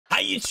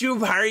Hi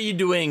YouTube, how are you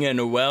doing?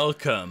 And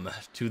welcome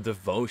to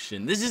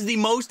Devotion. This is the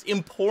most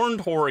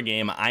important horror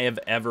game I have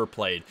ever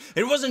played.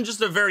 It wasn't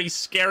just a very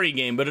scary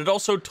game, but it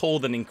also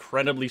told an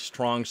incredibly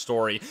strong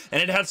story,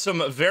 and it had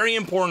some very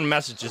important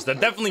messages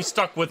that definitely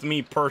stuck with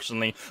me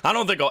personally. I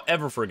don't think I'll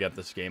ever forget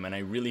this game, and I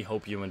really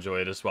hope you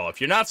enjoy it as well. If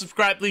you're not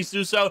subscribed, please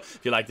do so. If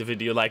you like the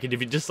video, like it.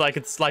 If you dislike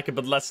it, dislike it,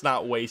 but let's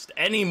not waste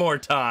any more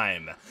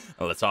time.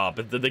 Let's hop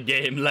into the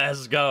game.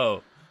 Let's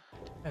go.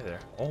 Hey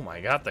there. Oh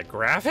my god, the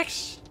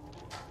graphics?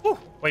 Ooh,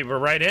 wait, we're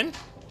right in?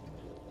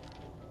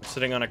 I'm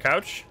sitting on a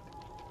couch.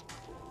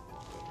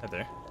 Hi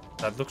there.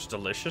 That looks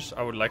delicious.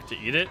 I would like to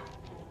eat it.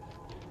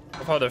 I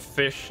love how the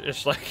fish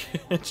is like,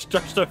 it's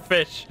just a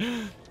fish.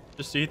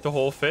 Just eat the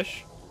whole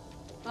fish.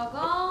 老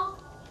公，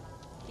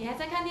你还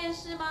在看电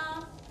视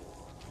吗？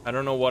 I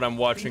don't know what I'm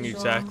watching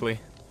exactly.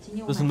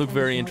 Doesn't look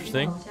very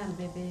interesting. 楼下的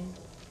贝贝，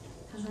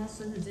他说他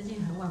孙子最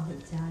近很晚回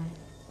家，哎，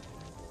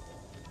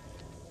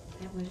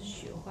该不会是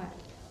学坏了？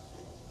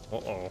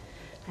 Uh-oh.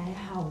 还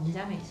好我们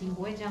家美心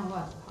不会这样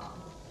乱跑，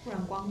不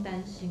然光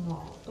担心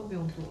哦，都不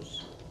用做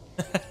事。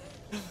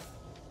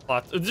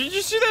What? Did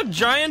you see that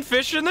giant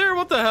fish in there?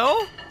 What the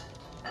hell?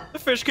 The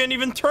fish can't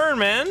even turn,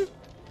 man.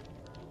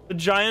 The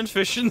giant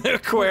fish in the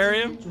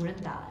aquarium. 主任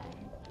打来，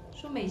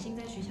说美心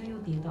在学校又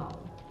跌倒了。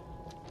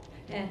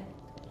哎，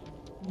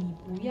你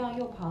不要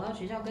又跑到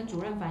学校跟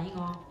主任反映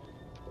哦。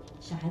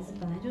小孩子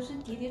本来就是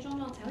跌跌撞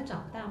撞才会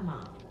长大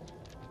嘛。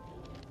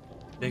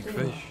 Big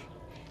fish.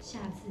 下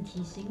次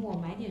提醒我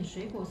买点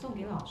水果送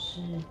给老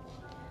师，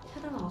他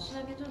到老师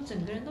那边就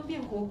整个人都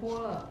变活泼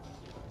了。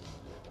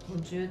我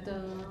觉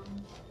得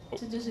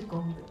这就是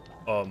功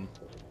德。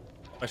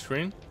My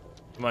screen?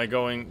 Am I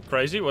going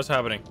crazy? What's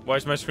happening? Why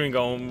is my screen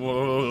going?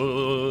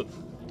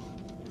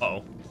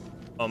 Uh-oh.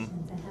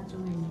 现在他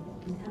终于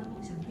离他的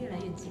梦想越来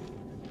越近了。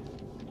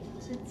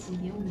这几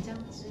年我们这样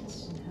支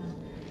持他，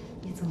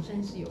也总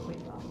算是有回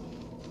报。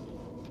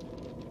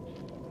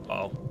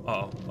Oh.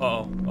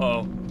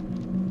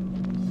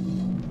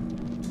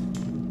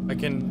 I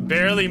can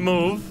barely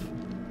move.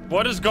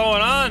 What is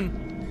going on?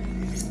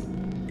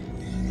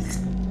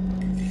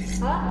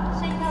 好了，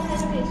剩一道菜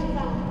就可以吃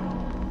饭了。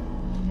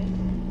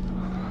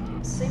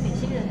所以美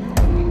心人呢？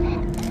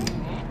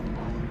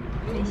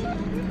美心在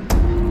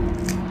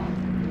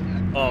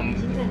哪？美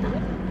心在哪？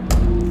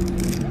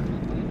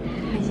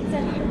美心在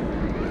哪？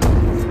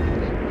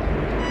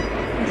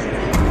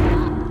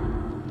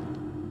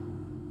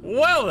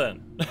 Well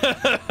then.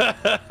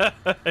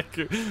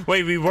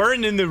 Wait, we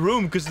weren't in the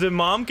room because the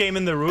mom came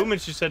in the room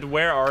and she said,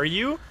 "Where are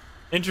you?"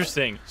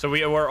 Interesting. So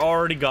we were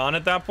already gone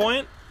at that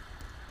point.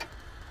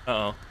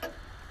 Uh-oh.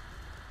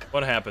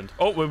 What happened?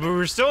 Oh, we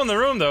were still in the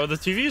room though. The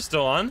TV is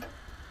still on.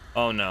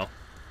 Oh no.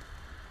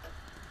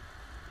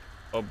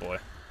 Oh boy.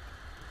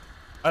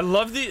 I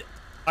love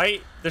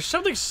there's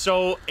something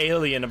so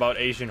alien about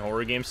Asian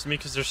horror games to me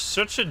because there's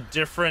such a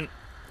different,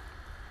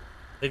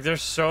 like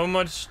there's so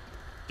much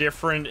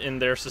different in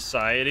their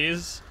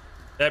societies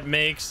that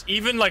makes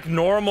even like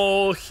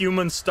normal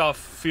human stuff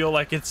feel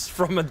like it's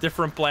from a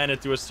different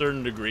planet to a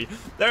certain degree.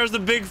 There's the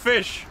big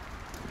fish.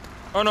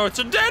 Oh no, it's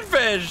a dead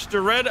fish. The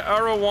red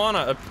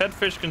arowana, a pet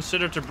fish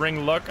considered to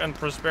bring luck and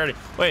prosperity.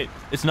 Wait,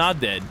 it's not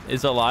dead.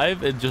 It's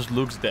alive. It just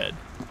looks dead.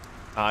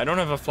 I don't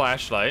have a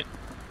flashlight.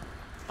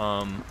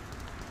 My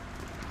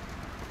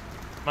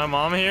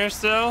mom here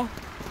still?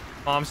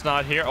 Mom's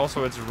not here.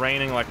 Also, it's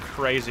raining like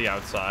crazy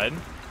outside.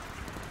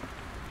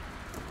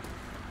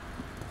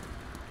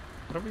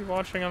 What are we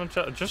watching on the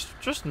channel?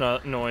 Just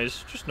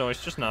noise. Just noise.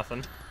 Just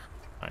nothing.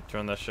 Alright,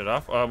 turn that shit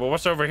off. But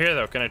what's over here,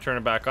 though? Can I turn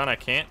it back on? I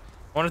can't.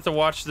 I wanted to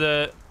watch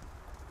the...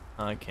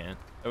 I can't.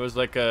 It was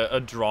like a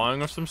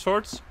drawing of some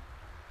sorts.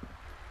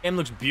 Game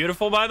looks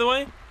beautiful, by the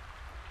way.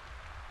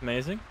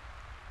 Amazing.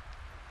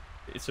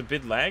 It's a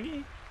bit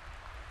laggy.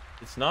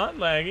 It's not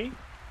laggy.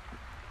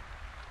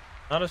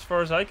 Not as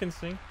far as I can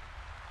see.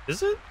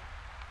 Is it?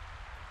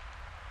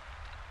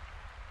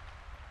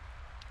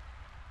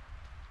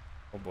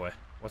 Oh boy.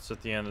 What's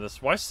at the end of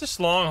this? Why is this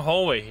long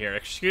hallway here?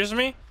 Excuse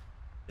me?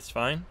 It's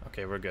fine?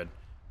 Okay, we're good.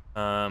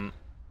 What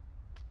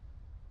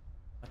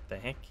the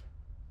heck?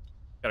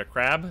 Got a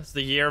crab? It's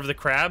the year of the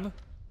crab.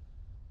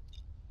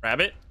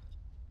 Rabbit.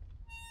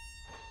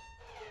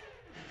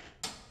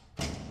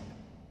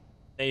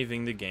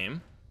 Saving the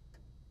game.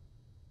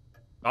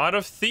 God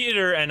of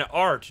Theater and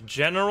Art,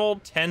 General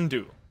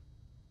Tendu.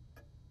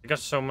 I got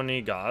so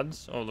many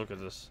gods. Oh, look at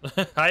this.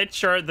 High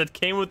chart that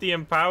came with the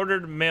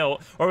powdered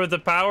milk, or with the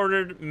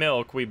powdered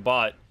milk we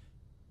bought.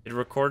 It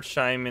records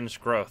Shaimin's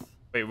growth.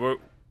 Wait,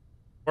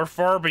 we're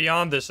far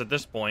beyond this at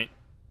this point.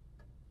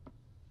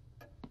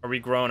 Are we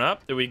grown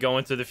up? Do we go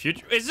into the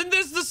future? Isn't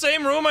this the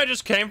same room I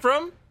just came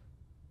from?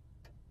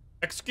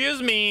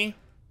 Excuse me.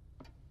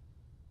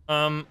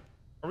 Are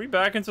we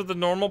back into the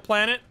normal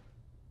planet?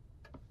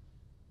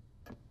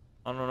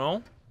 I don't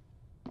know.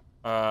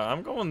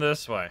 I'm going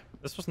this way.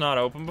 This was not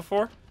open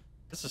before.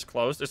 This is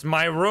closed. It's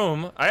my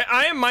room.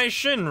 I am my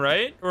shin,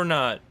 right? Or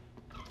not?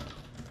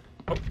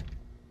 Oh,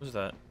 who's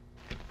that?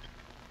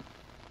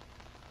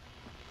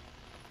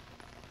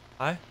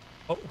 Hi?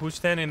 Oh, who's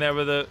standing there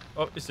with a...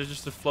 Oh, is there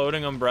just a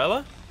floating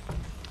umbrella?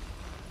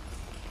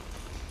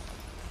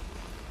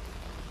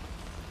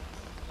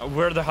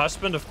 We're the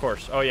husband, of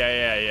course. Oh,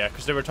 yeah.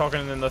 Because they were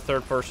talking in the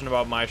third person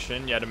about my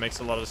shin. Yeah, that makes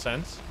a lot of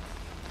sense.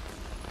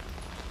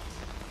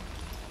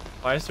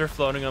 Why is there a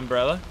floating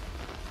umbrella?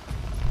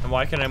 And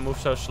why can I move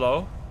so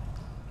slow?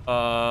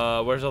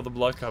 Where's all the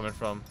blood coming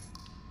from?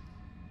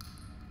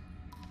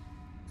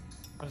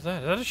 What is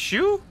that? Is that a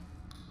shoe?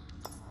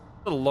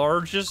 The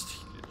largest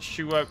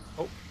shoe I've...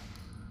 Oh.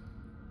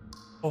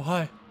 Oh,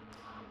 hi.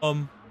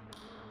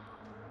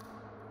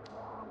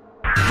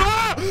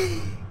 Ah!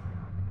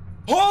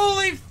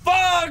 Holy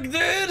fuck,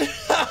 dude!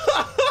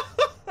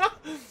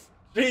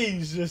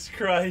 Jesus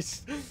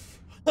Christ.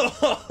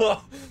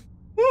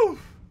 Woo.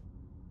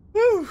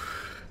 Woo.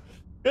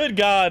 Good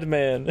God,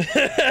 man.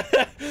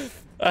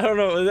 I don't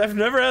know. I've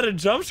never had a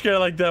jump scare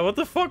like that. What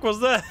the fuck was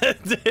that?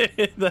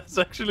 Dude, that's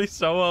actually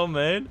so well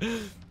made.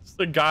 Just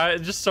a guy,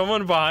 just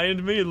someone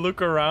behind me,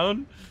 look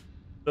around.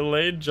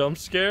 Delayed jump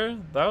scare.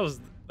 That was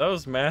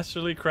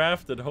masterly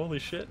crafted. Holy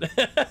shit.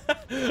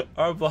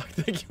 Arblock,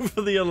 thank you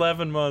for the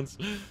 11 months.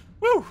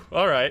 Woo!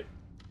 Alright.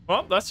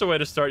 Well, that's the way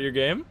to start your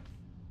game.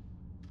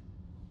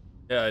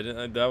 Yeah,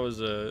 that was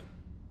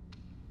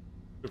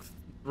took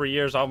 3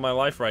 years out of my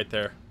life right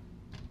there.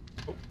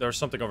 Oh, there was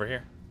something over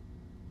here.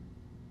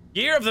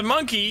 Year of the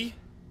Monkey,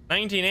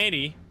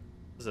 1980.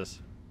 What is this?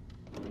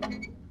 Got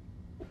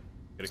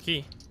a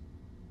key.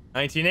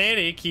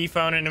 1980, key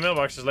found in the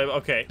mailbox is labeled.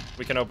 Okay,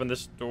 we can open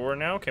this door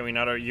now. Can we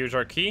not use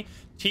our key?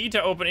 T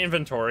to open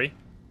inventory.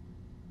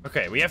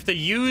 Okay, we have to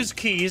use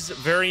keys.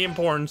 Very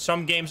important.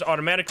 Some games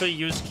automatically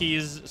use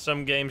keys.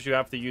 Some games you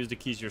have to use the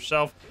keys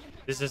yourself.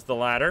 This is the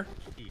latter.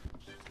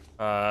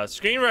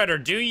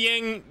 Screenwriter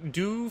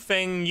Du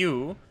Feng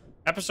Yu.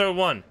 Episode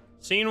 1.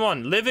 Scene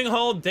 1. Living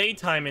hall,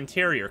 daytime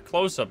interior.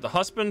 Close-up. The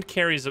husband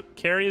carries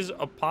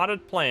a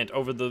potted plant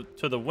over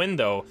to the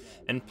window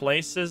and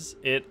places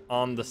it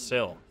on the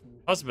sill.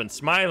 Husband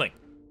smiling.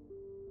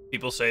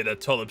 People say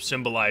that tulips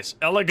symbolize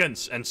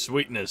elegance and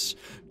sweetness,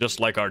 just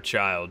like our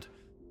child.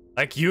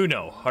 Like you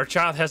know, our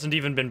child hasn't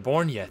even been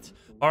born yet.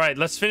 Alright,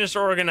 let's finish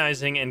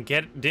organizing and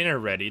get dinner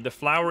ready. The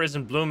flower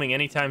isn't blooming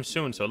anytime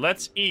soon, so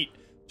let's eat.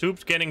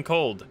 Soup's getting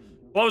cold.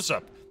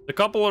 Close-up. The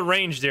couple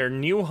arrange their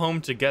new home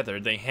together.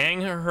 They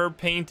hang her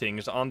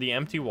paintings on the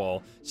empty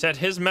wall, set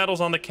his medals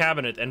on the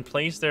cabinet, and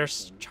place their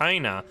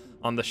china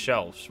on the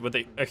shelves. With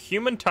a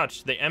human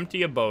touch, the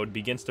empty abode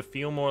begins to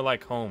feel more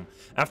like home.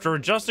 After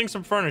adjusting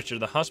some furniture,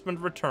 the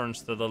husband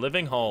returns to the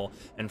living hall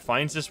and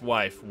finds his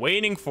wife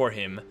waiting for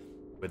him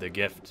with a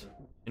gift.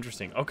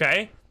 Interesting.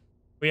 Okay.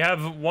 We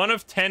have 1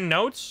 of 10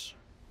 notes.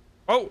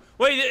 Oh,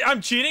 wait,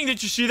 I'm cheating.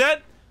 Did you see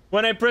that?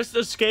 When I pressed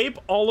escape,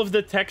 all of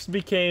the text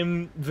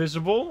became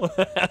visible.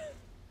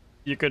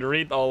 You could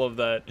read all of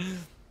that.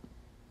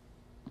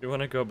 You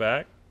want to go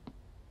back?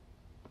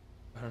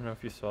 I don't know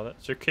if you saw that.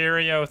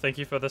 Circario, thank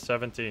you for the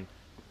 17.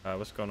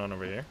 What's going on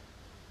over here?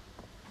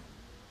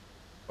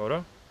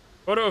 Photo?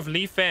 Photo of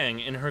Li Fang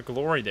in her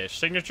glory days.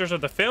 Signatures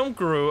of the film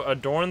crew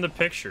adorn the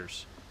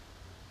pictures.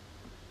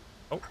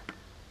 Oh.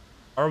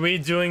 Are we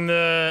doing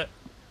the...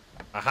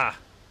 Aha.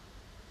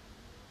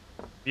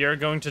 We are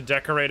going to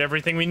decorate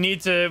everything. We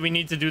need to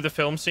do the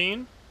film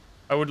scene.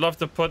 I would love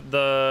to put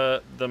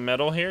the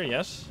medal here.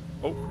 Yes.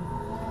 Oh.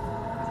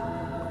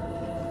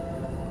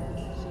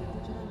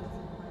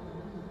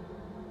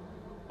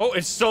 Oh,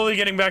 it's slowly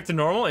getting back to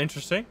normal.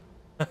 Interesting.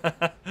 Is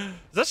that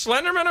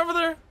Slenderman over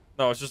there?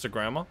 No, it's just a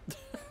grandma.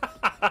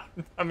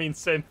 I mean,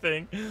 same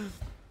thing.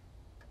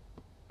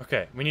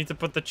 Okay, we need to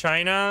put the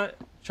china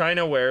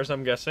wares,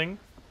 I'm guessing,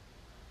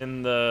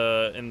 in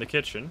the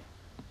kitchen.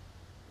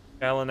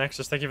 Alan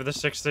Nexus, thank you for the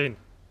 16.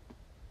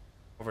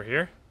 Over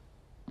here.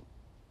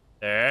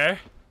 There.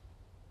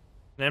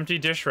 An empty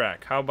dish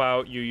rack. How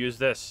about you use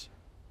this?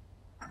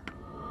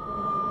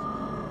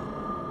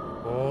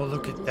 Oh,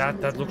 look at that.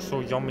 That looks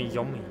so yummy,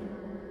 yummy.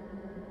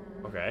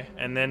 Okay,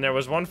 and then there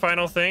was one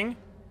final thing.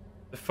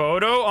 The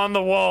photo on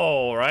the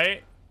wall,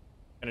 right?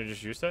 Can I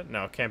just use that?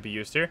 No, it can't be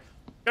used here.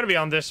 It's gotta be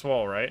on this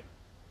wall, right?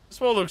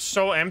 This wall looks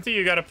so empty.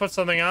 You gotta put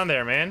something on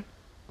there, man.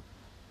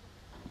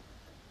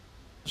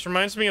 This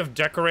reminds me of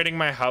decorating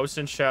my house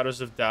in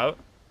Shadows of Doubt.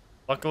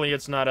 Luckily,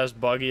 it's not as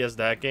buggy as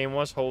that game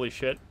was. Holy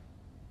shit.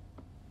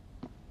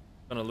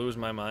 Gonna lose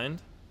my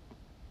mind.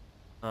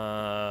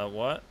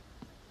 What?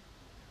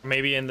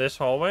 Maybe in this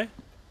hallway?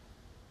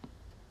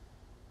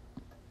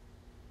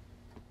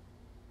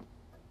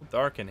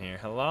 Dark in here.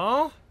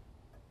 Hello?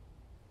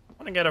 I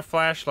wanna get a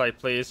flashlight,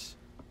 please.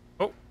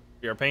 Oh,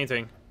 you're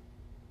painting.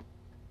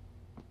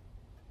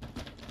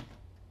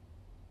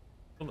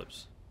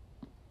 Tulips.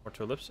 More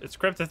tulips. It's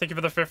cryptic. Thank you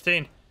for the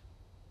 15.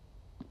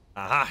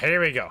 Aha, here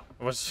we go.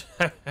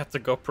 I have to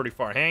go pretty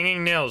far.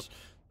 Hanging nails.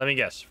 Let me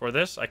guess. For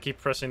this, I keep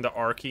pressing the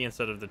R key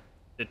instead of the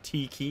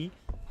T key.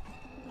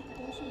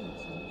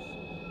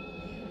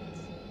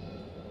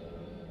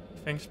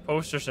 Thanks,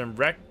 posters and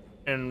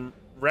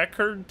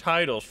record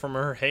titles from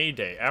her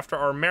heyday. After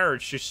our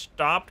marriage, she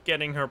stopped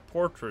getting her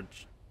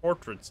portraits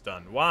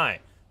done. Why?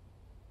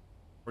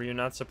 Were you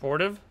not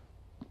supportive?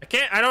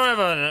 I don't have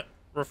a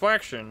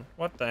reflection.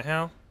 What the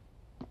hell?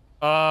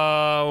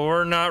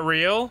 We're not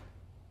real.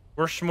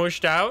 We're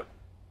smooshed out.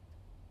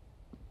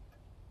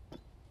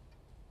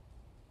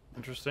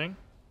 Interesting.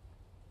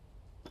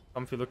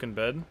 Comfy looking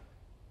bed.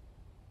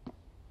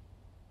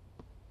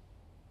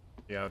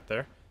 Yeah, out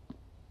there.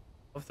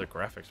 Love the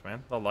graphics,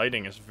 man. The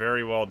lighting is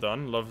very well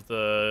done. Love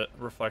the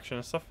reflection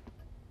and stuff.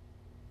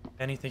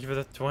 Penny, thank you for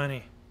the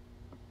 20.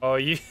 Oh,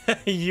 you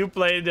you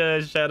played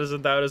Shadows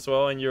of Doubt as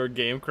well, and your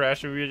game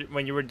crashed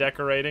when you were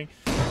decorating.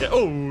 Yeah.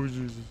 Oh,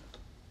 Jesus.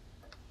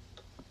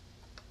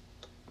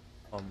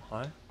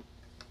 Hi.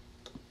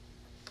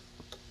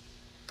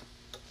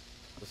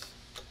 This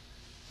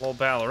little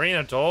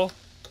ballerina doll,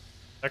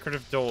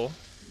 decorative doll.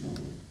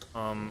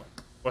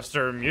 Was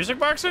there a music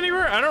box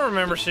anywhere? I don't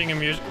remember seeing a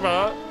music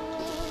box.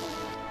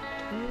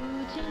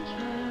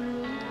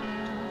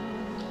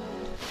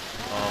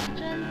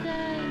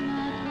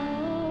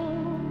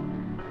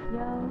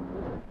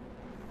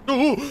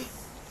 Ooh.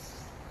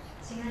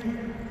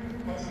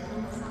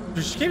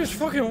 This game is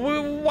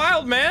fucking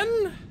wild,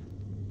 man.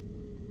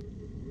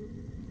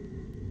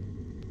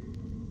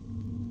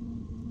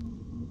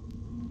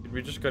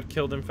 We just got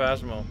killed in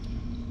Phasmo.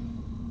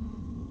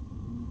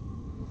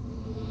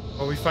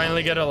 Oh, we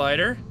finally get a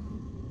lighter?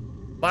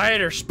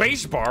 Lighter,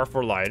 spacebar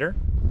for lighter.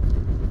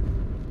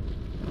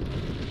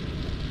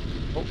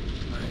 Oh,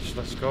 nice,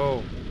 let's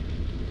go.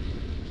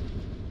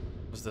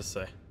 What's this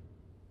say?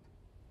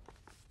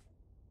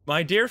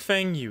 My dear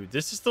Feng Yu,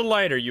 this is the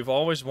lighter you've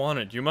always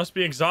wanted. You must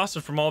be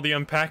exhausted from all the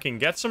unpacking.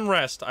 Get some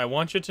rest. I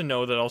want you to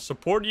know that I'll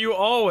support you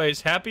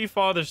always. Happy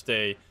Father's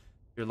Day.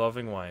 Your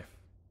loving wife.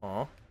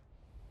 Aw.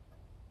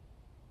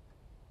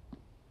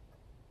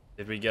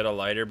 Did we get a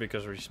lighter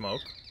because we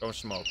smoke? Don't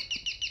smoke.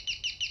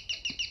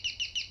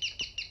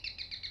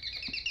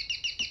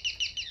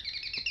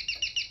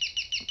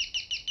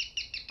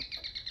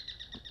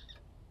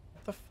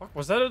 What the fuck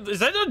was that? Is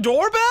that a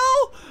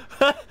doorbell?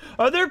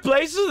 Are there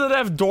places that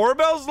have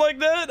doorbells like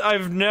that?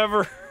 I've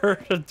never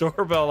heard a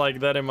doorbell like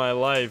that in my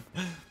life.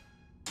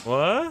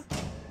 What?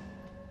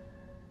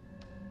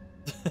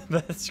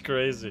 That's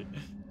crazy.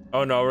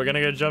 Oh no, we're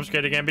gonna get jump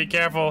scared again. Be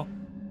careful.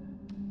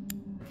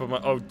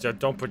 Oh,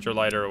 don't put your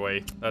lighter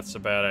away. That's a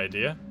bad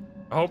idea.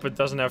 I hope it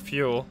doesn't have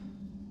fuel.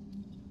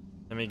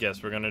 Let me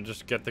guess. We're gonna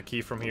just get the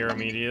key from here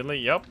immediately.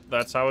 Yep,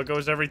 that's how it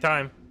goes every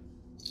time.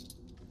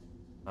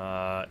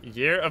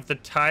 Year of the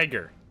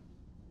Tiger.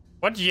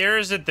 What year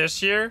is it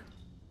this year?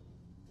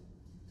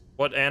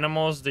 What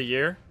animal is the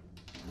year?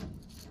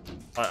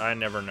 I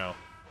never know.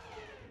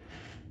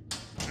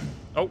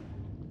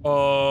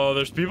 Oh,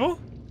 there's people?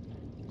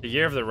 The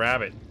year of the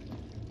rabbit.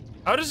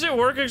 How does it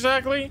work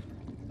exactly?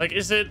 Like,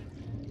 is it,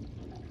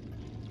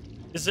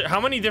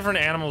 how many different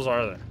animals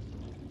are there?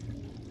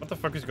 What the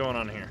fuck is going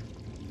on here?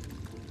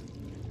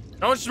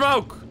 Don't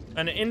smoke!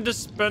 An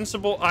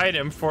indispensable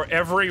item for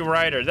every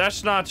rider.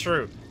 That's not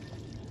true.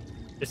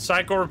 Its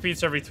cycle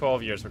repeats every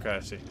 12 years. Okay, I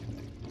see.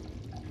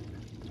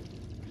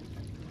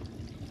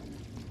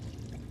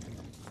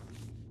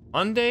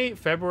 Monday,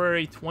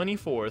 February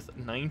 24th,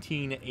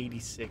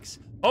 1986.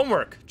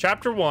 Homework.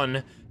 Chapter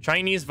 1.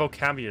 Chinese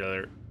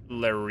vocabulary.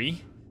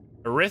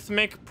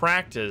 Arithmetic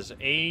practice.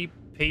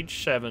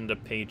 Page 7 to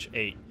page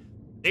 8.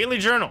 Daily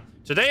journal.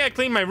 Today I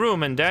cleaned my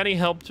room and Daddy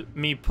helped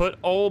me put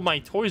all my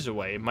toys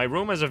away. My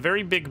room has a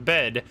very big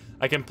bed.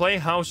 I can play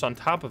house on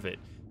top of it.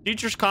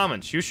 Teacher's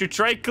comments. You should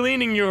try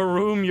cleaning your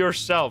room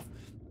yourself.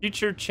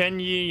 Teacher Chen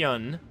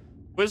Yi-yun.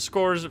 Quiz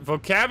scores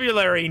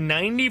vocabulary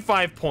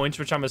 95 points,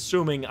 which I'm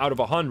assuming out of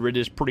 100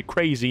 is pretty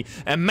crazy.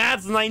 And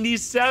maths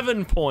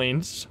 97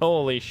 points.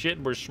 Holy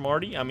shit, we're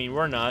smarty. I mean,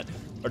 we're not.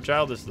 Our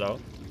child is though.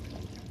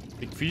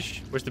 Big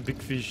fish? Where's the big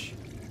fish?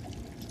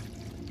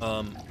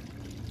 Oh,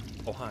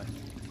 hi.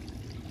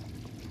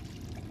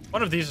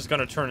 One of these is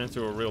gonna turn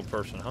into a real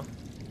person, huh?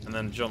 And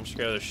then jump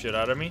scare the shit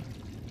out of me.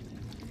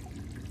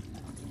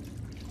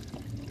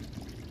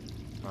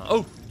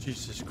 Oh,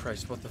 Jesus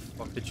Christ, what the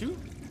fuck did you?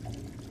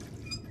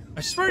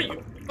 I swear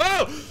you.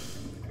 Oh!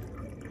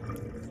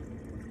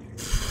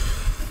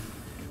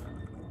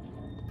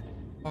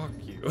 Fuck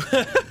you.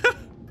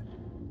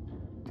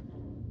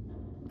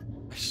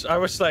 I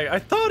was like, I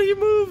thought he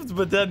moved,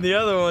 but then the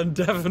other one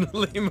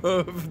definitely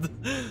moved.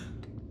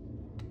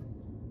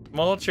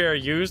 Small chair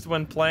used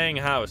when playing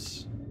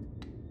house.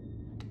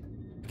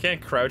 I can't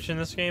crouch in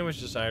this game,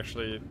 which is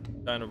actually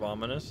kind of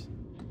ominous.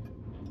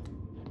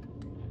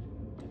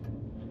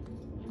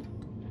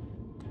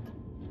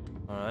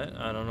 Alright,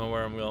 I don't know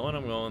where I'm going.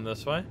 I'm going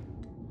this way.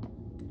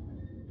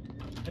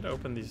 I gotta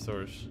open these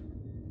doors.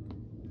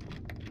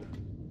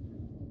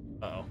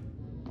 Uh-oh.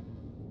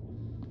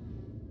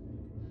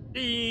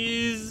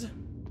 Jeez!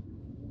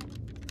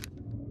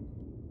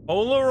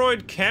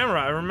 Polaroid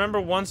camera. I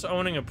remember once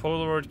owning a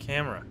Polaroid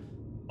camera.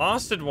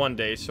 Lost it one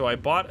day, so I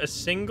bought a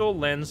single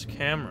lens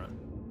camera.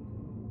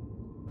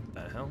 What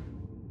the hell?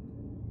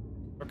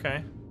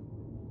 Okay.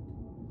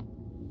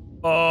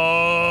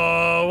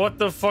 Oh, what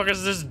the fuck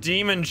is this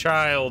demon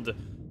child?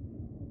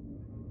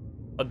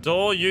 A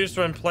doll used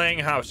when playing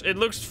house. It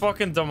looks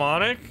fucking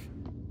demonic.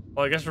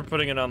 Well, I guess we're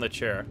putting it on the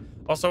chair.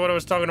 Also, what I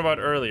was talking about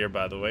earlier,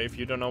 by the way, if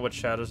you don't know what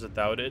Shadows of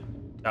Doubt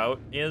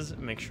is,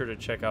 make sure to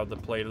check out the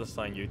playlist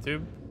on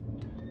YouTube.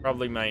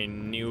 Probably my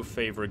new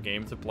favorite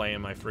game to play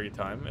in my free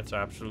time. It's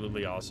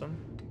absolutely awesome.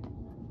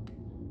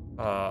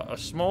 A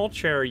small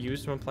chair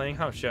used when playing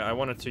house. Yeah, I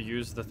wanted to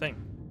use the thing.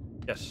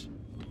 Yes.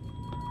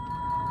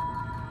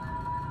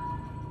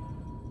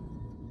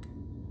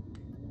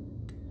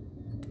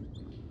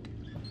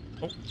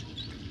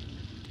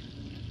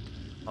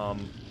 Oh.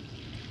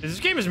 This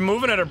game is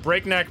moving at a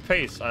breakneck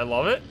pace. I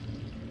love it.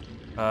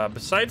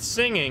 Besides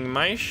singing,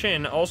 my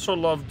Shin also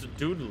loved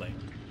doodling.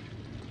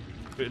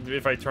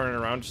 If I turn it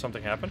around, does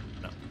something happen?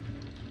 No.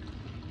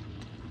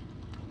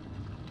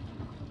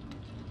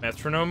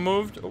 Metronome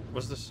moved. Oh,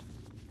 what's this?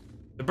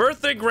 The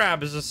birthday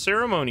grab is a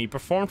ceremony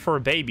performed for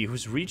a baby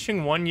who's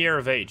reaching 1 year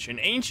of age. In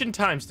ancient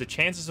times, the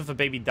chances of a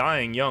baby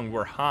dying young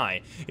were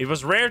high. It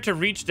was rare to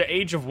reach the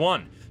age of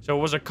 1, so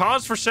it was a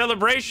cause for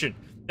celebration.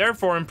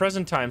 Therefore, in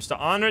present times, to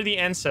honor the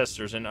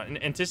ancestors and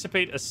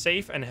anticipate a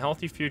safe and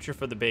healthy future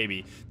for the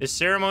baby, this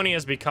ceremony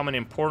has become an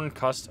important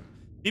custom.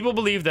 People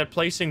believe that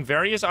placing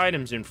various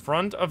items in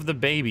front of the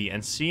baby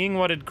and seeing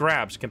what it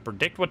grabs can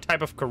predict what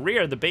type of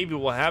career the baby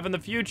will have in the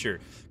future.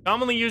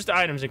 Commonly used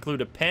items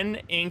include a pen,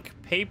 ink,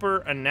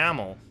 paper,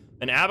 enamel,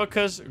 an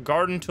abacus,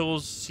 garden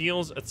tools,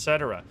 seals,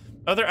 etc.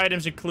 Other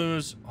items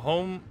include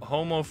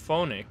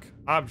homophonic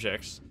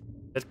objects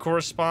that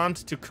correspond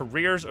to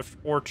careers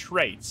or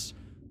traits.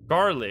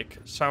 Garlic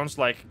sounds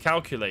like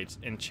calculate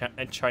in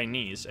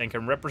Chinese and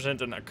can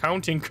represent an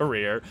accounting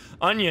career.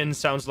 Onion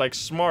sounds like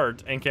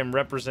smart and can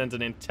represent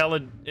an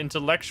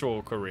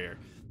intellectual career.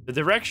 The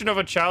direction of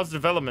a child's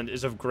development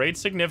is of great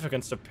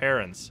significance to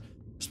parents,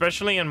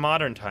 especially in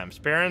modern times.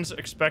 Parents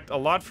expect a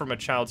lot from a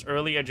child's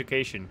early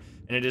education,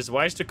 and it is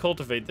wise to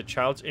cultivate the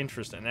child's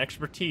interest and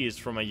expertise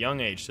from a young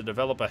age to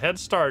develop a head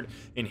start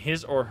in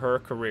his or her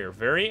career.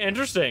 Very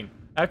interesting.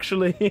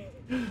 Actually,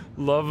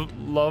 love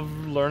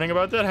learning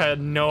about that. I had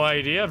no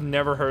idea. I've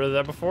never heard of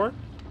that before.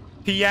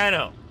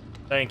 Piano.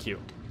 Thank you.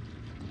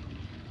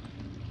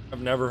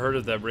 I've never heard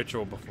of that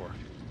ritual before.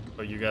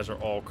 But you guys are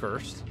all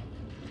cursed.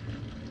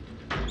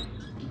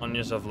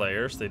 Onions have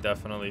layers. They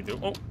definitely do.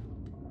 Oh.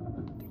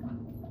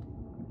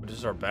 This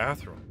is our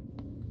bathroom.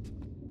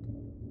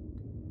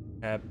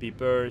 Happy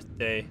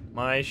birthday.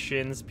 My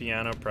Shin's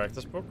piano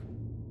practice book.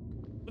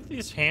 Look at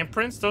these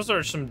handprints. Those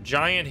are some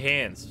giant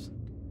hands.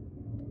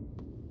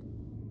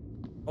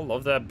 I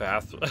love that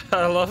bathroom.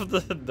 I love the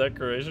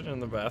decoration in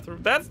the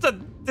bathroom. That's the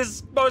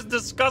most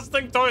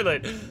disgusting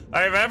toilet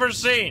I've ever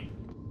seen.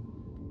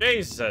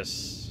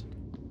 Jesus.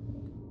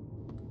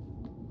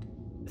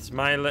 It's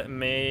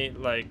May.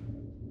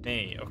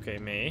 Okay,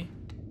 May.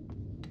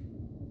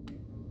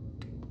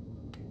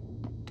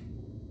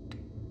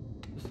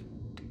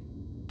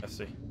 Let's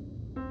see.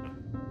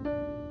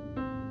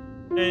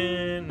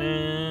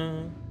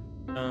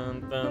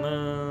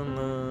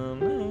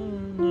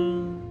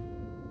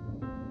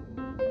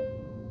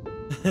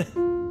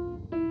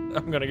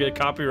 I'm gonna get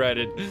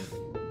copyrighted.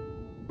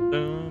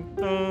 Dun,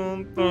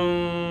 dun,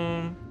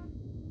 dun.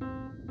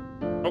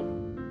 Oh,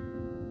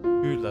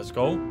 dude, let's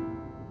go.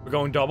 We're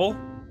going double.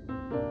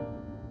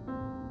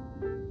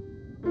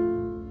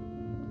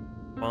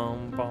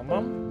 Bum, bum,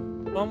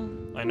 bum,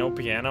 bum. I know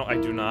piano. I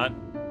do not.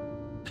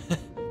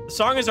 The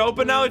song is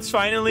open now. It's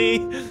finally.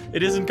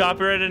 It isn't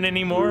copyrighted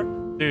anymore,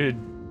 dude.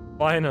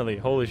 Finally,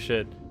 holy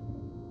shit.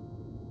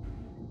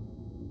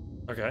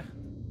 Okay.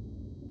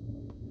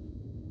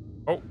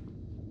 Oh,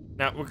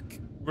 now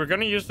we're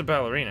gonna use the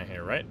ballerina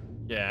here, right?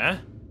 Yeah.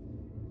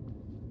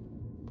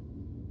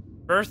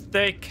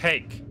 Birthday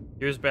cake.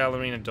 Use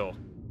ballerina doll.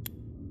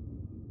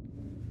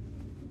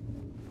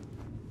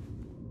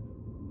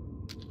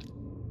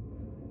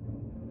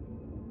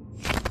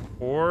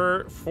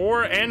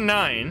 Four and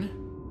 9.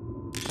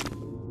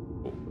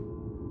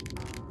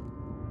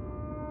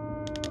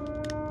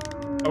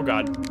 Oh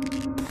God.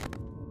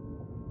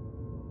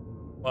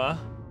 What?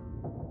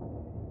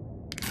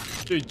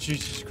 Dude,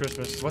 Jesus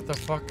Christmas, what the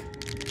fuck?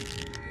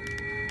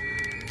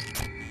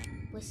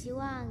 我希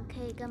望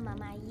可以跟妈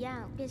妈一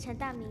样变成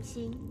大明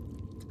星。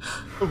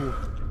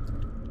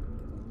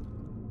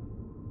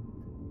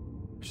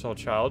So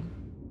child.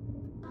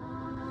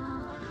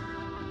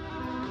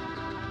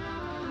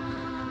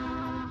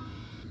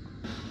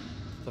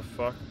 What the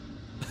fuck?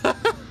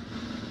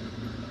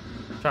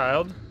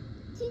 Child.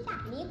 七彩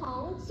霓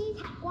虹，七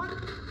彩光。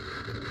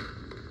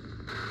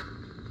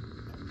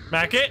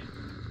Mack it.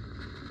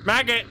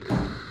 Mack it.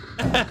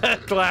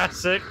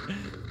 Classic.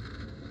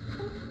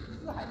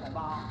 四海同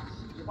胞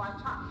喜欢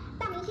唱，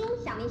大明星、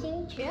小明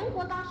星，全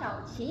国高手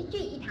齐聚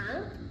一堂。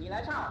你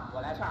来唱，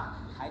我来唱，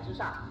台之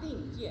上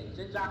并肩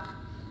伸张。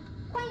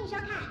欢迎收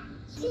看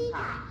七彩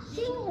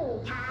新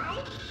舞台。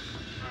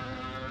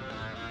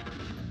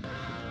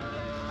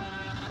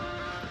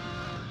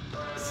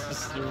 It's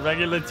just a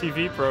regular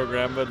TV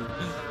program, but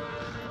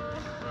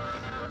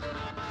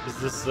is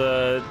this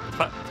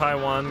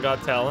Taiwan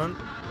Got Talent?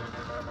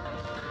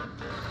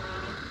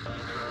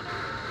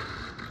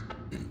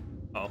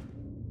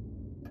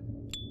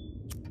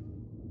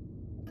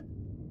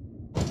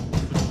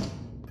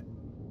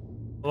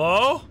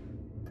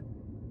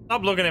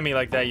 Stop looking at me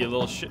like that, you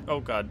little shit. Oh,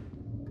 God.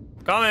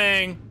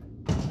 Coming!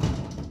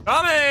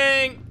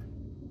 Coming!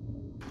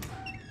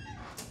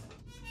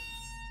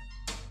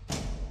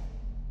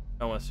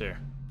 Oh, what's here?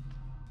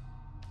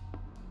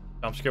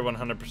 Jump scare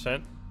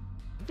 100%.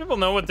 People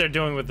know what they're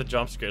doing with the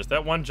jump scares.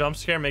 That one jump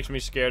scare makes me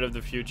scared of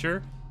the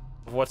future,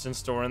 of what's in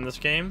store in this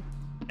game.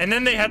 And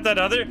then they had that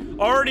other,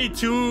 already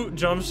 2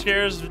 jump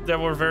scares that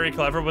were very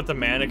clever with the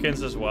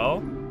mannequins as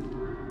well.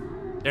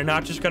 They're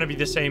not just gonna be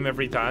the same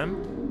every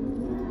time.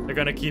 They're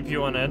gonna keep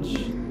you on edge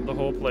the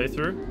whole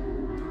playthrough.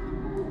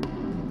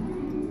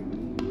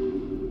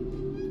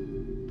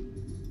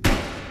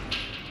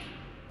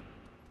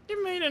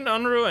 You made an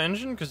Unreal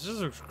Engine? Because this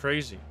looks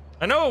crazy.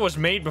 I know it was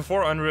made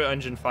before Unreal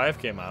Engine 5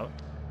 came out.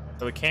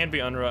 So it can be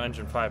Unreal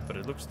Engine 5, but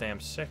it looks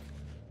damn sick.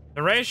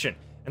 Narration.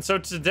 And so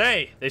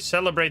today, they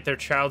celebrate their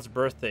child's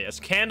birthday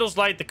as candles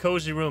light the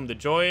cozy room, the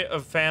joy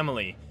of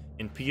family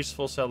in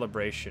peaceful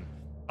celebration.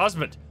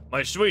 Husband,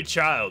 my sweet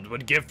child,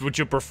 what gift would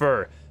you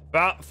prefer?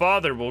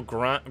 Father will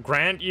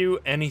grant you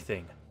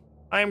anything.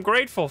 I am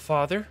grateful,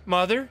 Father,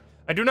 Mother.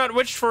 I do not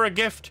wish for a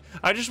gift.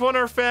 I just want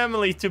our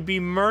family to be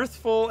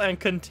mirthful and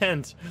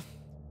content.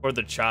 For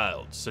the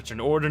child, such an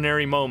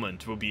ordinary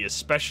moment will be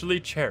especially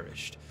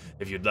cherished.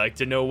 If you'd like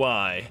to know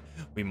why,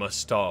 we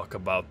must talk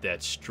about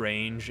that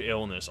strange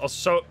illness.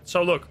 Also,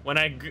 so look, when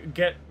I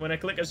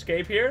click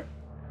escape here,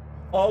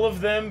 all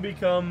of them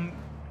become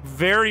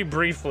very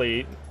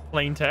briefly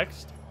plain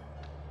text.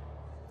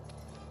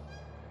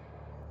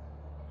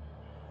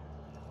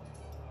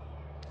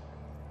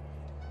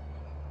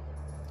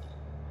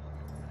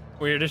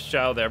 Weirdest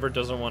child ever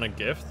doesn't want a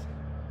gift.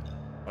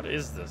 What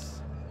is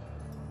this?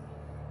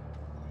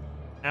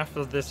 Half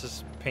of this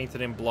is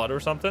painted in blood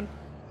or something.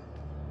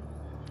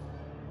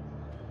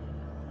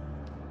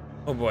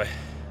 Oh boy.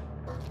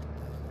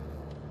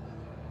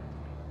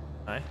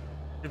 Hi.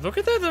 Dude, look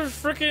at that, the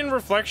freaking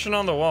reflection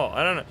on the wall.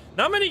 I don't know.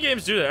 Not many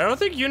games do that. I don't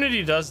think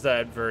Unity does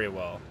that very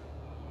well.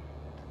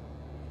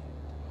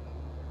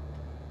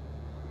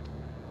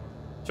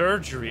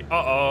 Surgery.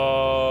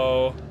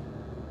 Uh-oh.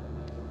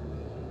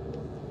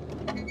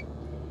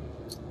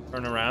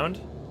 Turn around?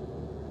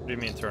 What do you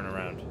mean turn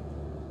around?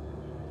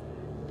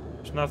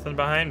 There's nothing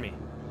behind me.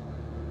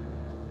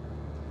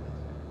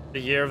 The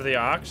Year of the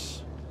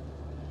Ox?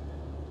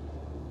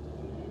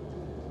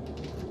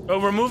 Oh,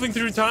 we're moving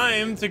through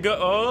time to go.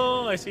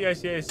 Oh, I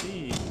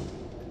see.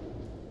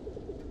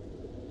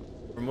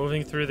 We're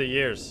moving through the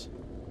years.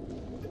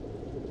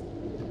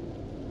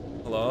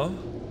 Hello?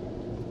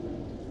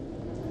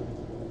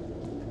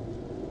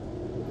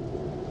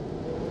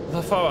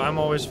 I'm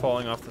always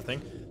falling off the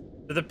thing.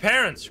 To the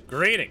parents,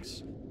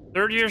 greetings.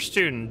 3rd-year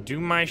student, do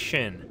my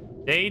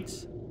shin.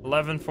 Date,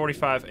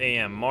 11:45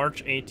 a.m.,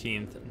 March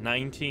 18th,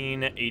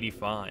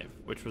 1985,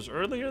 which was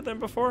earlier than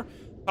before.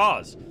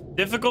 Cause,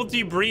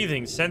 difficulty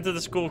breathing, sent to the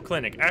school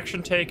clinic.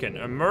 Action taken.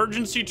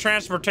 Emergency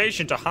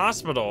transportation to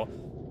hospital.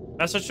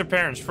 Message to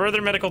parents.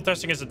 Further medical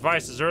testing is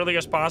advised as early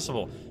as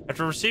possible.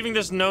 After receiving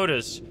this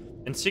notice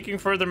and seeking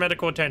further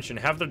medical attention,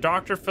 have the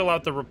doctor fill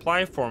out the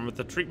reply form with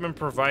the treatment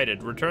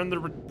provided. Return the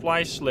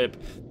reply slip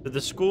to the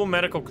school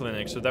medical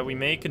clinic so that we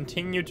may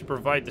continue to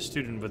provide the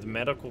student with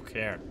medical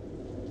care.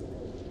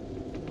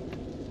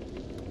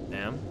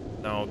 Damn.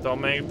 No, don't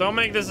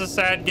make this a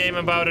sad game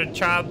about a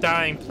child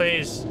dying,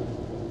 please.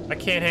 I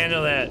can't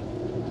handle that.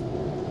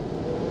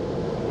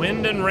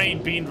 Wind and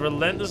rain beat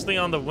relentlessly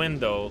on the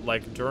window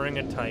like during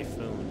a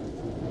typhoon.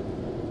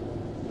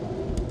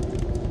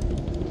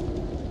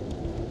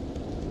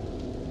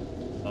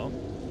 Oh.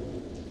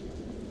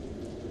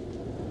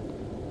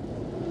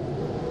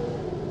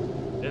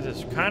 It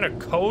is kind of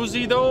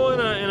cozy though,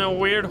 in a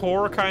weird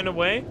horror kind of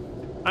way.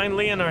 I'm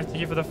Leonard, thank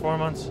you for the 4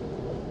 months.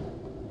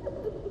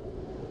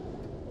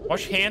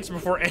 Wash hands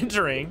before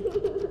entering.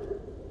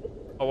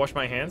 I'll wash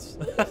my hands.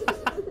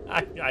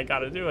 I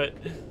gotta do it.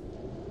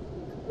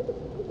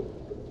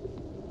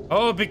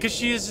 Oh, because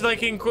she is like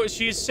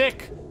she is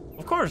sick.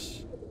 Of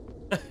course.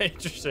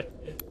 Interesting.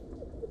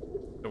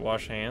 To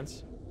wash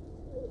hands.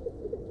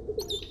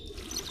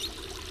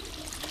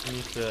 I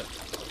need to.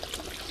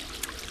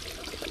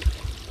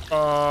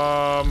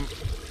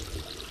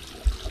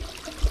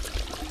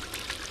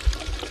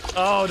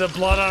 Oh, the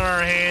blood on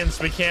our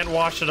hands. We can't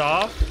wash it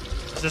off.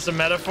 Is this a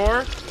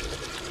metaphor?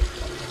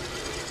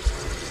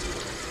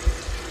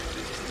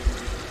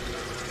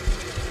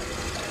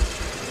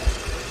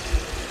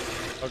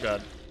 Oh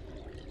god.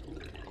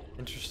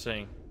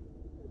 Interesting.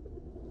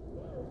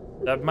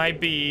 That might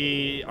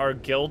be our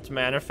guilt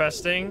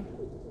manifesting.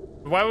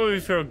 Why would we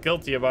feel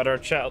guilty about our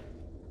child,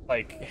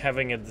 like,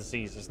 having a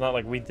disease? It's not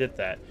like we did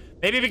that.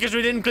 Maybe because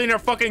we didn't clean our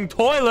fucking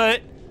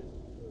toilet!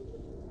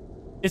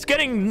 It's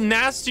getting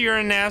nastier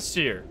and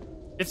nastier.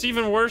 It's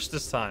even worse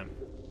this time.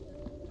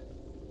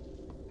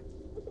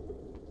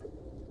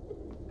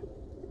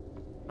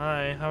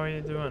 Hi, how are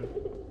you doing?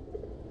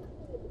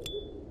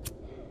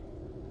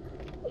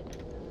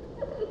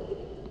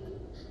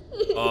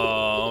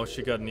 Oh,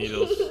 she got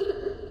needles.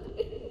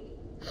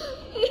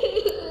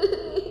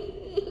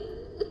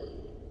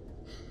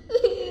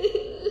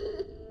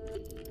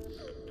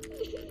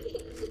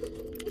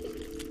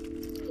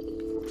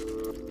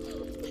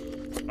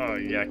 Oh,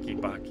 yucky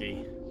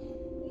bucky.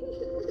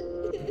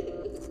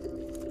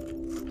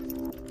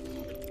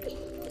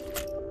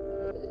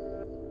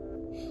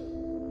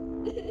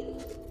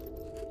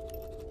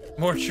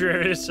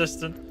 Mortuary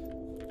assistant.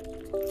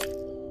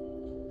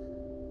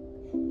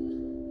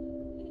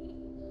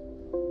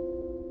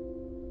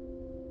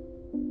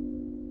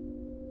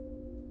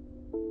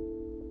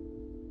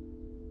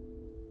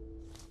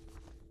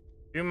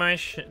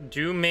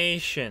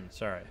 Dumation.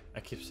 Sorry, I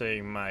keep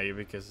saying my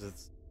because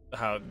it's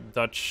how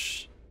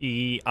Dutch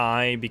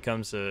EI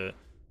becomes a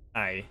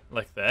I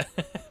like that.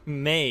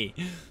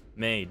 Dumation.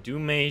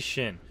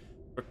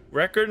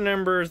 Record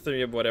number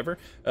 3 of whatever.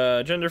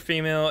 Gender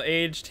female,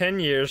 age 10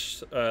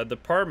 years.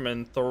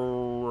 Department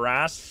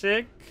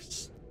thoracic.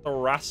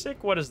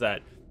 What is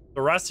that?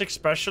 Thoracic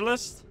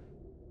specialist.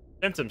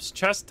 Symptoms: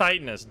 chest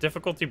tightness,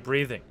 difficulty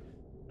breathing.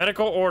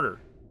 Medical order.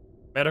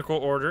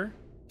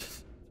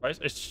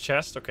 It's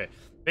chest. Okay.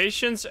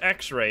 Patient's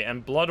X-ray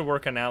and blood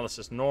work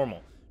analysis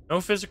normal. No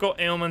physical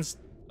ailments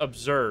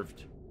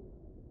observed.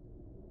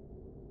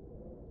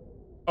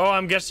 Oh,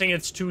 I'm guessing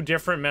it's 2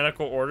 different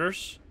medical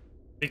orders.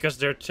 Because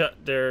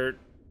they're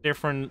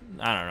different,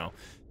 I don't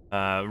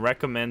know.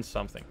 Recommend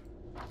something.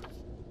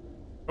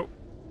 Oh.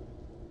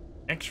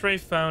 X-ray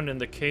found in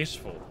the case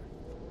folder.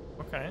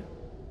 Okay.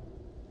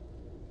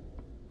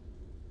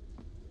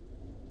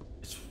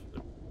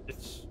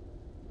 It's...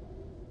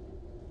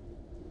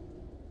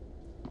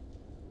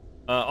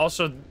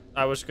 also,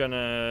 I was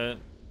gonna...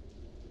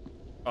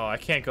 Oh, I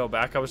can't go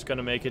back. I was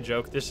gonna make a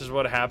joke. This is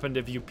what happened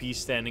if you pee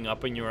standing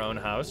up in your own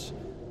house.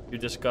 You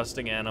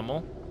disgusting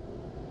animal.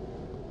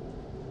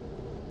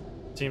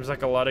 Seems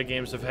like a lot of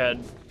games have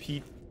had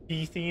pee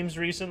themes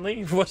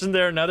recently. Wasn't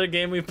there another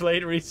game we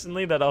played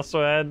recently that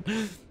also had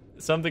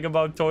something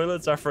about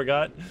toilets? I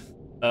forgot.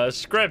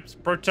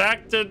 Script: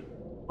 protracted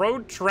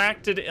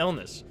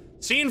illness.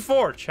 Scene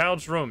 4: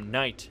 child's room,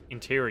 night,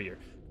 interior.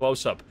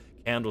 Close up.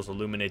 Candles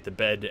illuminate the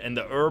bed and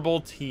the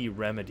herbal tea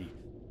remedy.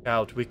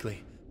 Child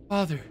weakly: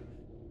 Father,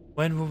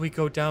 when will we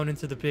go down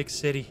into the big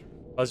city?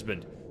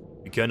 Husband: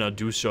 we cannot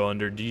do so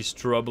under these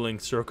troubling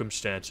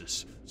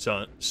circumstances.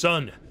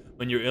 Son,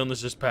 when your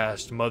illness is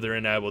past, Mother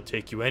and I will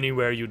take you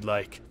anywhere you'd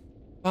like.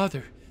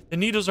 Father, the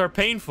needles are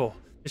painful.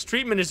 This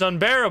treatment is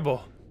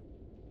unbearable.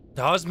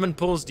 The husband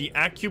pulls the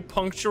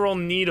acupunctural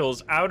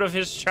needles out of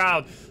his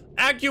child.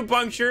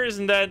 Acupuncture,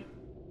 isn't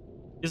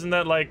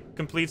that like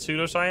complete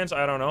pseudoscience?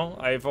 I don't know.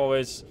 I've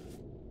always...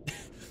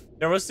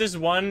 There was this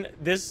one...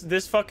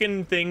 This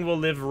fucking thing will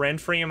live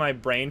rent-free in my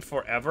brain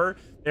forever.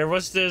 There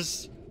was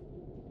this...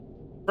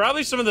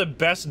 Probably some of the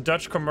best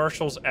Dutch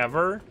commercials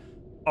ever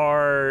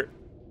are...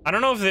 I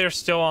don't know if they're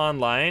still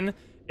online.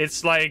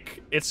 It's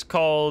like, it's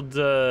called,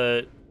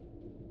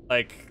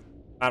 like,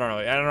 I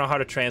don't know how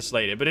to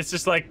translate it, but it's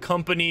just like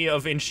company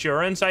of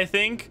insurance, I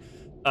think.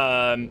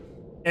 And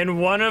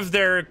one of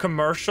their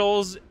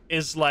commercials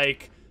is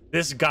like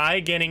this guy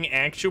getting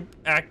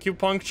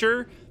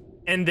acupuncture,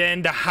 and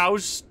then the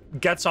house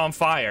gets on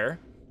fire,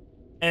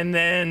 and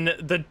then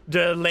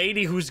the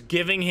lady who's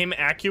giving him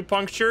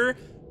acupuncture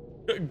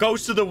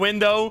goes to the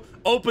window,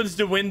 opens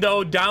the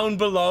window down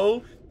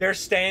below. They're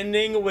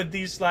standing with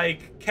these,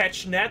 like,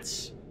 catch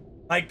nets,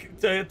 like,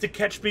 to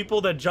catch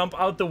people that jump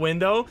out the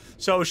window.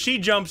 So she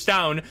jumps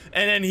down,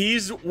 and then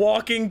he's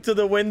walking to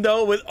the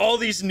window with all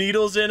these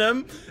needles in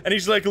him, and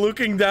he's, like,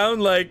 looking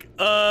down, like,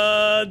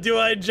 do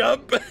I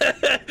jump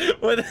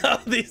with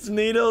all these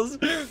needles?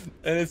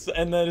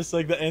 And then it's,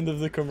 like, the end of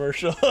the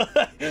commercial.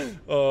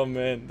 Oh,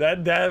 man.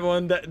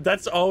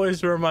 That's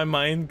always where my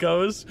mind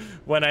goes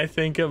when I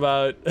think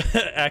about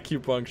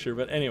acupuncture.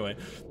 But anyway,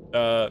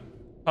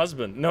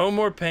 husband: no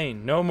more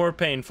pain, no more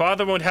pain.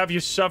 Father won't have you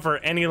suffer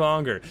any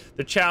longer.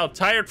 The child,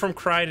 tired from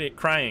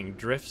crying,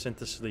 drifts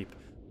into sleep.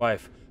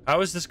 Wife: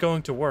 how is this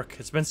going to work?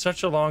 It's been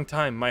such a long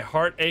time. My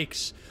heart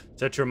aches.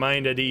 Set your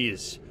mind at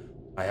ease.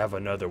 I have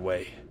another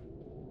way.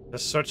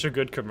 That's such a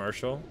good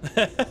commercial.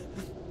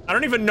 I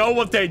don't even know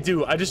what they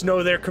do. I just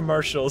know they're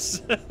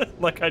commercials.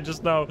 Like, I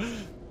just know.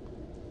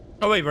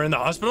 Oh, wait, we're in the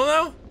hospital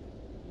now?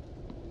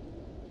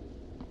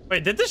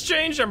 Wait, did this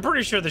change? I'm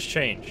pretty sure this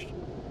changed.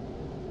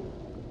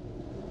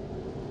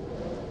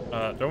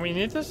 Don't we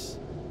need this?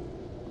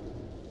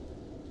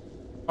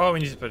 Oh, we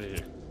need to put it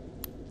here.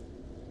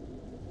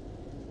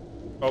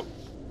 Oh.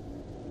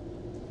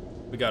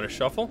 We got a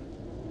shuffle.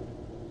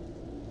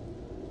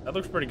 That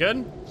looks pretty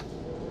good.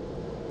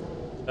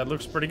 That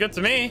looks pretty good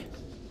to me.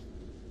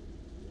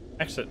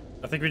 Exit.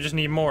 I think we just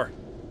need more.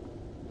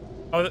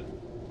 Oh,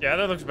 yeah,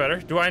 that looks better.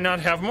 Do I not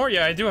have more?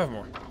 Yeah, I do have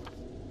more.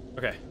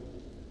 Okay.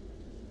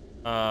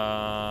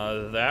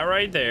 That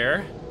right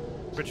there.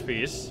 Switch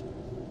piece.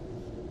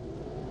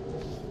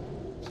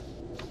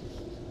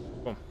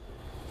 Boom.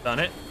 Done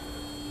it.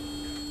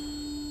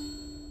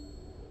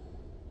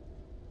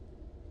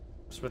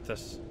 What's with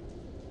this?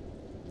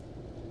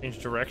 Change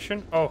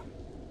direction? Oh.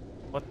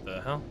 What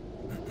the hell?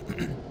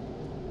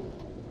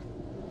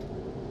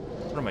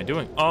 What am I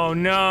doing? Oh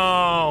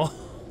no!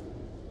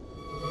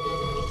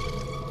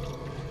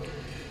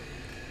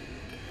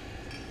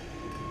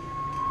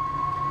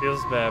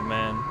 Feels bad,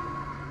 man.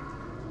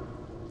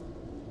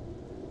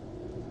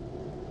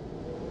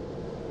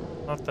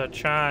 Not that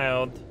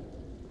child.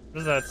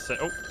 What does that say?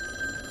 Oh.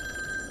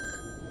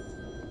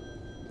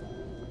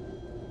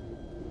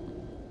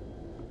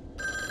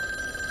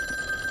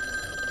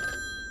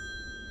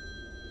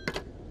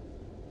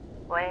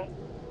 喂，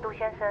杜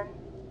先生，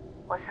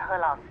我是何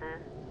老师。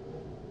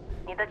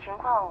你的情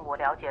况我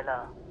了解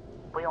了，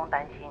不用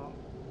担心。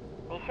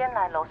你先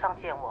来楼上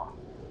见我。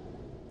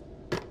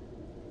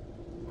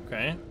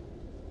Okay.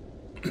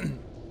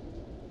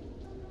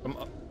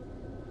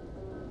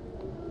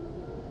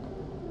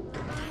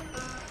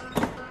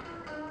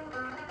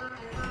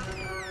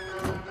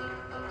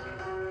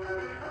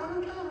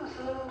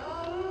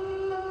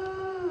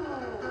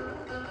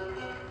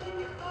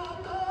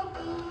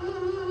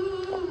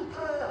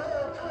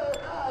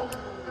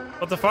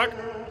 What the fuck?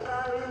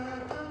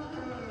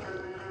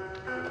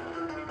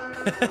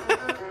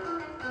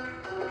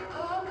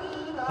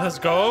 Let's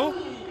go.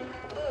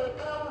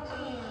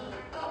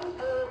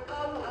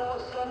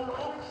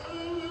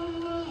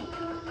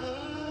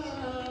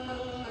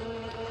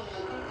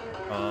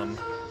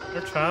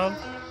 Your child?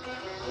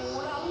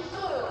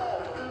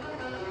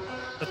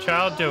 What's the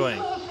child doing?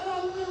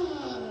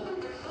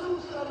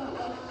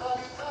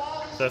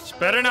 This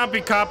better not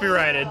be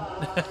copyrighted.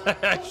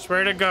 I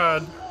swear to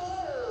God.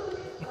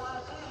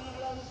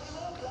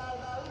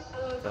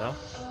 What the hell?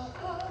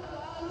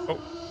 Oh,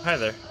 hi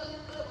there.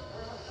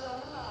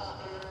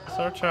 Is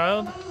our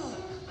child?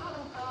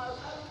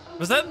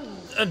 Was that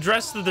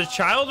addressed to the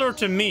child or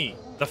to me?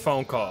 The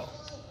phone call.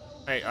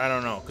 I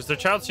don't know, because the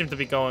child seemed to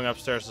be going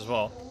upstairs as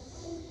well.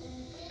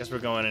 Guess we're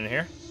going in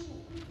here.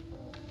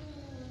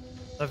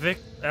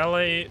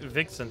 L.A.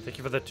 Vixen, thank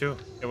you for that too.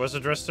 It was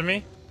addressed to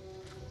me.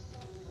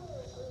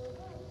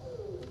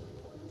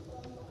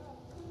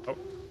 Oh,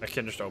 I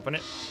can just open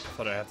it.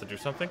 Thought I had to do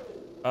something.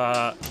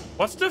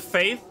 What's the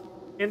faith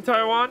in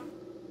Taiwan?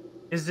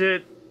 Is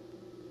it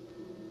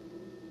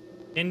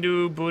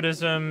Hindu,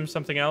 Buddhism,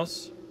 something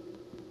else?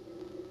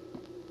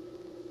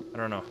 I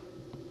don't know.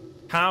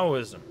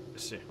 Taoism.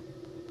 Let's see.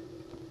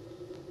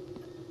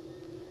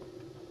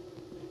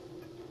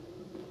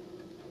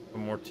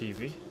 More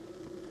TV.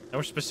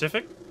 No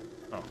specific?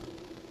 Oh.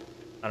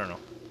 I don't know.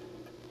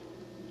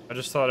 I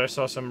just thought I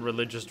saw some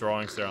religious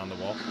drawings there on the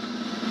wall.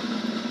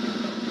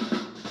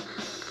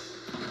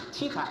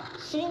 七彩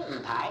新舞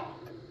台。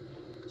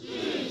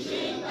巨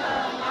星的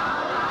摇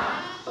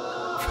篮。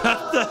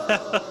What the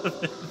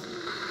hell?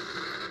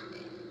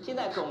 现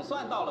在总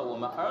算到了我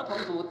们儿童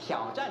组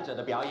挑战者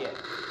的表演，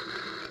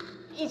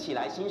一起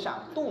来欣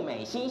赏杜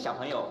美心小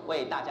朋友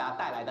为大家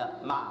带来的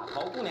《码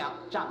头姑娘》，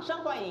掌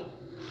声欢迎！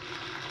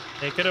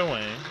 Take it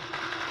away.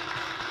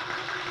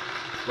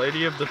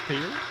 Lady of the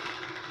Pier?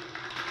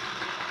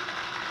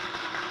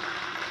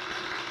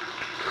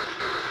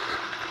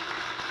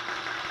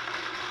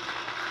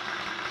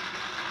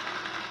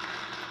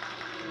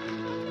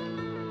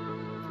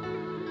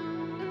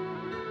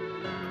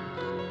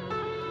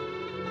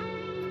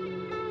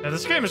 Yeah,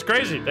 this game is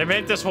crazy. They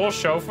made this whole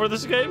show for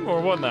this game,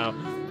 or what now?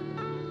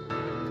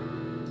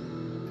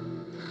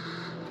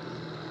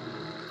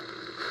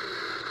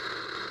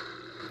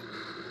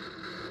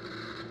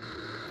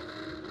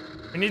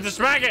 We need to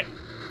smack it.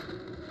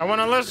 I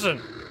want to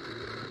listen.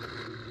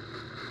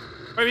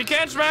 Wait, we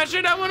can't smash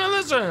it. I want to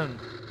listen.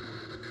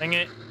 Dang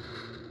it.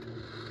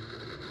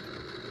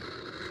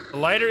 The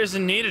lighter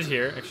isn't needed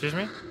here. Excuse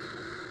me.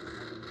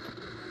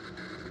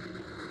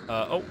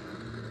 Oh.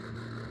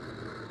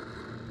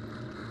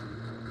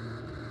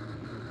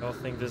 I don't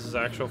think this is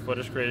actual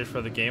footage created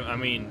for the game. I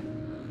mean,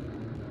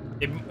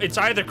 it's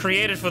either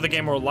created for the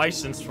game or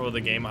licensed for the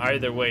game.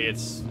 Either way,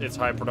 it's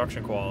high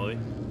production quality.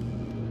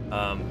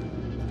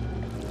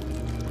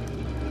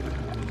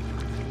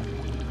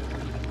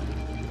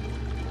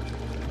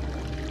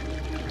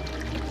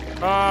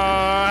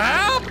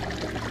 Help!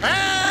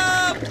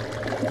 Help!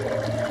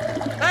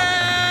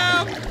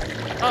 Help!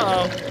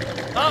 Uh-oh.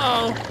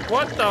 Uh-oh.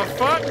 What the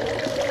fuck?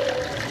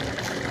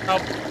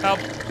 Help, help,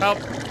 help.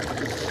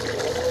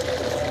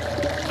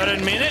 I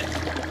didn't mean it.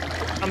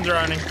 I'm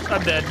drowning.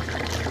 I'm dead.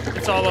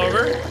 It's all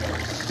over.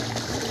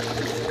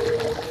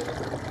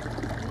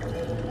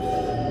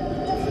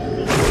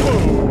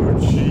 Oh,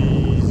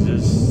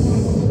 Jesus.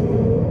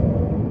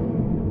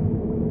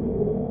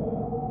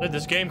 Dude,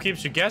 this game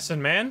keeps you guessing,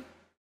 man.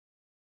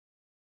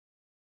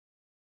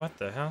 What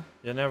the hell?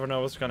 You never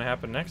know what's gonna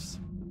happen next.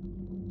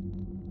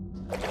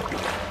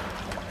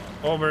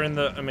 Oh, we're in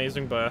the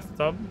amazing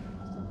bathtub.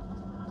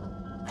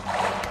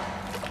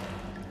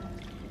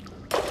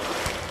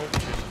 Oh,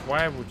 Jesus.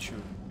 Why would you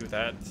do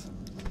that?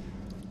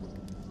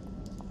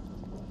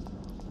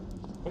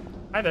 Oh,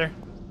 hi there.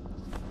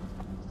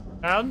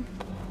 Down.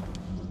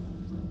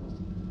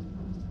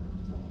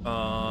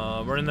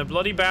 We're in the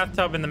bloody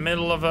bathtub in the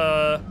middle of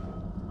a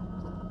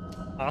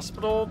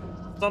hospital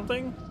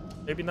something?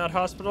 Maybe not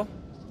hospital.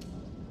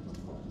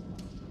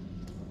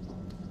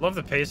 Love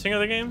the pacing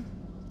of the game.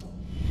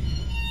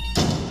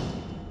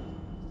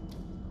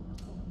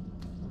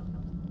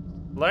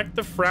 Collect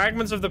the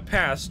fragments of the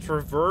past,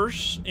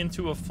 traverse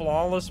into a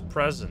flawless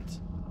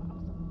present.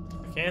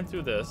 I can't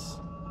do this.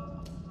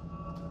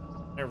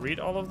 Can I read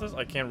all of this?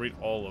 I can't read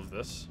all of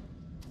this.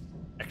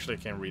 Actually, I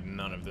can't read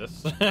none of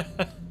this.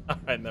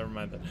 Alright, never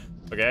mind that.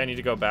 Okay, I need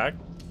to go back.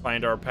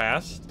 Find our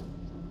past.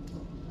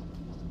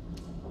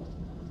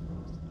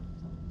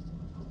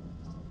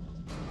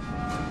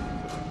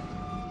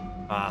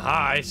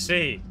 Aha, I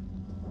see.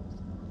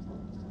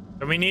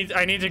 So I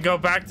need to go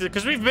back to,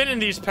 because we've been in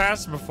these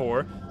pasts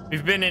before.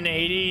 We've been in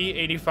 80,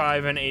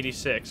 85, and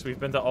 86. We've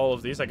been to all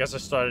of these. I guess I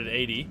started at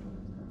 80.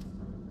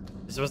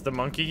 This was the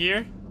monkey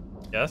gear?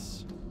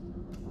 Yes.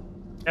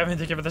 Kevin,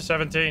 thank you for the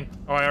 17.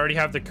 Oh, I already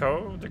have the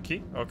code, the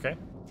key? Okay.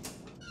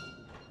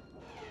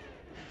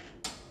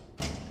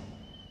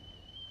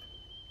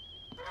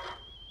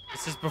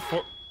 This is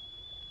before...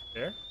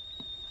 There?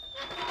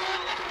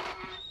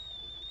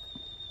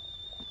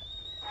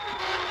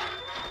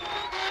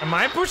 Am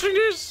I pushing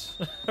this?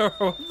 Or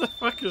what the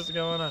fuck is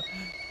going on?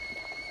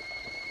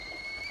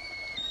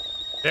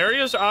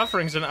 Various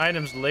offerings and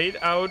items laid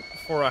out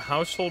for a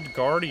household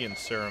guardian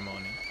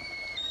ceremony.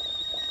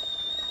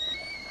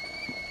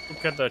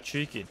 Look at that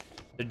cheeky.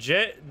 The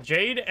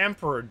Jade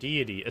Emperor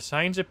deity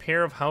assigns a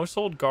pair of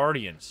household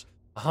guardians,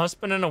 a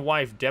husband and a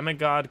wife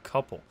demigod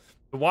couple,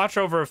 to watch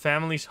over a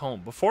family's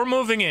home. Before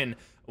moving in,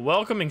 a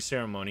welcoming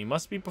ceremony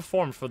must be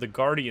performed for the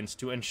guardians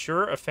to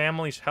ensure a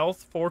family's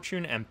health,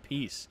 fortune, and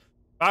peace.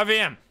 5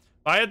 a.m.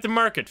 Buy at the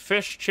market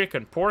fish,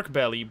 chicken, pork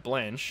belly,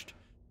 blanched,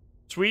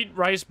 sweet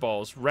rice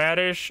balls,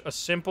 radish, a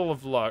symbol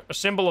of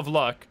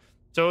luck,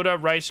 soda,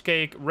 rice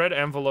cake, red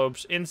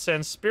envelopes,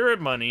 incense, spirit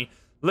money,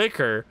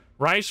 liquor,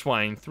 rice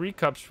wine, 3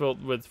 cups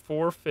filled with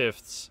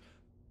 4/5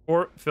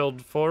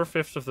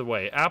 of the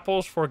way,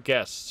 apples for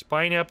guests,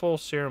 pineapple,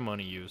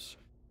 ceremony use.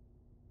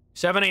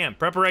 7 a.m.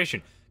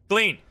 Preparation.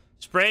 Clean.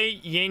 Spray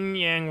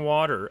yin-yang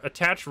water.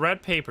 Attach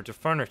red paper to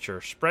furniture.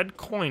 Spread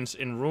coins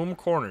in room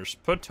corners.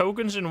 Put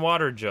tokens in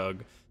water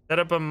jug. Set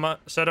up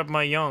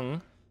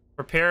mahjong.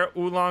 Prepare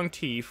oolong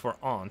tea for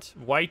aunt.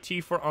 White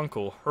tea for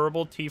uncle.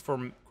 Herbal tea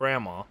for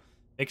grandma.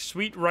 Make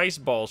sweet rice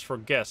balls for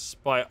guests.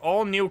 Buy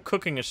all new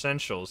cooking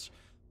essentials.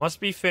 Must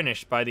be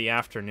finished by the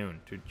afternoon.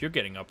 Dude, you're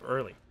getting up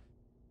early.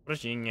 What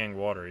is yin-yang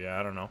water? Yeah,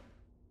 I don't know.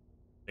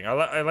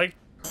 I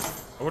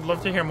would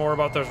love to hear more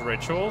about those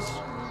rituals.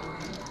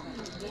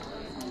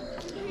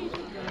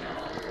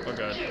 Oh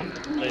god.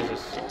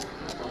 Jesus.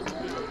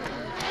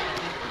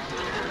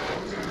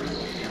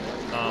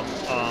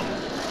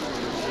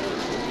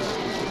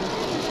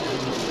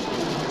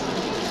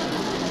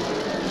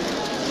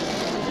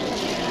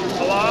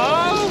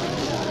 Hello?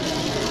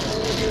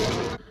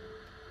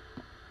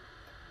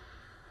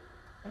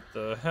 What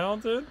the hell,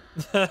 dude?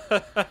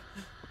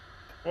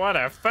 What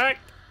a fuck?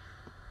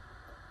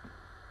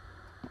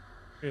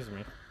 Excuse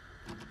me.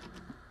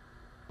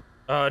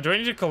 Do I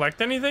need to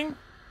collect anything?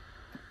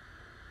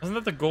 Isn't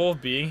that the goal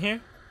of being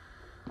here?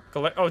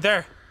 Collect. Oh,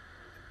 there.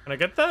 Can I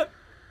get that?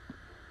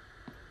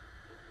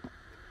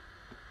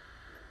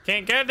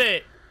 Can't get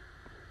it.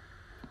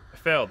 I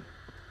failed.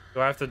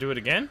 Do I have to do it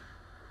again?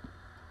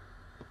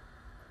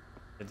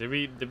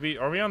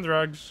 Are we on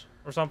drugs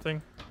or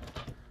something?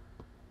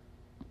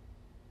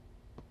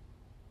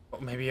 Oh,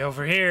 maybe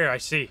over here. I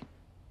see.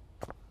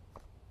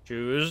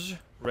 Shoes.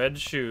 Red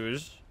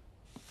shoes.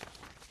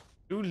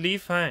 To Li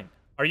Fang.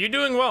 Are you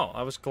doing well?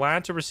 I was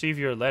glad to receive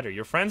your letter.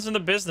 Your friends in the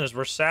business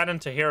were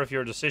saddened to hear of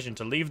your decision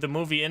to leave the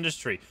movie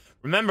industry.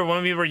 Remember,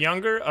 when we were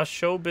younger, us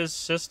showbiz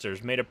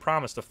sisters made a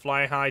promise to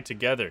fly high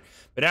together.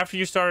 But after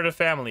you started a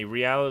family,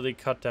 reality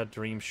cut that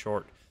dream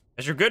short.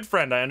 As your good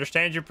friend, I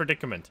understand your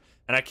predicament,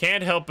 and I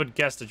can't help but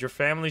guess that your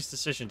family's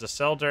decision to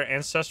sell their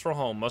ancestral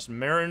home must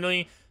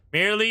merely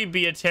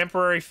be a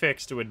temporary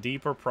fix to a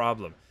deeper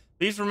problem.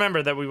 Please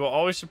remember that we will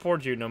always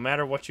support you no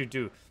matter what you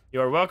do. You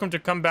are welcome to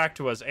come back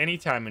to us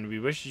anytime, and we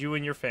wish you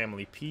and your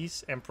family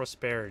peace and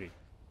prosperity.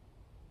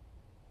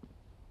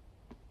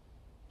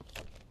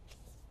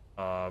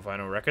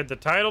 Vinyl record. The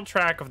title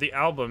track of the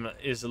album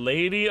is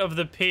Lady of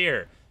the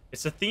Pier.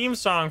 It's a theme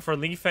song for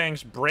Li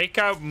Fang's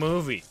breakout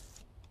movie.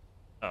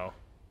 Oh.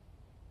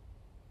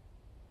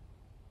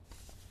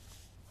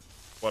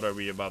 What are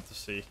we about to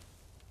see? Is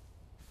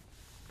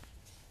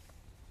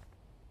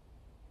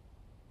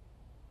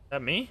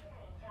that me?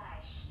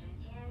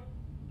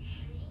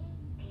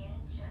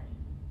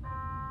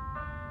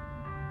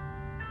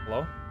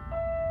 Hello?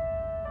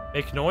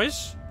 Make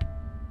noise?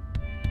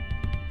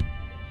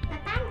 爸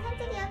爸，你看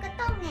这里有个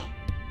洞哎！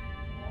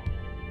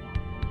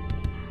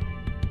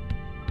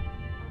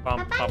爸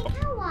爸，你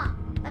看我！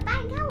爸爸，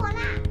你看我啦！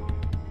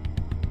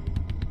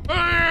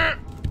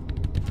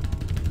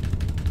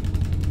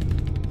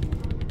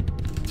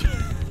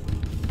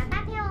爸爸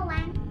陪我玩。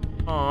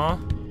Aw.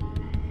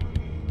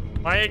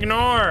 Why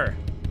ignore?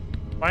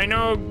 Why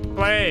no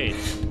play?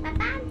 爸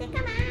爸，你在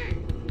干嘛？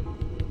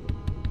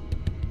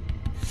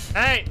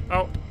 Hey!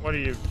 Oh, what are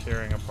you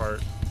tearing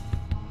apart?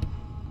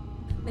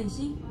 美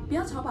心，不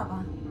要吵爸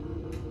爸。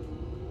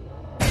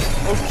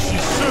 Oh,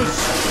 Jesus!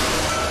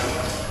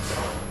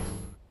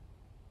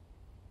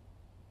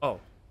 Oh.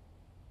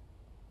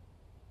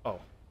 Oh.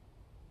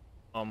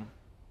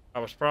 I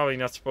was probably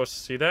not supposed to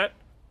see that.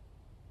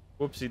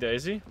 Whoopsie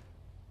daisy.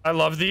 I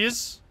love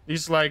these.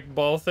 These like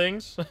ball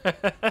things.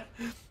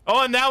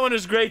 Oh, and that one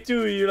is great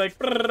too. You like.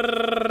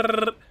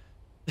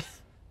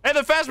 Hey,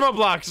 the Phasmo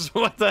blocks.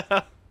 What the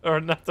hell? Or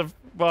not the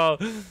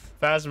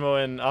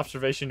Phasmo and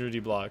observation duty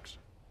blocks.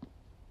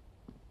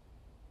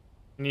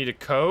 Need a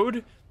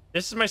code?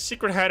 This is my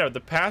secret hideout. The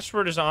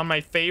password is on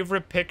my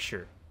favorite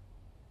picture.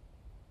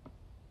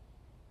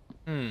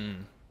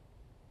 Shining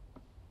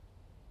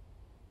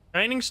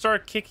Star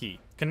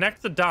Kiki.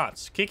 Connect the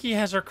dots. Kiki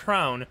has her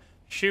crown,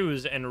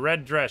 shoes, and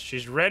red dress.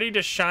 She's ready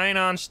to shine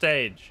on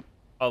stage.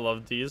 I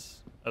loved these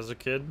as a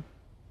kid.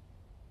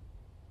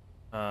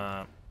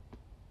 On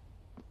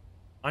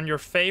your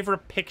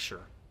favorite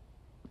picture.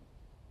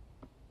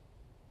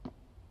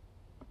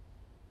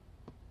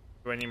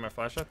 Do I need my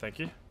flashlight? Thank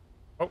you.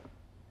 Oh.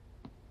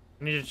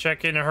 I need to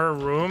check in her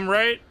room,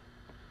 right?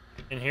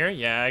 In here?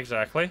 Yeah,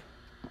 exactly.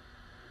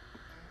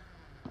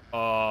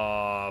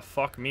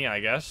 Fuck me, I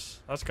guess.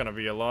 That's gonna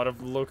be a lot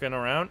of looking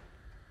around.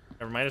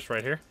 Never mind, it's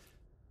right here.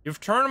 You've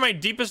turned my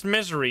deepest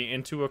misery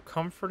into a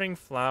comforting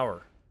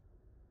flower.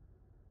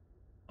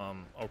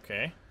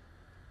 Okay.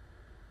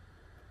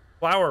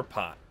 Flower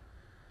pot.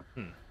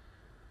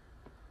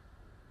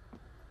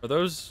 Are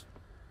those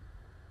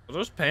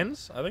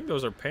pens? I think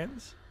those are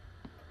pens.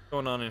 What's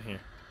going on in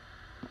here?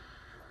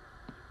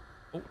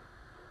 Oh.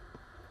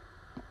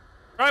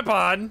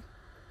 Tripod.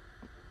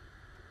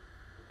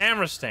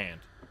 Camera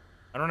stand.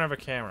 I don't have a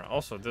camera.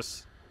 Also,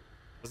 this...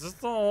 Is this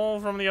the hole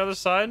from the other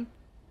side?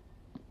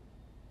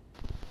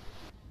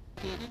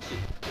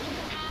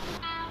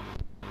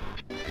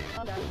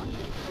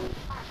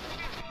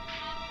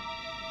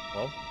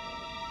 Well.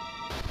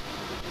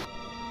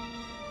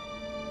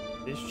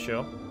 Please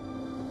chill.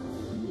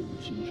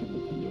 新生的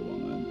朋友晚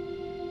安，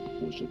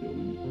我是刘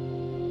宇。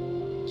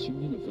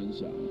今天的分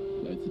享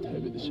来自台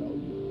北的小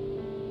雨。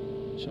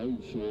小雨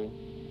说，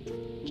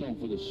丈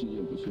夫的事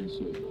业不顺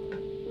遂，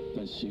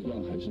但习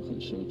惯还是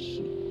很奢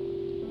侈，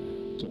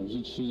总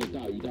是吃着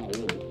大鱼大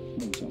肉，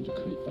梦想着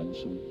可以翻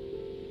身。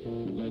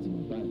我该怎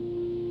么办？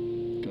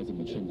该怎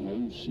么劝他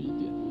务实一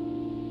点？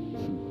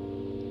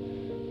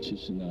其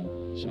实呢，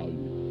小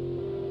雨，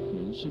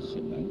人是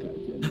很难改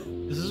变的。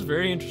This is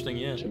very interesting,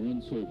 yeah. 承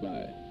认挫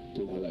败。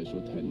 对他来说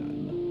太难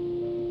了，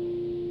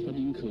他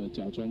宁可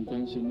假装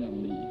光鲜亮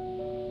丽，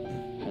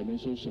还没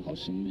收拾好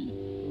行李，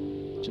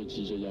就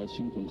急着邀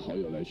亲朋好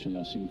友来炫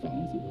耀新房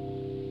子。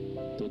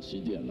都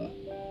几点了？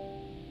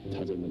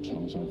他在那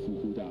床上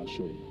呼呼大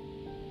睡，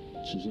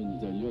只剩你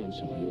在又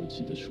小又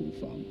挤的厨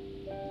房，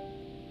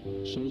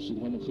收拾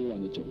他们喝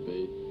完的酒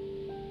杯。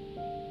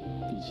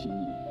比起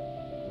你，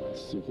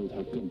似乎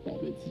他更宝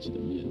贝自己的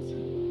面子，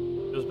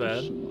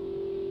是吗？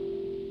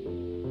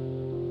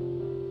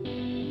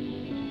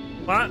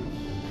 What?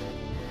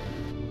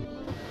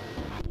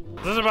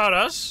 Is this about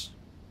us?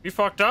 We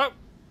fucked up?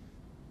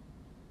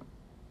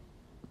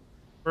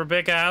 We're a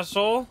big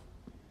asshole?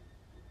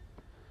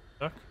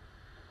 Look.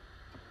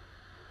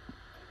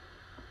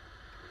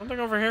 Something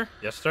over here?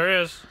 Yes, there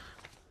is.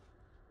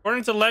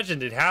 According to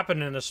legend, it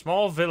happened in a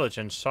small village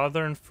in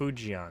southern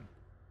Fujian.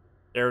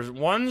 There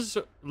once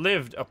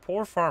lived a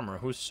poor farmer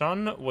whose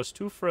son was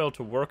too frail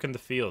to work in the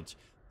fields.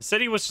 The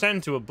city was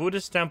sent to a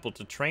Buddhist temple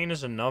to train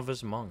as a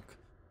novice monk.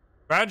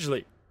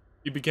 Gradually,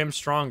 he became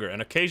stronger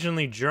and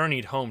occasionally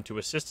journeyed home to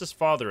assist his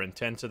father and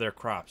tend to their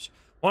crops.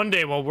 One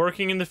day, while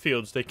working in the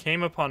fields, they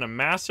came upon a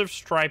massive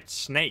striped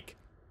snake.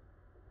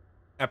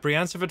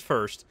 Apprehensive at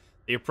first,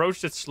 they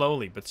approached it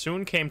slowly, but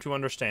soon came to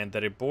understand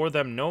that it bore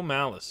them no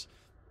malice.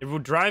 It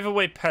would drive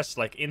away pests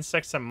like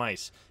insects and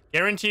mice,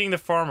 guaranteeing the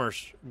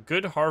farmers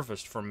good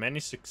harvest for many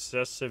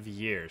successive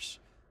years.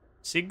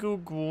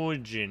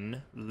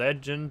 Sigugujin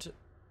Legends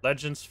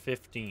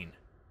 15.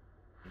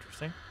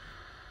 Interesting.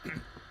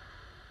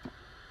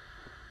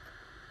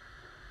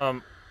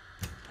 Don't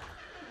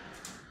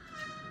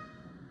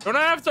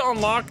I have to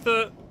unlock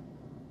the...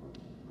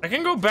 I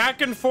can go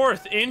back and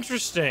forth.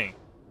 Interesting.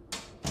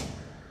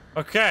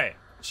 Okay.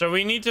 So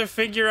we need to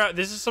figure out...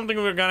 This is something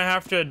we're gonna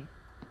have to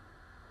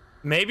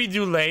maybe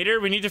do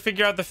later. We need to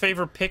figure out the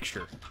favorite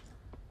picture.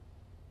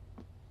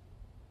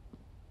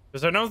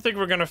 Because I don't think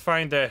we're gonna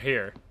find that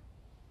here.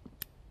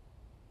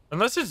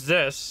 Unless it's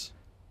this.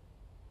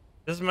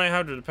 This is my...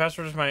 How to... The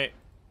password is my...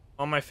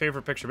 On my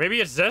favorite picture. Maybe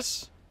it's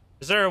this?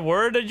 Is there a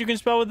word that you can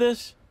spell with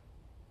this?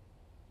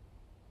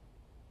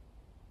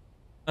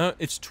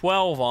 It's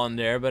 12 on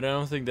there, but I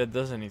don't think that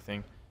does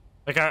anything.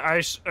 Like,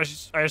 I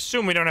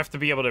assume we don't have to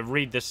be able to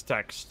read this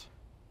text.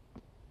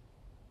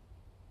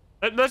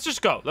 Let's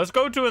just go. Let's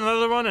go to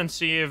another one and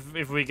see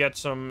if we get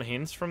some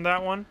hints from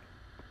that one.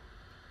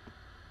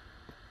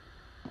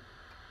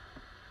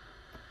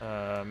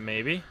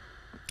 Maybe.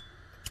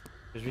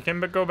 Because we can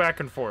go back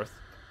and forth.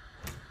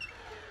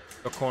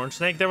 The corn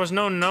snake. There was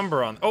no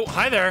number on... Oh,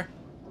 hi there!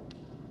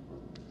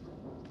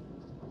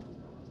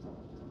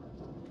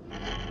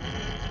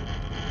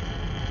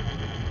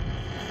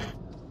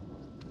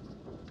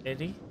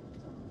 Eddie?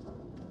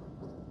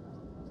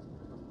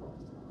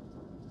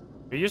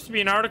 There used to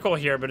be an article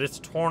here, but it's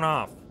torn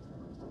off.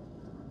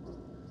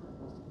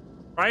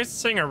 Prized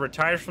singer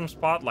retires from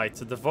spotlight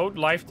to devote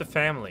life to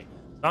family.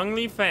 Dong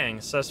Li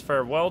Fang says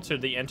farewell to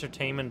the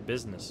entertainment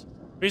business.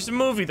 Recent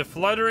movie, The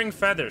Fluttering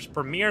Feathers,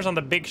 premieres on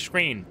the big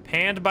screen,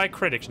 panned by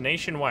critics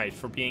nationwide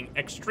for being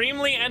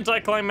extremely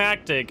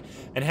anticlimactic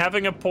and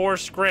having a poor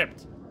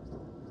script.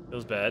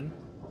 Feels bad.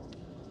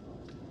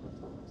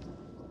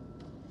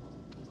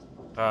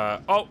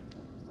 Oh,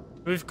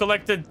 we've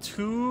collected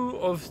 2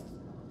 of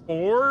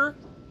 4.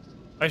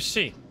 I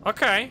see.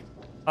 Okay.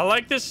 I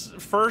like this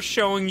first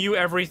showing you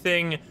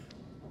everything.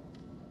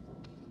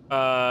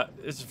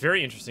 It's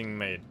very interesting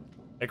made.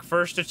 Like,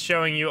 first it's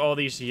showing you all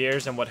these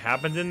years and what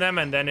happened in them,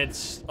 and then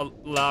it's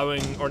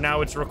allowing, or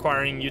now it's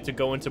requiring you to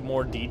go into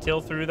more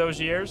detail through those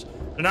years.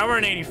 So now we're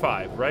in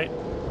 85, right?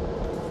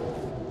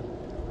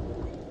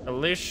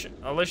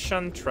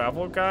 Alishan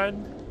Travel Guide.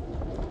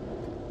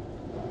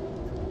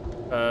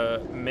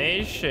 Mei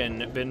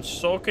Xin been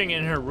sulking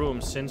in her room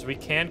since we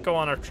can't go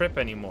on our trip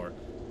anymore.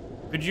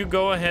 Could you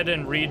go ahead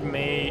and read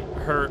Mei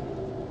her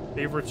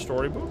favorite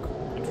storybook?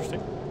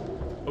 Interesting.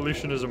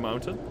 Alishan is a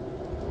mountain.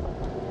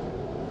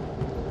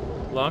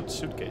 Locked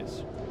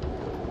suitcase.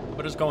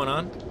 What is going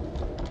on?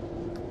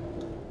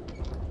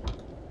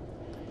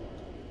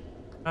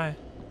 Hi.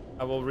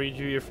 I will read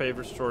you your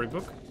favorite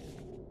storybook.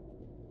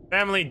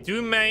 Family,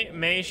 do Mei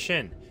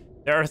Xin.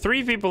 There are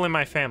 3 people in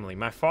my family.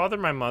 My father,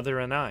 my mother,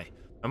 and I.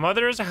 My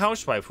mother is a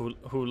housewife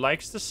who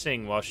likes to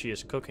sing while she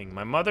is cooking.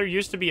 My mother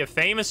used to be a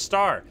famous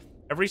star.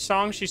 Every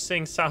song she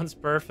sings sounds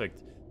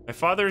perfect. My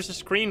father is a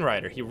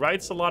screenwriter. He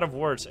writes a lot of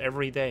words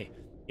every day.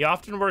 He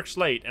often works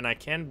late, and I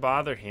can't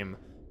bother him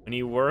when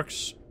he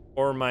works,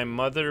 or my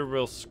mother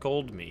will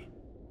scold me.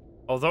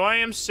 Although I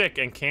am sick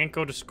and can't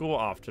go to school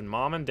often,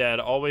 Mom and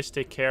Dad always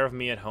take care of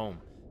me at home.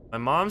 My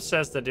mom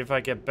says that if I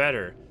get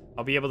better,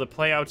 I'll be able to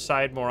play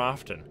outside more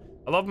often.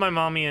 I love my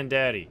mommy and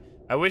daddy.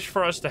 I wish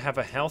for us to have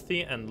a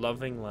healthy and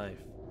loving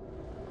life.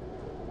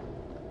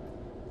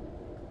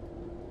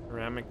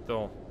 Ceramic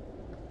doll.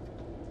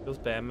 Feels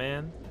bad,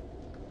 man.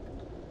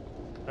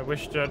 I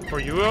wish that for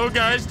you. Oh,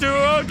 guys, too.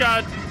 Oh,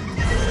 God.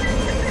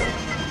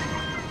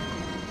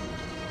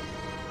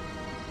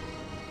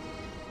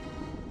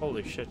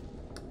 Holy shit.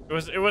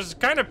 It was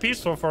kind of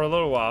peaceful for a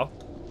little while.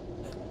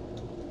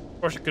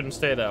 Of course, it couldn't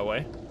stay that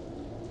way.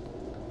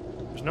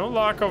 There's no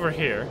lock over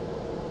here.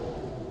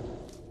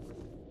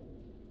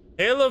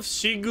 Tale of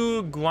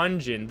Shigu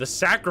Guanjin, the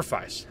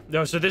sacrifice.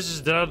 No, so this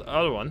is the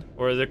other one,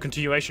 or the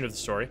continuation of the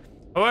story.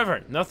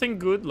 However, nothing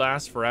good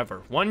lasts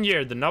forever. One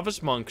year, the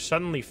novice monk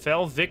suddenly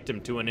fell victim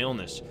to an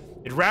illness.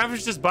 It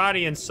ravaged his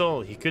body and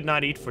soul. He could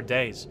not eat for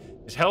days.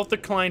 His health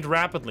declined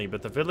rapidly,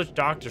 but the village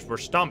doctors were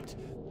stumped.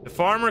 The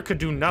farmer could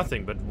do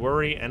nothing but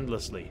worry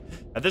endlessly.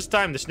 At this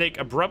time, the snake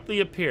abruptly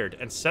appeared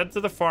and said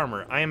to the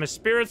farmer, I am a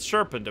spirit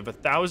serpent of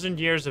 1,000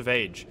 years of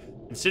age,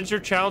 and since your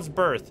child's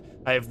birth,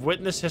 I have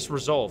witnessed his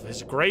resolve,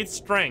 his great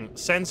strength,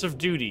 sense of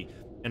duty,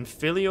 and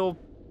filial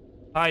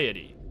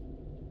piety.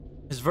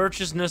 His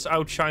virtuousness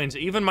outshines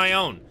even my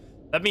own.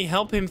 Let me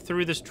help him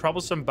through this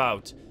troublesome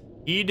bout.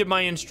 Heed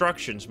my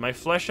instructions. My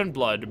flesh and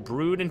blood,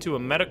 brewed into a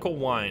medical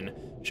wine,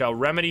 shall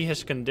remedy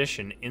his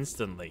condition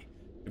instantly.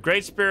 The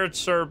great spirit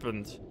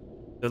serpent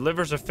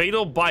delivers a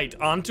fatal bite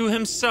onto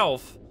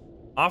himself,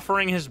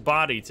 offering his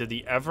body to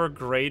the ever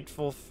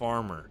grateful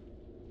farmer.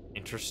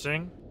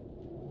 Interesting.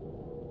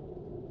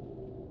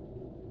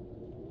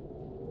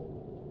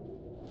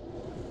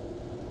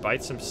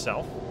 Bites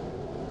himself?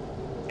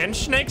 Can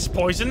snakes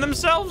poison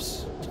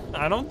themselves?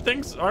 I don't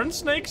think so. Aren't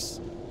snakes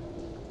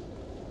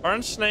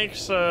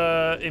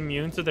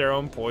immune to their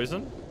own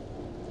poison?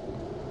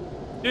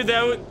 Dude,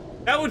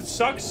 that would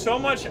suck so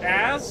much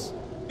ass.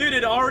 Dude,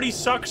 it already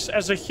sucks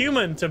as a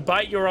human to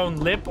bite your own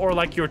lip or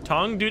like your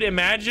tongue. Dude,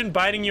 imagine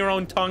biting your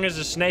own tongue as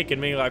a snake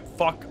and being like,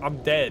 fuck,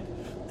 I'm dead.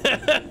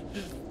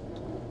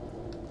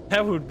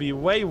 That would be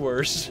way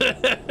worse.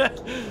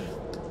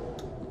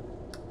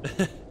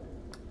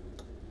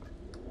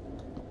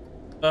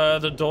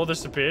 The doll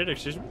disappeared,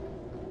 excuse me.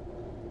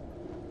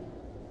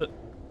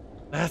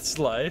 That's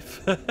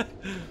life. It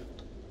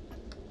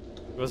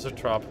was a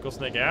tropical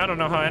snake. I don't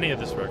know how any of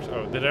this works.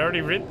 Oh, did I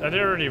already read? I did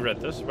already read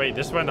this. Wait,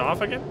 this went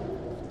off again?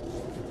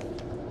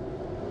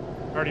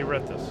 I already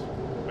read this.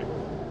 Wait.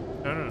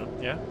 No.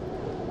 Yeah?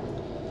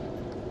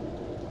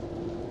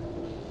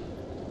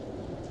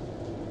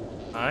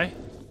 Hi.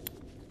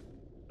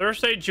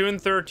 Thursday, June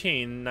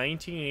 13,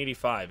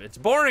 1985. It's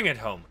boring at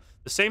home.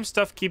 The same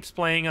stuff keeps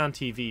playing on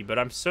TV, but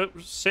I'm so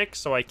sick,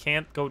 so I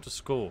can't go to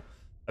school.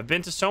 I've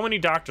been to so many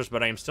doctors,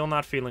 but I am still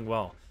not feeling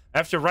well. I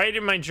have to write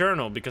in my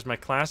journal because my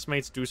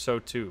classmates do so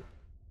too.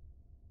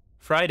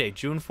 Friday,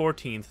 June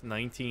 14th,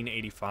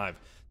 1985.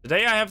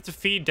 Today I have to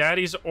feed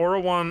Daddy's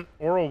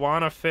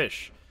Arowana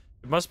fish.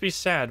 It must be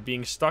sad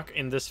being stuck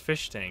in this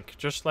fish tank,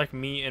 just like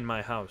me in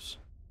my house.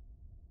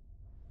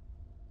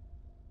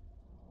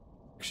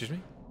 Excuse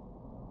me?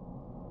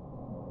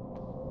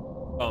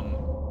 A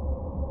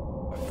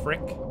frick?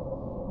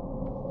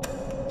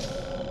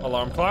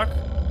 Alarm clock?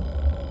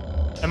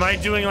 Am I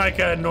doing like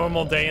a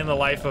normal day in the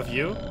life of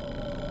you?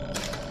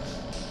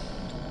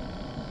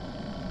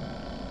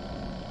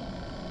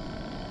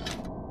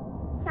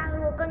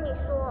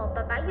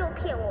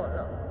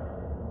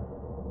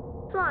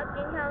 说好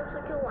今天要出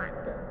去玩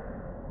的，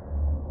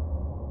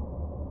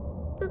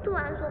就突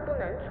然说不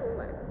能出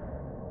门。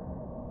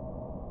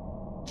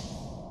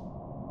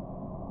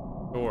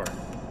Sure.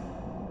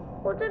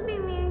 我这病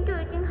明明就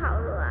已经好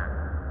了啊！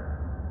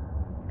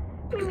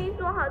明明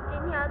说好今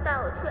天要带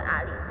我去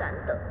阿里山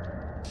的。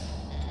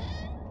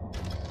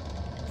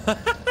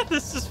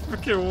This is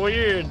freaking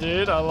weird,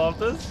 dude. I love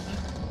this.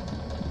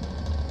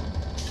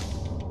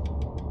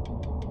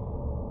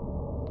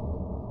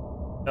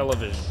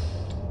 Television.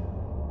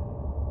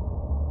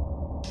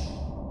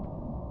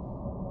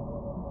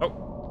 Oh.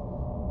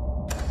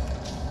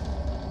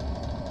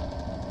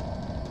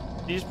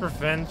 Disease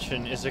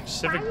prevention is a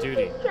civic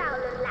duty. 小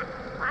了啦，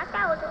我要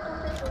带我的猪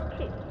猪出去。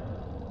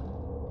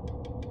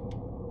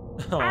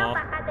还有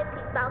爸爸的皮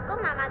包跟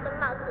妈妈的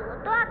帽子，我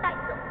都要带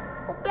走。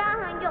我不要他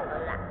们用了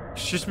啦。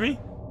Excuse me?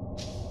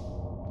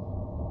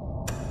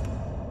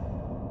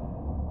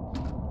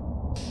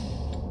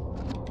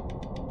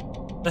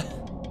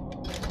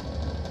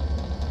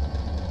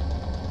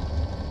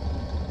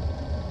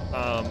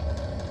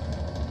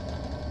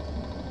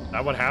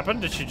 That what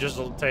happened? Did she just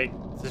take?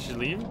 Did she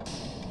leave?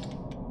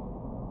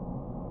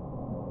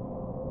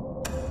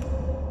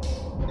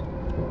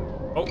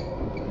 Oh!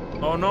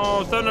 Oh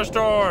no!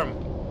 Thunderstorm!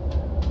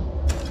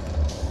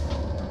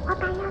 我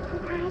把钥匙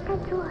藏在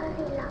猪盒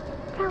里了，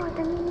在我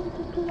的秘密基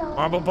地哦。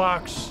 Marble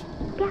box.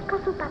 不要告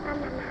诉爸爸妈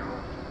妈哦。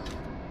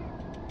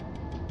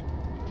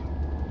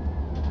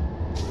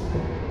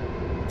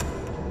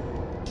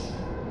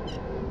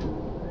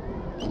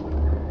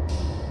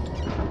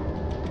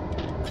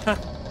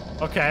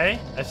 Okay,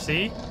 I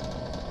see.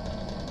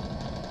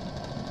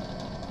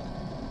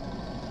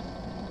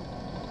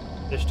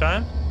 This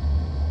time?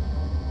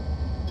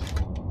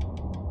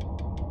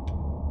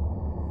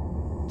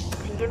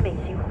 今天美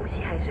心呼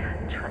吸还是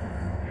很喘，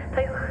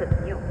她又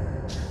很用，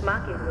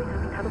妈给的维他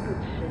命她都不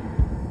吃。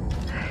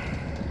唉，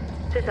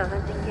至少她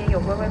今天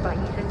有乖乖把医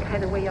生开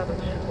的胃药都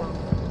吃光了。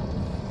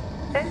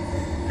哎，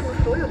怎么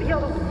所有的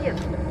药都不见了？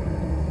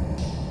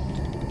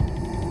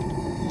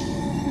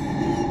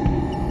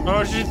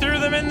 Oh, she threw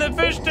them in the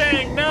fish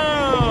tank!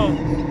 No!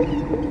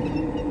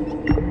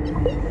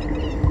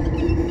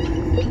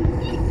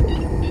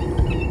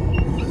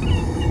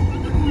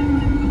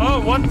 Oh,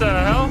 what the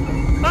hell?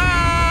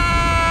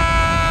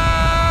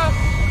 Ah!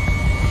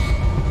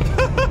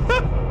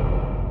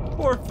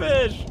 Poor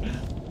fish.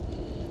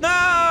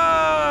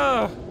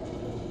 No!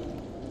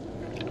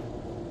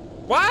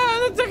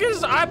 Wow, that took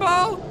his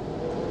eyeball?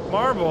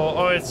 Marble.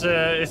 Oh, it's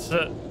a...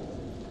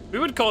 We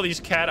would call these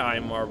cat eye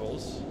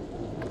marbles.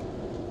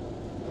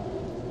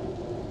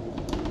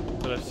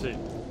 Let's see.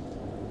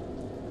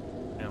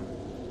 Damn.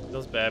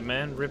 Feels bad,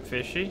 man. Rip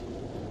fishy.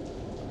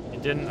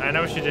 It didn't. I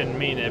know she didn't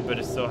mean it, but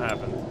it still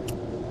happened.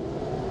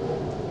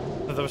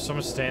 So there was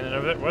someone standing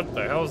over there. What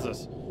the hell is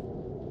this?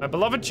 My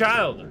beloved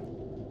child.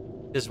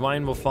 This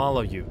wine will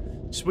follow you,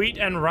 sweet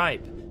and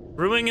ripe,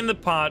 brewing in the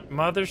pot.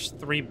 Mother's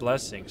 3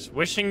 blessings.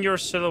 Wishing your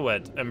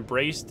silhouette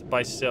embraced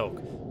by silk.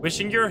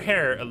 Wishing your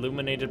hair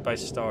illuminated by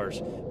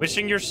stars.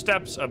 Wishing your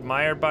steps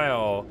admired by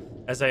all.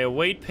 As I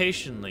await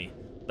patiently.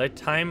 Let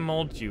time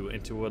mold you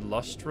into a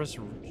lustrous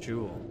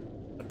jewel.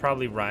 That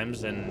probably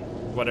rhymes in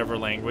whatever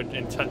language,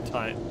 in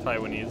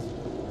Taiwanese.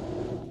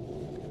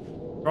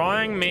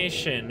 Drawing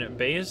Meishin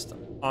based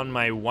on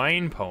my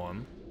wine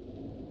poem.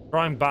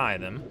 Drawing by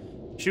them.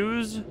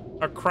 Shoes,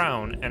 a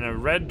crown, and a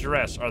red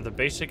dress are the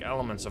basic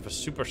elements of a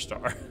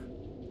superstar.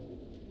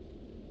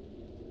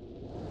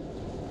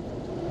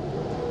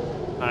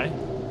 Hi.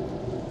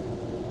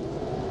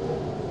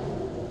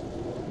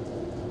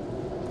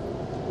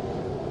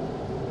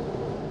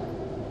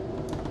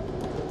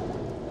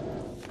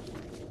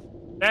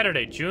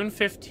 Saturday, June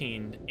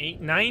 15,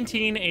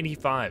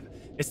 1985.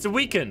 It's the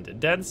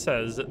weekend. Dad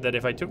says that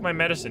if I took my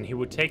medicine, he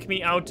would take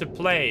me out to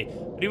play,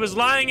 but he was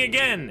lying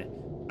again.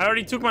 I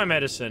already took my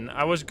medicine.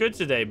 I was good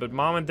today, but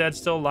Mom and Dad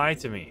still lied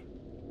to me.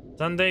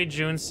 Sunday,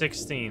 June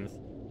 16th,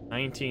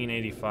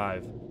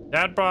 1985.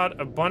 Dad bought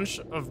a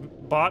bunch of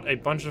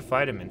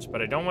vitamins,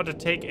 but I don't want to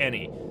take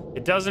any.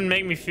 It doesn't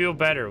make me feel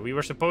better. We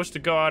were supposed to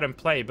go out and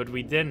play, but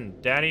we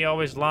didn't. Daddy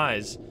always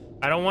lies.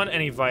 I don't want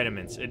any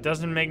vitamins. It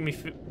doesn't make me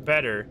feel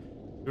better.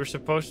 We were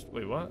supposed...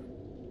 Wait, what?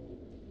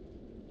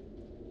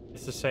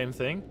 It's the same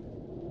thing?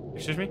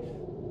 Excuse me?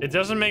 It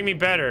doesn't make me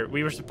better.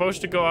 We were supposed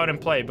to go out and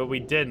play, but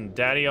we didn't.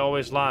 Daddy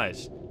always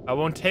lies. I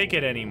won't take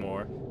it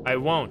anymore. I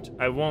won't.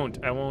 I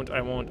won't. I won't. I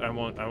won't. I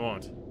won't. I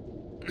won't.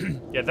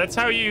 Yeah, that's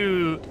how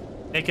you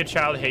make a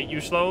child hate you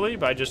slowly,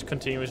 by just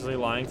continuously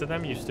lying to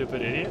them, you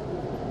stupid idiot.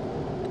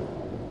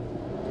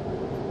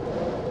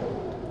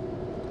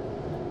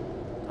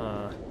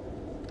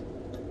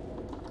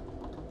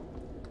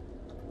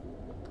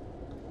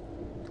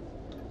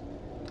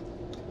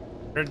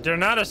 They're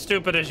not as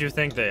stupid as you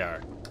think they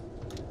are.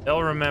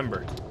 They'll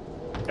remember.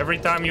 Every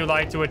time you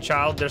lie to a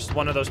child, there's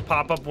one of those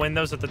pop-up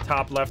windows at the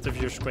top left of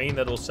your screen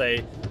that'll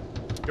say,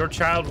 your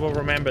child will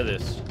remember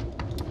this.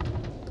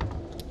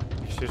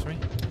 Excuse me?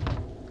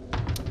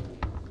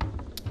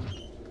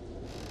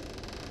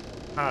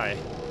 Hi.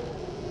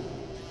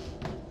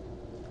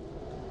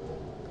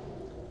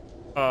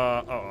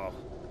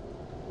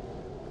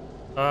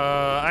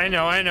 I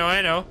know.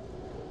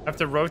 I have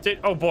to rotate.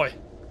 Oh boy.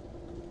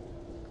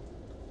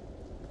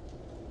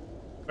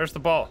 Where's the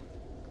ball?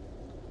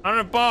 I don't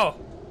have a ball.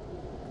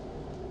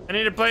 I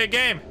need to play a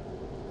game.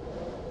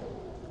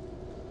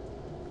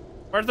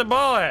 Where's the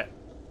ball at?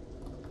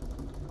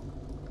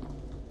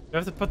 Do I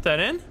have to put that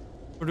in?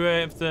 Or do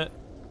I have to...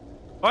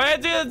 Oh, I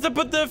have to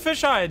put the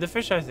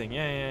fisheye thing.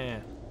 Yeah.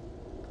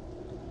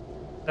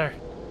 There.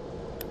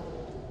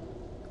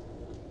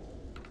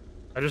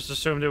 I just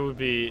assumed it would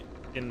be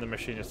in the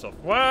machine itself.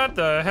 What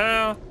the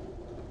hell?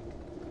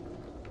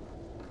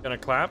 Gonna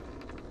clap.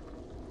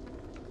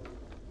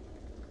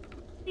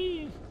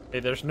 Hey,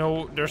 there's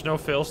no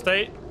fail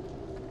state.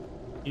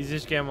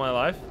 Easiest game of my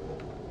life.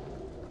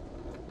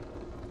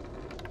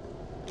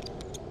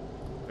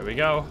 There we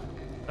go.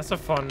 That's a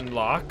fun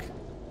lock.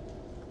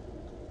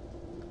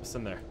 What's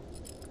in there?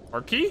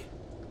 Our key?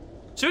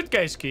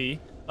 Suitcase key?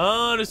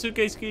 Oh, the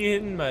suitcase key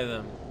hidden by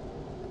them.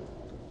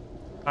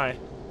 Hi.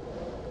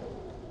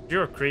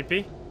 You're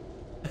creepy.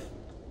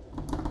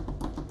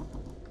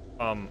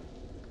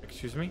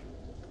 Excuse me?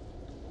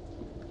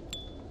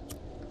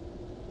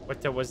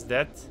 What was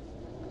that?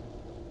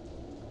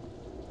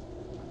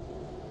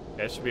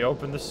 Okay, should we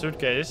open the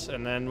suitcase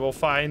and then we'll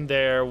find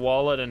their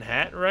wallet and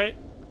hat, right?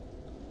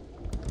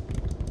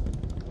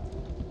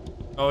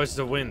 Oh, it's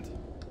the wind.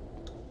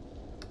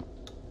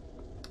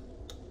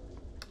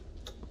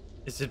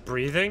 Is it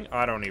breathing?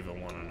 I don't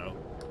even want to know.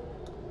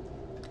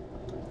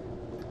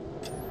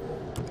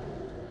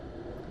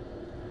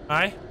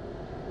 Hi?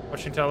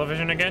 Watching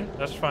television again?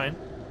 That's fine.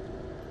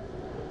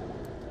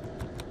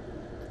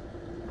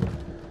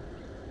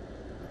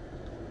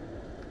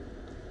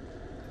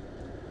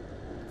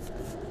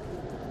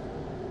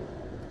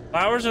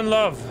 Flowers and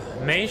Love.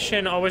 Mei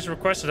Shin always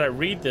requested I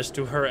read this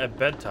to her at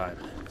bedtime.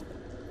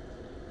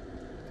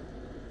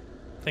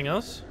 Anything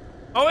else?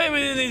 Oh wait, we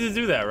didn't need to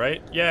do that,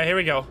 right? Yeah, here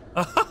we go.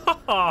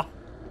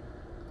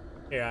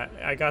 Here,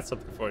 I got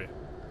something for you.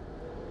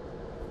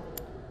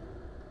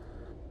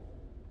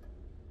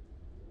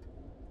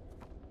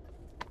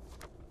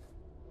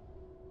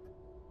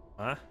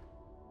 Huh?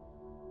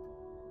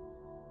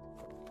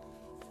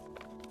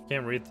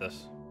 Can't read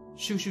this.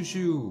 咻咻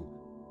咻！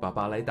爸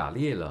爸来打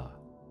猎了。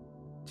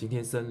今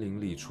天森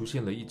林里出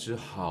现了一只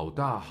好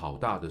大好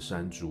大的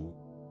山猪，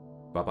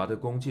爸爸的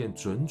弓箭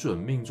准准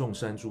命中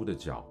山猪的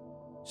脚，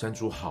山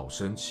猪好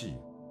生气，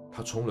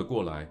他冲了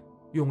过来，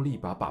用力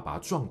把爸爸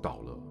撞倒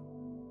了。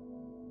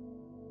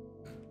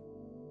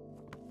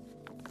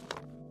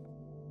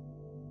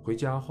回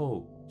家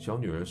后，小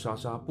女儿莎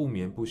莎不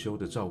眠不休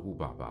地照顾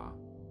爸爸，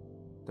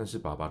但是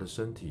爸爸的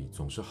身体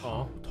总是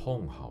好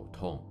痛好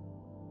痛，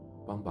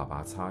帮爸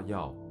爸擦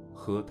药、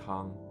喝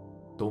汤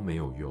都没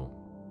有用。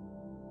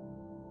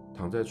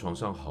躺在床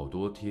上好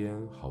多天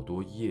好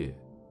多夜，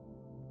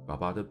爸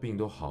爸的病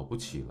都好不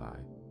起来，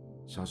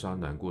莎莎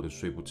难过的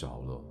睡不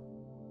着了。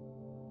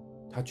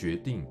她决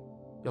定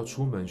要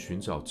出门寻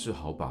找治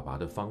好爸爸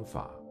的方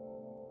法。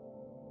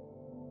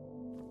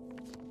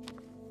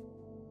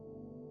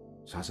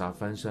莎莎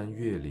翻山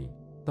越岭，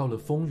到了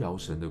丰饶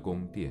神的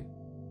宫殿。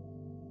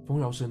丰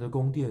饶神的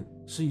宫殿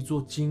是一座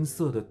金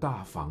色的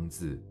大房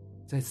子，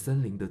在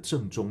森林的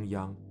正中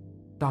央，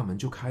大门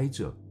就开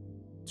着，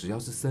只要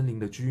是森林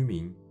的居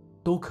民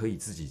都可以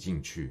自己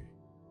进去。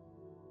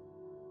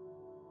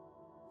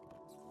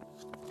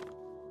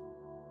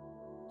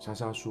莎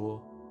莎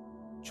说：“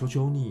求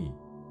求你，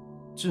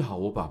治好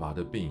我爸爸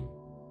的病。”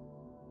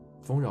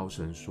丰饶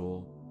神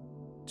说：“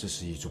这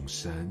是一种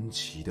神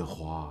奇的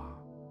花，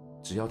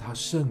只要它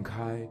盛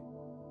开，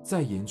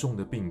再严重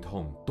的病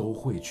痛都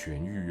会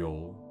痊愈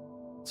哦。”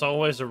 It's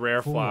always a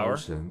rare 丰饶 flower.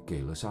 神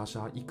给了莎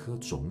莎一颗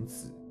种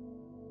子，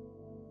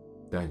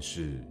但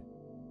是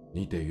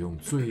你得用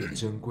最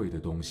珍贵的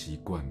东西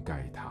灌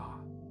溉它。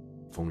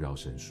丰饶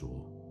神说。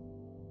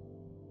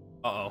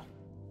Uh-oh.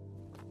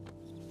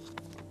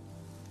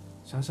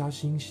 莎莎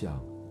心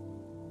想，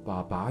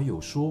爸爸有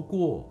说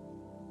过，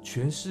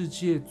全世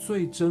界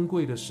最珍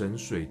贵的神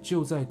水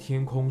就在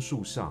天空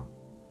树上。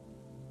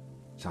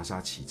莎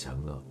莎启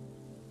程了，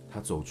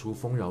她走出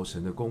丰饶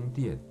神的宫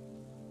殿，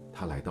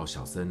她来到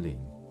小森林，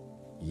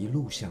一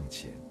路向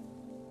前。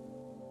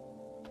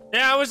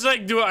Yeah, I was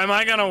like, am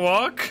I gonna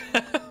walk?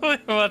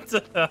 What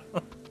the hell?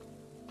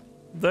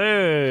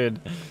 Dude.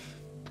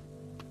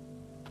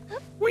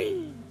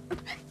 Whee!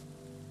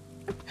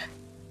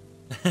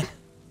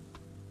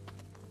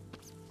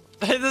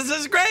 This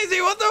is crazy,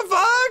 what the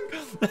fuck?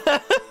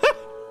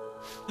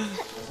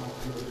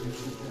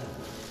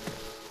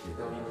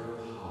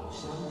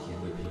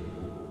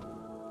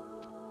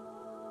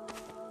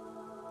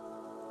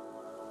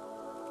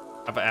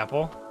 Have an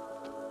apple?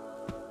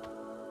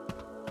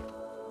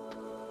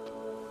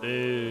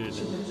 Dude.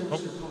 Oh.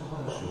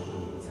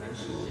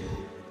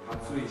 I'm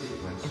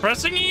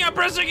pressing E! I'm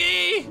pressing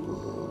E!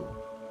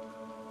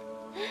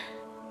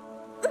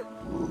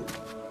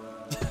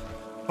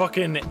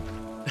 Fucking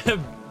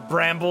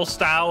bramble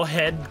style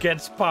head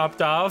gets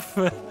popped off.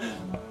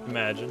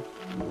 Imagine.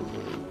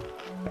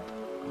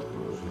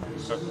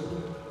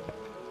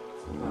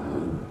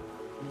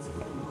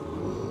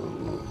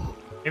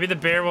 Maybe the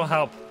bear will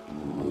help.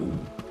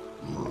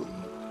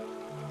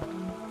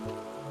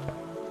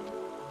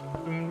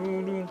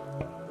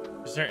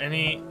 Is there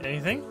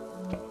anything?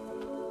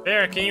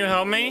 Bear, can you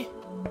help me?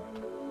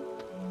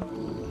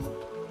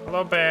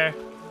 Hello, bear.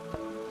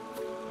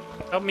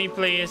 Help me,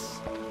 please.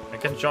 I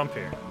can jump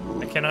here.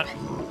 I cannot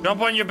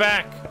jump on your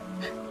back.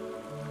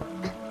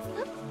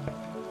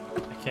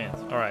 I can't.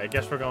 All right, I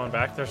guess we're going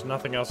back. There's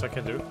nothing else I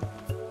can do.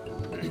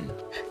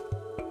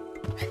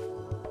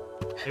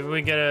 Maybe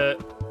we get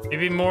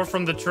maybe more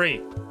from the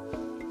tree.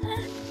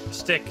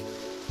 Stick.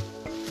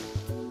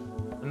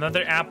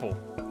 Another apple.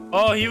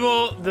 Oh, we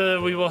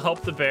will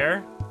help the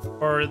bear,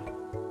 or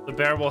the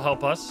bear will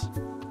help us.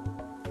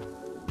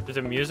 Is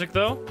it music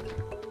though?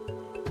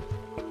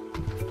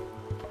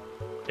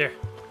 Here.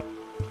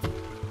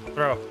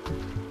 Throw.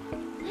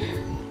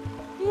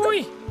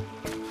 Whee!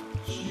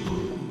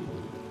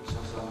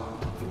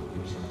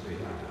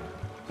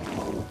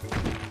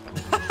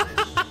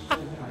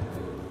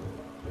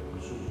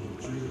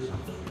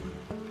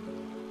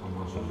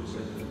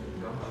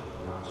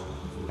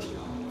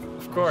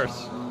 Of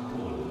course.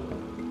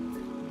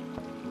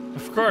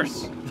 Of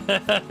course.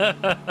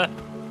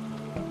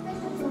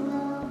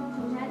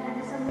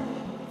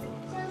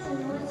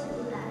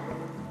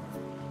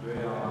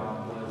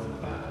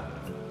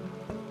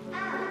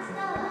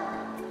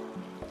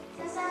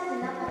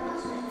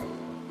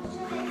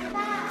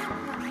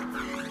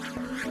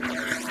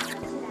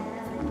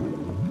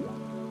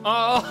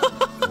 Oh.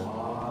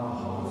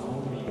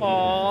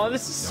 Oh,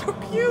 this is so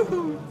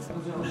cute.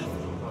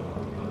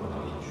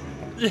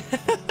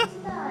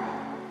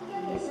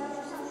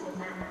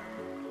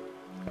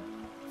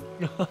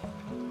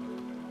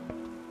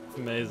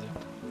 Amazing.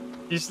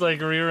 He's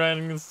like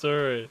rewriting the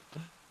story.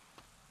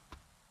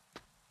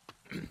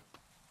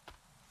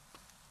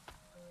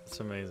 It's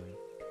amazing.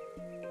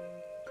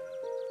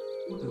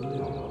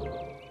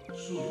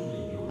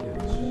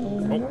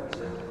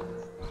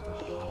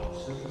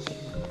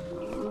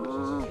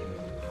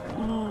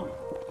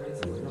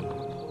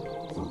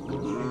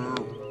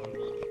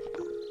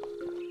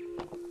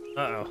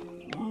 Uh-oh.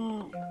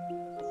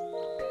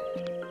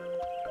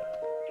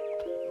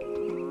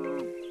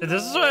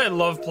 This is why I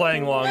love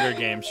playing longer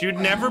games. You'd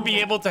never be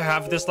able to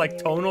have this like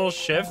tonal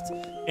shift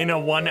in a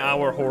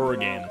 1-hour horror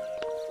game.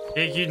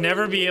 You'd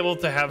never be able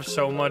to have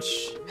so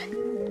much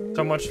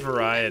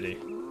variety.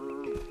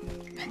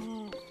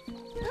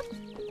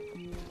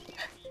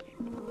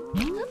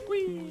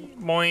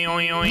 Boing,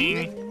 oing,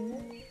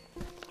 oing.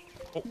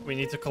 Oh, we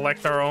need to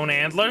collect our own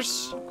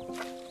antlers.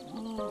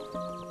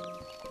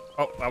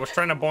 Oh, I was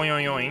trying to boing,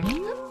 oing, oing.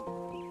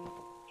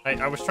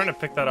 I was trying to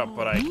pick that up,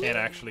 but I can't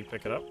actually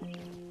pick it up.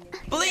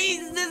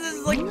 Please, this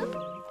is like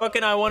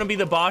fucking I want to be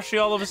the Boshi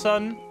all of a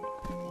sudden.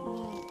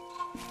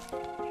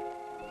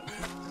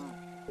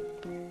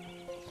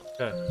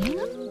 Okay.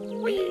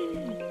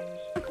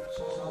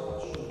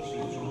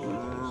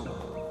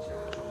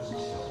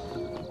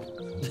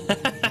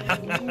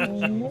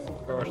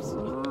 Of course.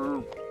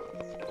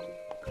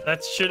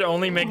 That should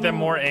only make them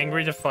more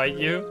angry to fight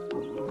you.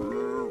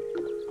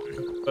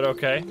 But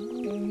okay.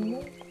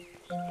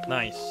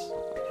 Nice.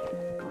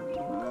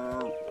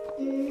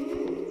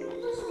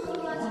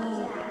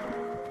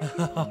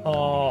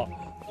 Oh.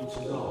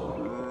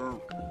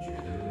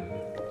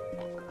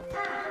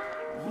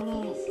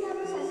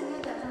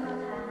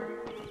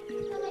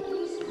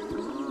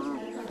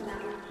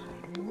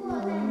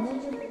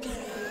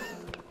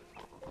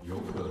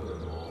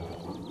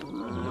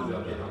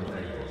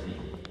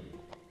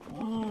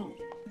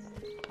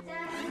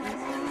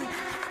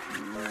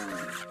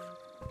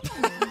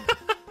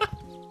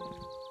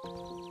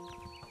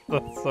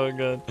 That's so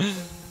good.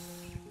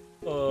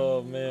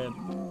 Oh man.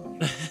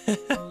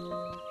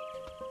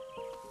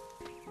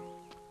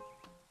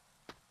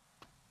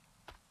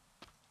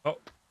 Oh,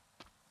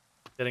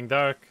 getting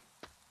dark.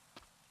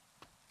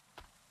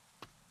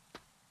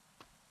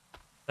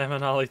 Sam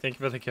and Ollie, thank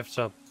you for the gift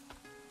sub.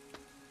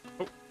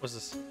 Oh, what's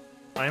this?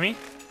 Slimy?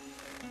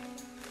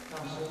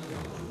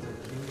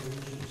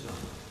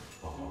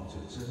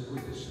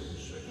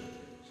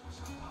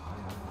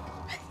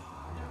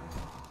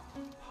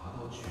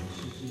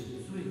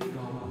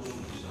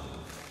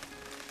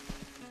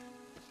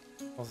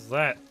 What's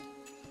that?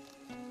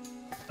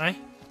 Hi?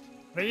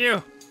 What are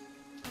you?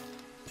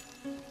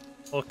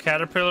 Little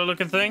caterpillar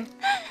looking thing?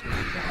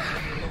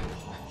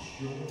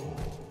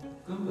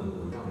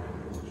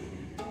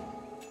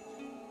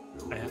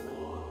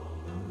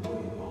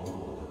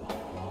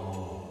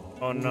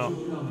 Oh no.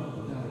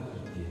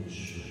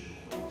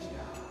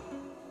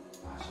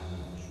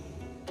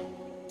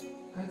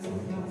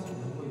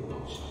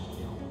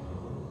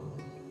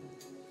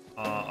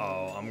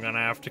 Uh-oh, I'm gonna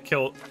have to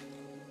kill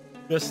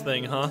this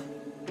thing, huh?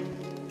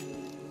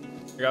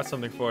 I got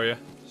something for you.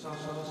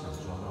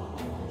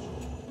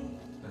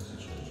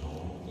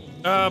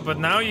 But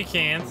now you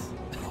can't.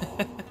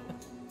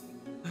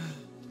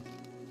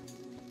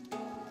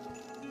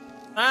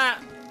 Ah!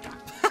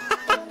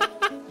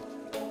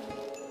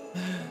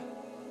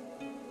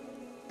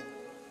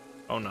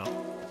 Oh no.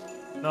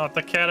 Not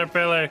the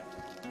caterpillar.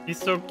 He's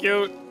so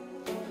cute.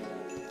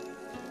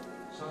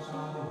 莎莎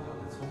用她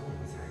的聪明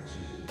才智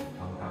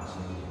帮大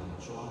仙娘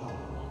抓到了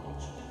毛毛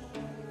虫，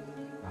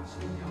大仙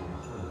娘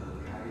很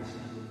开心，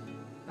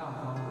大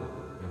方的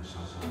让莎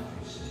莎去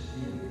神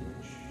殿里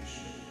取水。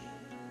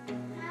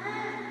啊，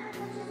要吃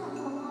虫虫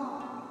哦。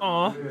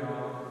Aw. 对啊，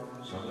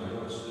小鸟要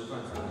吃饭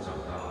才会长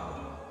大。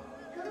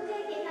可不可以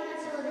给他们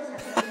吃我的巧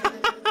克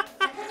力？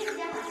巧克力比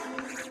较好吃，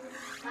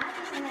我要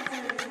吃他们吃的巧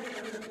克力。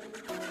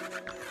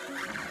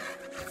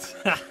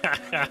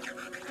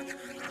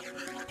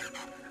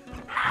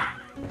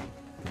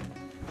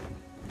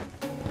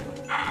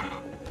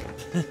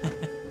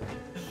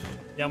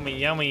 Yummy,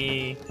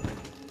 yummy.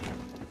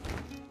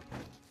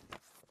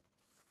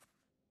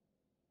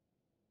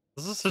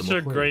 This is such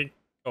a great.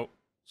 Oh.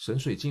 神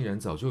水竟然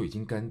早就已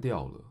经干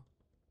掉了，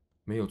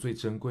没有最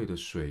珍贵的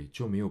水，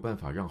就没有办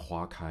法让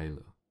花开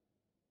了。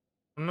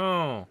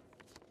No.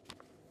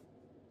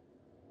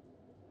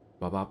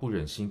 爸爸不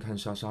忍心看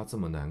莎莎这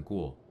么难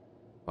过，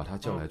把她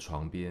叫来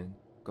床边，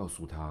告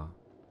诉她：“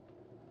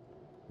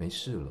没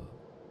事了，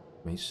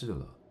没事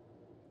了，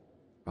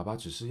爸爸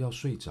只是要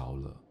睡着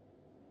了。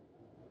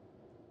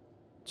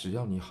只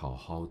要你好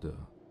好的，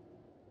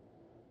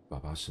爸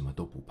爸什么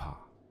都不怕。”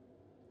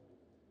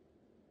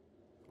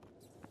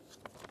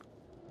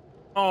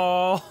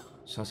 Oh.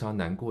 莎莎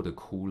难过的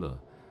哭了，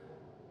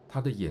她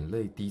的眼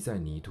泪滴在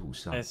泥土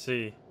上。 I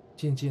see.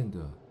 渐渐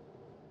的，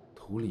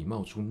土里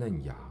冒出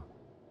嫩芽。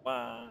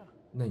哇！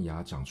嫩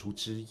芽长出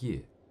枝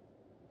叶，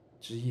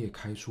枝叶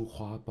开出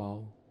花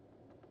苞，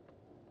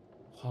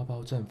花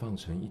苞绽放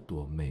成一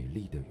朵美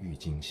丽的郁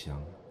金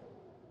香。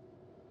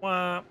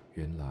哇！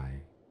原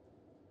来，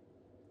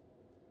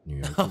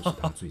女儿就是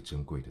她最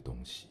珍贵的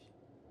东西。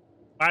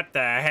What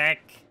the heck?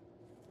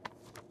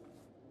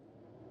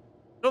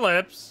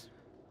 Tulips.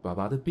 爸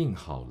爸的病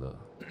好了，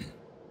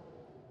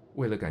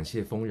为了感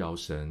谢丰饶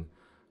神，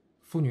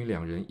父女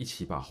两人一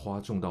起把花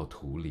种到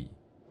土里。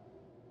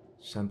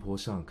山坡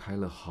上开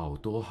了好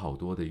多好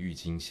多的郁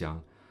金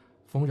香，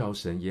丰饶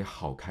神也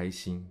好开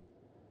心。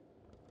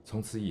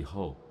从此以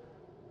后，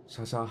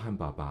莎莎和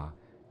爸爸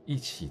一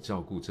起照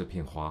顾这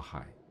片花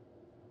海，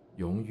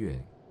永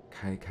远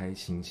开开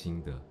心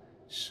心的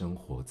生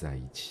活在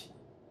一起。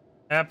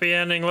 Happy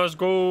ending, let's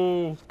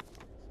go!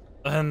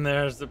 And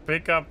there's the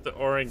pick up the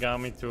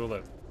origami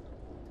tulip.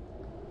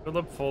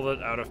 Tulip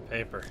folded out of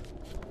paper.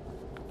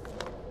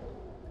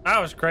 That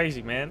was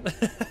crazy, man.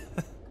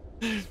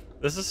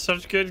 This is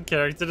such good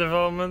character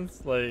development,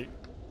 like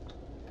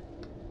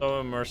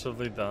so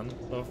immersively done,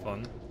 so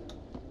fun.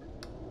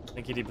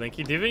 Blinkety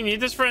blinky. Did we need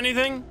this for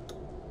anything?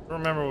 I don't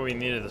remember what we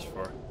needed this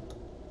for.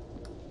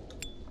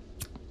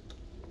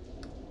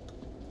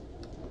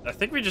 I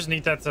think we just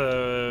need that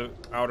to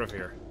out of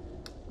here.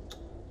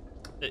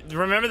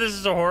 Remember, this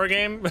is a horror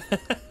game.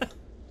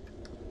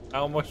 I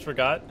almost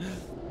forgot.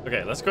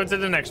 Okay, let's go to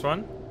the next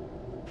one.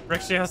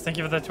 Rixios, thank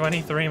you for the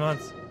 23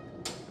 months.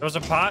 There was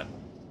a pot.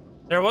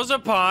 There was a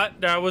pot.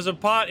 There was a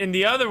pot in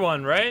the other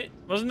one, right?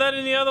 Wasn't that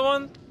in the other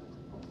one?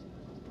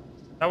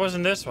 That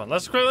wasn't this one.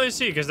 Let's quickly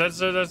see, because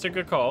that's a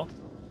good call.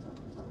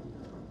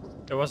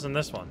 It wasn't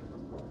this one.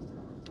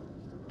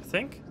 I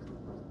think.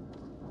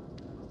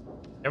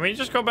 Can we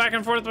just go back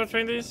and forth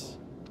between these?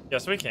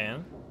 Yes, we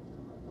can.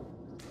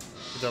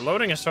 The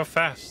loading is so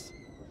fast.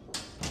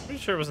 Pretty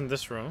sure it was in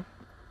this room.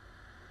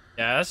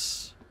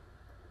 Yes.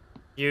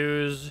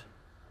 Use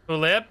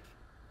tulip.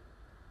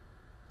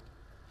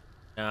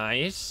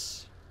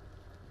 Nice.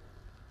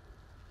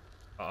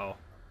 Uh-oh.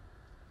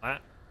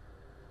 What?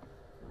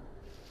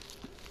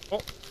 Oh.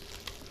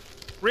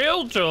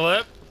 Real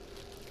tulip.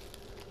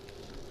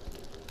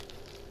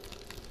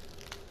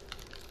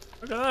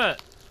 Look at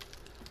that.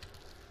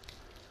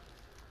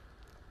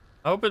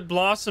 I hope it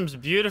blossoms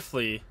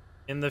beautifully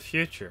in the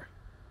future.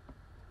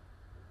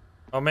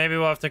 Oh, maybe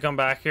we'll have to come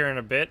back here in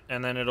a bit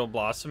and then it'll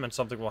blossom and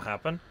something will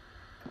happen.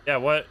 Yeah,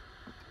 what?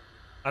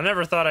 I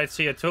never thought I'd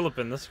see a tulip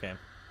in this game.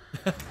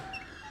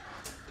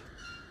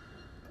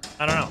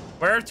 I don't know.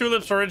 Where are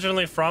tulips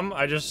originally from?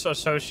 I just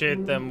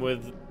associate them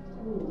with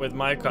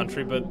my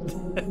country, but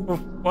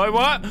why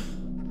what?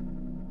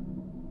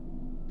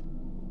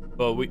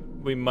 Well,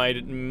 we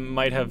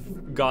might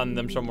have gotten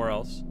them somewhere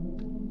else.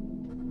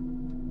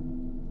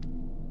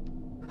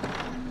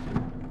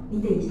 你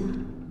等一下，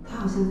他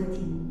好像在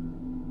听。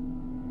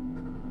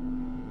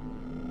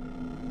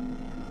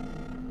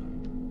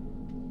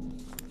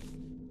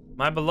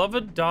 My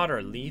beloved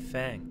daughter, Li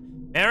Fang.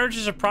 Marriage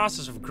is a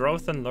process of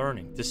growth and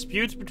learning.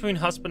 Disputes between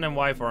husband and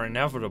wife are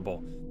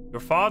inevitable.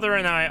 Your father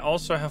and I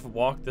also have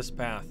walked this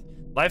path.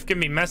 Life can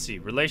be messy,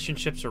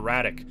 relationships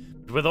erratic,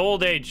 but with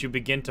old age you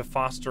begin to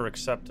foster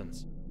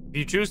acceptance. If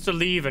you choose to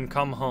leave and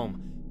come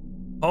home.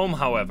 Home,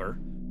 however,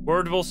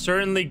 word will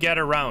certainly get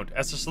around.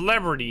 As a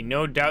celebrity,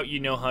 no doubt you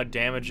know how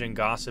damaging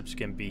gossips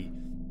can be.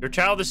 Your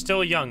child is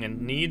still young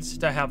and needs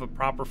to have a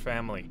proper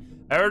family.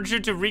 I urge you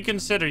to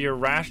reconsider your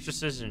rash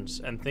decisions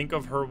and think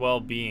of her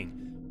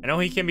well-being. I know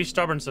he can be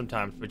stubborn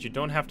sometimes, but you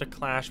don't have to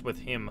clash with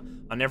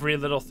him on every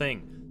little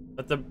thing.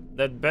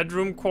 That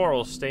bedroom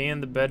quarrels stay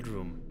in the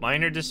bedroom.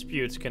 Minor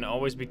disputes can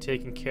always be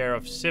taken care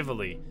of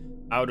civilly,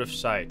 out of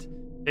sight.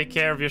 Take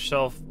care of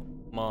yourself,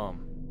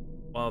 Mom.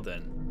 Well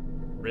then.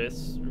 Rip.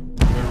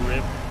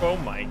 Oh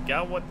my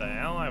god, what the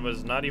hell? I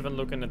was not even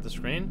looking at the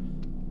screen.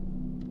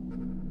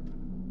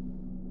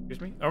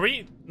 Excuse me? Are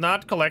we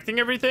not collecting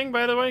everything,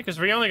 by the way? Because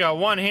we only got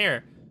one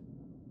here.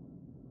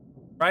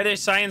 Friday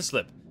Science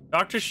Slip.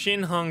 Dr.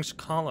 Shin Hung's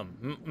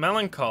column.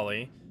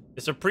 Melancholy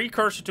is a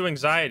precursor to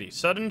anxiety.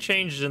 Sudden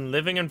changes in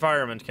living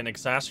environment can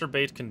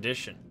exacerbate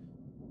condition.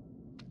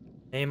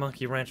 Hey,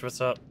 Monkey Ranch, what's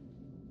up?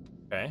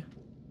 Okay.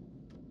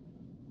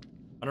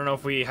 I don't know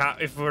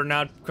if we're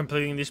not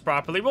completing these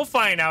properly. We'll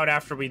find out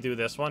after we do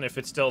this one. If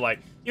it's still like,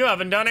 you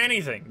haven't done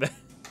anything.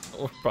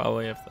 We'll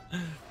probably have to...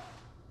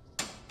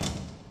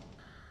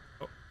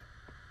 Oh.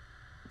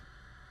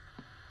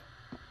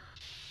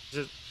 Is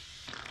it...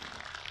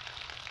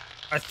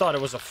 I thought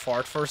it was a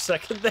fart for a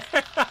second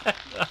there.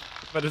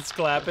 But it's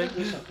clapping.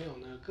 小朋友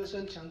呢，歌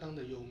声相当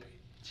的优美，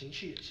情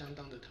绪也相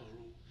当的投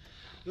入。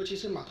尤其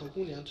是码头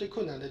姑娘最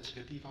困难的几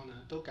个地方呢，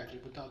都感觉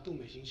不到杜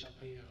美心小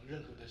朋友有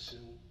任何的失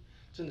误，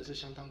真的是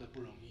相当的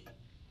不容易。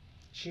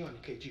希望你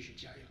可以继续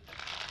加油。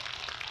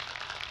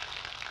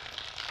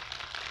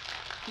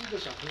第一个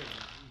小朋友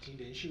呢，已经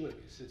连续卫冕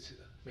4次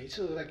了，每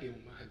次都在给我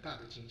们很大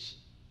的惊喜。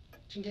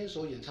今天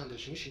所演唱的《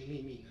寻寻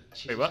觅觅》呢，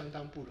其实相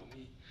当不容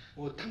易。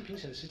我当评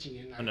审10几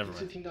年来，第一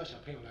次听到小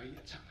朋友来演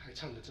唱，还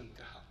唱得这么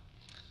的好。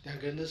 两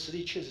个人的实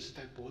力确实是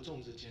在伯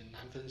仲之间，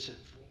难分胜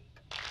负。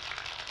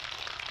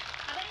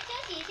好的，休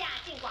息一下，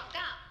进广告。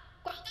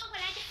广告回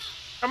来就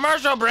好。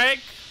Commercial break.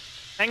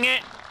 Hang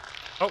it.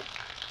 Oh,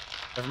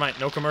 never mind.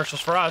 No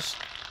commercials for us.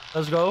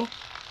 Let's go.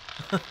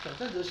 挑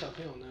战者小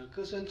朋友呢，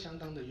歌声相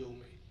当的优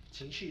美，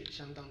情绪也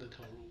相当的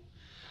投入。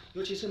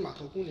尤其是码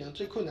头姑娘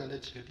最困难的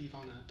几个地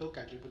方呢，都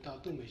感觉不到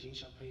杜美心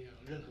小朋友有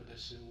任何的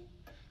失误，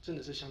真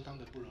的是相当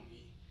的不容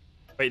易。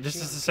Wait, this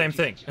is the same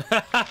thing.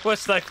 I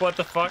was like, what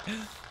the fuck?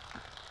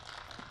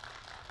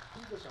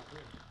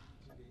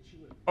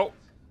 Oh.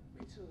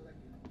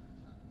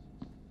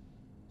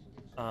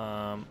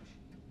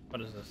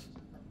 What is this?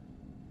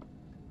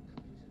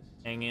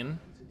 Hang in.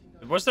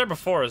 It was there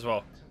before as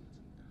well.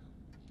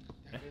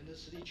 Okay.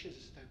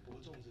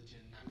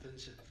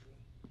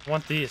 I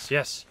want these,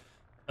 yes.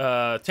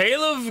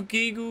 Tale of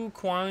Gigu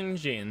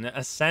Quanjin,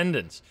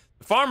 Ascendance.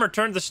 The farmer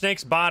turned the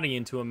snake's body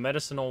into a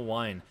medicinal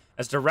wine,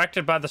 as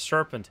directed by the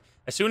serpent.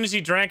 As soon as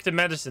he drank the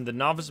medicine, the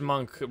novice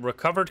monk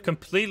recovered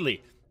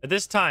completely. At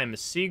this time,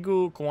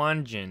 Sigu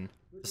Guanjin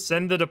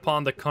descended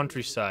upon the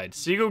countryside.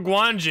 Sigu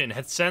Guanjin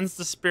had sensed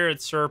the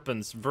spirit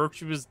serpent's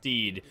virtuous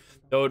deed,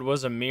 though it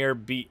was a mere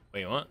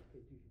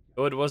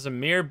Though it was a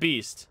mere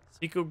beast,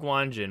 Sigu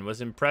Guanjin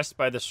was impressed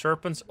by the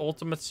serpent's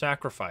ultimate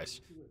sacrifice,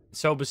 and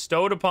so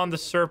bestowed upon the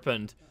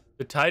serpent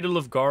the title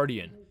of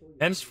guardian.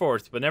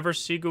 Henceforth, whenever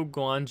Sigu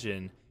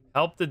Guanjin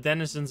helped the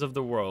denizens of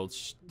the world,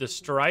 the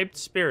striped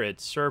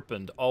spirit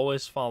serpent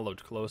always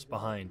followed close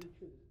behind.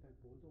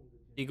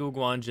 Sigu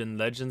Guanjin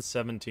Legends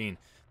 17.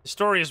 The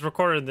story is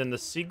recorded in the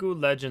Sigu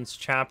Legends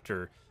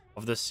chapter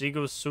of the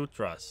Sigu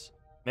Sutras.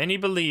 Many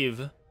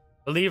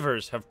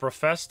believers have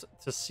professed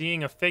to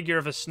seeing a figure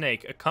of a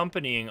snake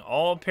accompanying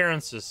all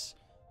appearances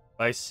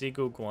by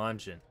Sigu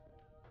Guanjin.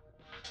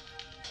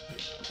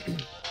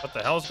 What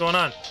the hell's going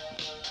on?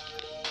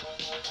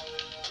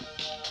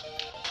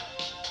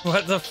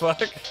 What the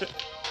fuck?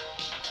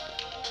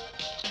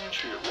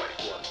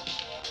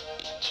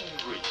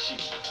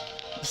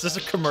 Is this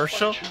a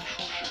commercial?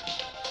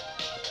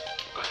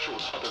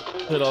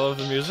 Did all of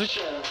the music?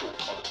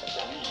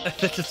 I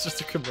think it's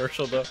just a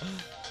commercial though.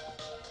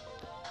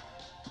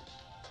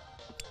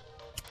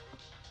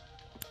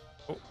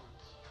 Oh.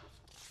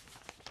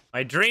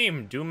 My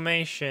dream,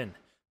 Dumei Shin.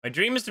 My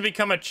dream is to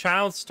become a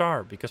child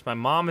star because my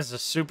mom is a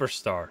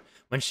superstar.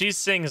 When she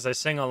sings, I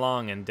sing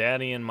along, and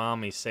Daddy and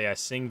Mommy say I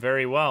sing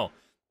very well.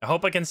 I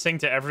hope I can sing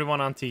to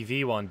everyone on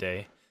TV one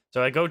day.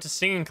 So I go to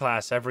singing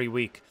class every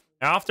week.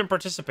 I often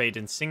participate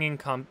in singing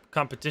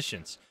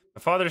competitions.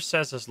 My father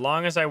says as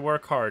long as I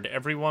work hard,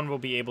 everyone will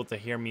be able to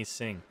hear me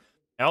sing.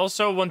 I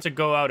also want to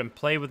go out and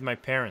play with my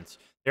parents.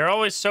 They're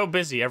always so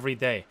busy every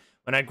day.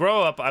 When I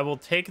grow up, I will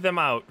take them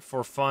out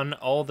for fun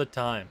all the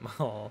time.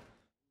 Aww.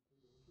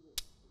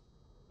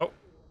 Oh.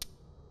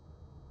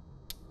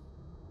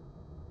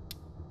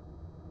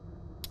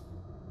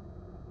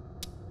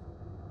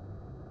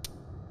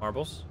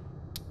 Marbles.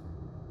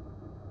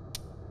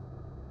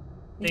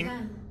 你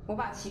看，我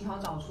把旗袍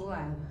找出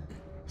来了，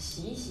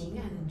洗一洗应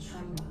该能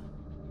穿吧？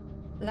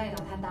赖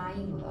导他答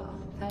应了，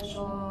他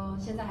说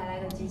现在还来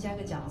得及加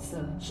个角色。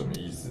什么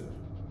意思？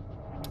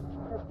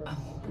啊，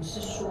我不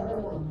是说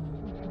过了吗？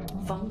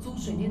房租、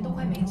水电都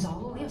快没着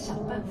落了，要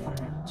想办法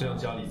啊。这样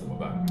家里怎么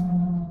办？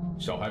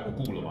小孩不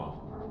顾了吗？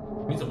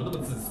你怎么那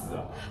么自私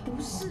啊？不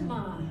是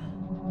嘛，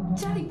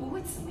家里不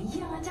会怎么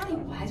样啊，家里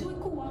我还是会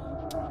顾啊。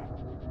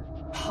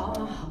好，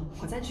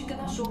我再去跟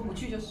他说，不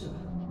去就是了。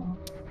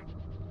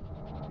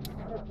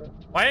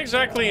 Why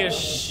exactly is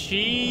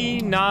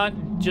she not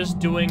just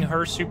doing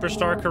her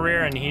superstar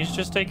career and he's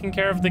just taking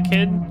care of the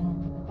kid?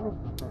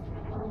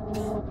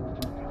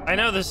 I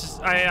know this is,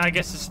 I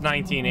guess it's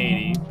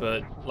 1980,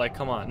 but like,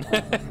 come on.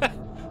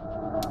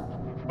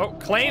 Oh,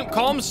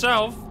 calm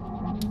self.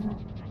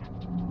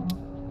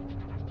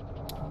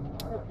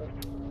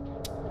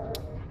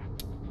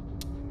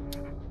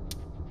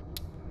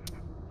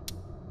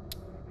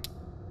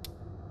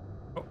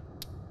 Oh,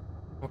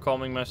 I'm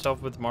calming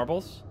myself with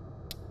marbles.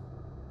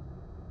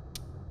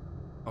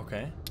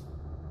 Okay.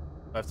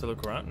 I have to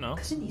look around? No.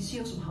 可是你是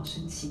有什么好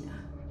生气的？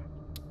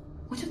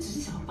我就只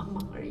是想要帮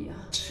忙而已啊。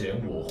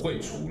钱我会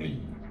处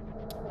理。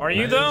Are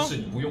you though? 事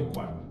你不用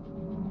管。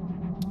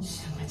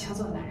什么叫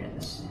做男人的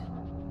事？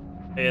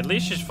 Hey, at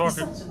least she's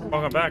fucking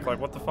back. Like,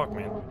 what the fuck,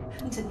 man?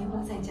 你整天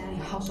窝在家里，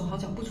好手好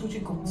脚不出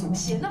去工作，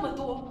写那么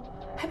多，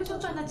还不就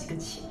赚那几个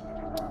钱？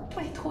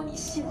拜托你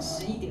现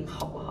实一点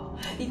好不好？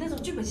你那种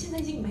剧本现在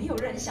已经没有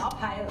人想要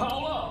拍了。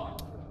好了，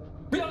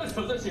不要再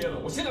扯这些了，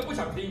我现在不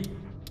想听。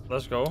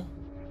Let's go.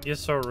 He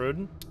is so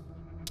rude.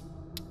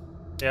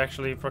 He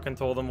actually fucking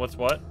told him what's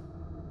what.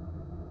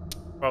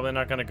 Probably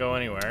not gonna go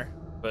anywhere,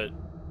 but.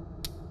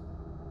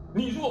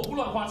 你如果不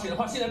乱花钱的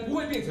话，现在不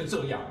会变成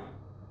这样。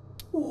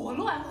我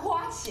乱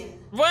花钱？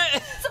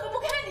 What? 怎么不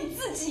看看你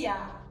自己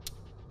啊？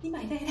你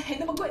买那一台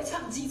那么贵的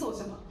相机做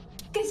什么？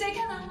给谁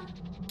看啊？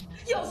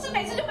有事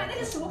没事就买那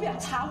个手表、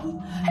茶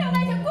壶，还有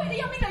那条贵的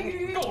要命的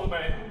鱼。够了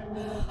没？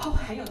哦，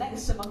还有那个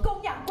什么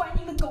供养观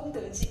音的功德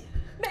金，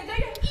每个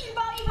月一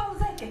包一包的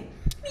在给。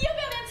你要不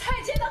要连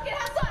菜钱都给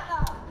他算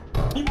了？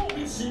你莫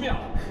名其妙，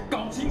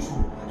搞清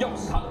楚，要不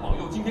是他的保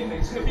佑，今天没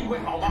这个病会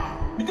好吗？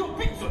你给我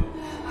闭嘴！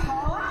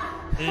好啊，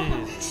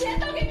钱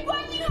都给观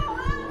音好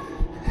了，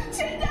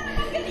全家人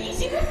都跟你一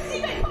起喝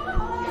西北风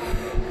好了。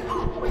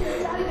我在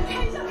家里的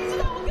开销，你知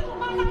道我跟我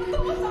妈拿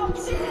多少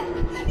钱？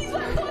你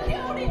说有多丢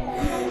脸？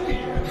丢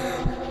脸！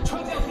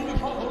穿这样出去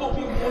抛头露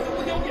面，我就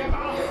不丢脸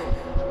吗？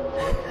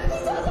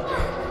你做什么？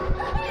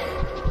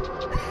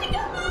你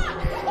干嘛？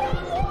还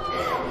我！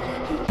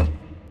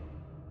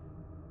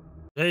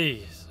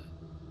 Jeez.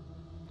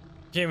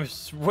 Game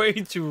is way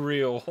too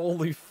real.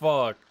 Holy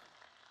fuck.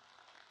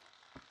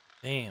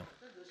 Damn.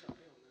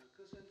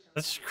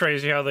 That's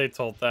crazy how they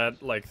told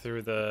that, like,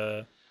 through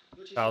the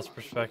child's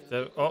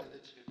perspective. Oh.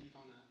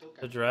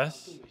 The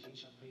dress.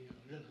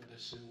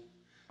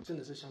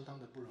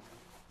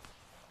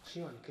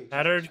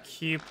 Tattered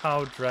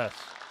Q-Pow dress.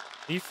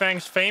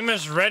 Yifang's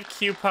famous red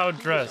Q-Pow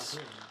dress.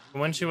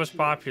 When she was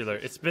popular.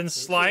 It's been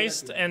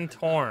sliced and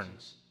torn.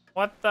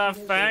 What the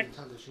fuck?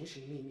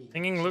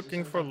 Thinking,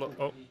 looking for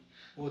oh,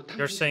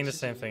 you're saying the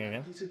same thing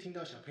again.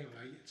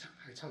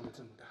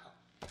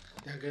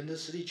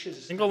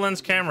 Single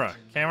lens camera.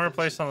 Camera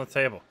placed on the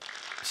table.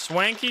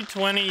 Swanky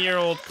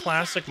 20-year-old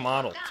classic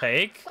model.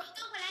 Take.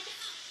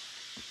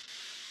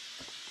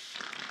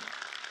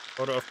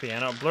 Photo of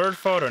piano. Blurred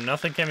photo.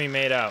 Nothing can be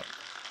made out.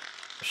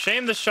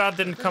 Shame the shot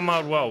didn't come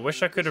out well.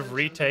 Wish I could have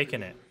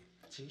retaken it.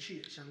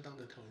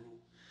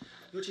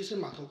 Do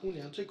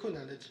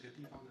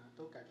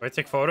I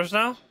take photos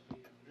now?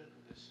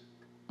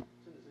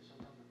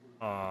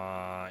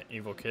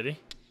 Evil kitty.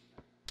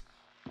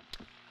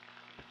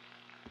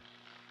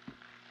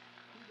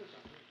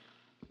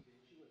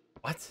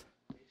 What?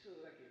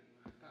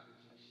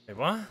 Wait,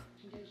 what?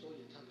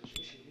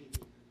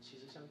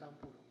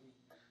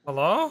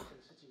 Hello?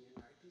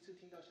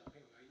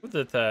 Who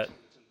did that?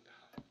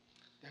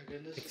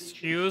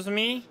 Excuse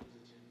me?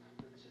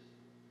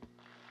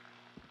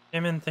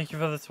 Jimin, thank you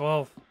for the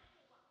 12.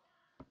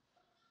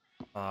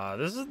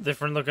 This is a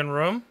different looking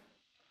room.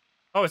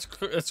 Oh,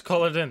 it's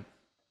colored in.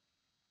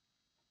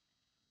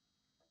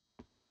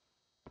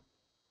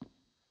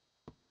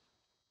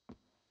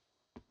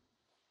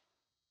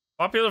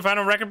 Popular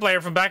vinyl record player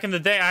from back in the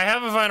day. I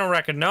have a vinyl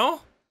record,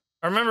 no?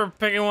 I remember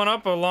picking one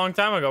up a long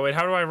time ago. Wait,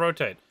 how do I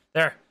rotate?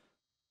 There.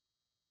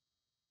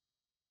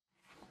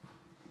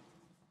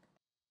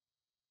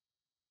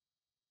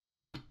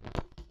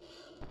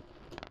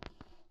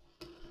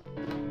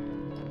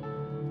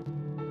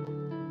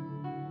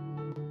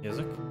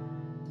 Music.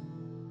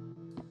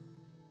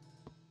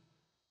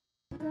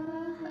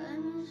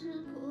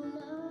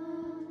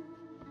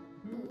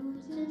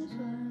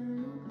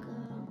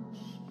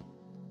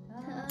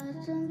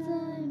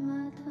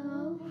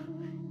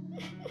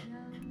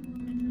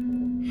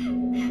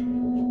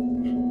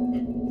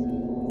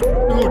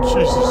 Oh,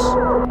 Jesus.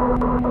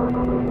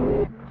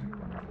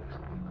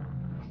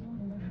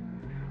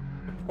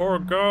 Poor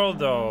girl,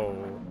 though.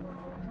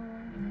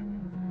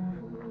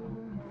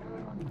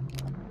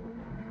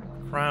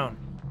 Crown.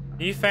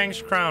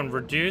 Yifang's crown.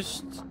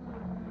 Reduced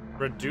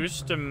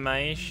to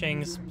Mei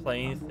Xing's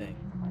plaything.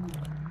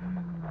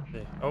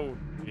 Oh,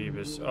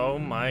 Jeebus. Oh,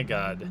 my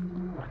God.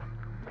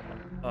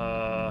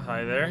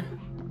 Hi there.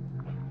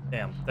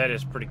 Damn, that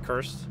is pretty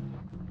cursed.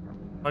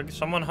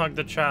 Someone hug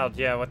the child.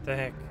 Yeah, what the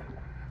heck?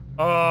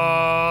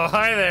 Oh,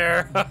 hi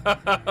there.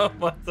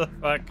 What the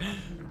fuck?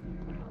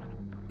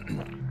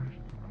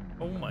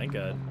 Oh my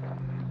God.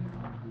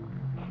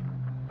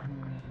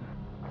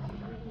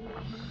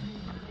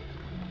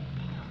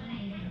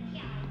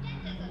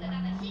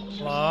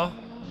 Hello?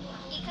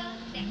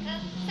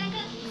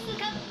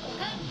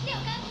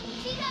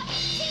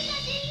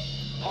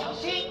 红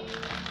心。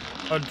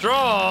A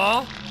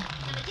draw.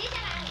 那么接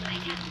下来我们来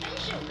看分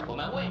数。我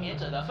们卫冕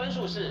者的分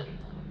数是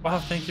Wow,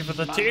 thank you for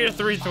the tier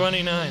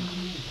 329.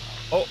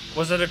 Oh,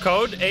 was it a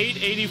code?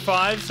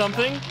 885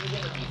 something? 今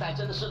天的比赛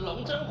真的是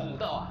龙争虎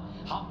斗啊！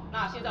好，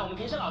那现在我们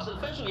评审老师的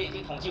分数也已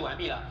经统计完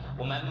毕了，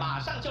我们马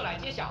上就来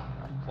揭晓。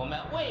我们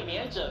卫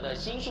冕者的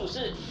星数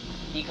是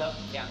1颗、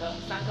2颗、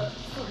3颗、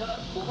4颗、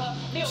5颗、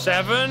6颗、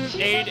7,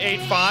 8,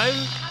 8, 5.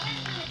 好的，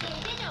那么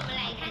接着我们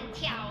来看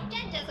挑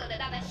战者所得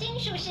到的星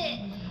数是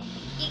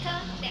1颗、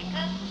2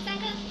颗、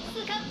3颗、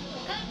4颗、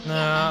5颗。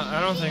Nah,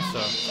 I don't think so.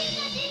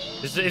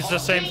 It's the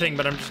same thing,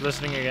 but I'm just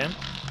listening again.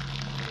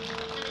 那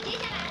么接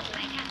下来我们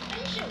来看分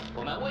数。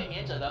我们卫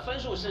冕者的分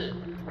数是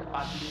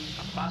80、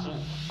85、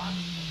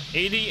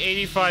80,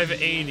 85,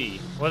 80.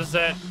 What is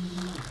that?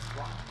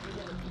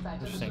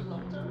 Interesting.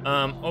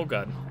 Oh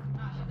god.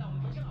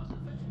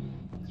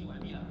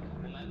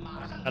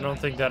 I don't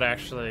think that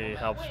actually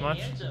helps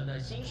much.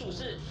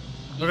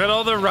 Look at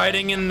all the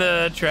writing in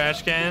the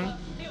trash can.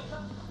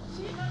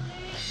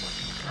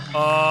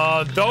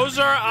 Those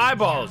are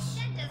eyeballs.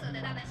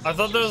 I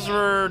thought those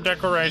were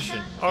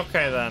decoration.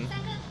 Okay then.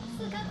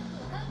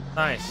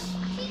 Nice.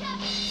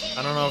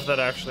 I don't know if that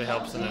actually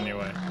helps in any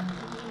way.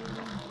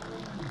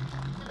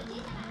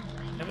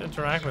 I can't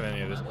interact with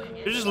any of this.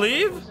 You just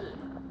leave?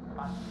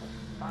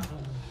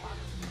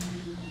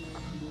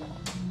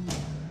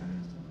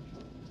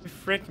 You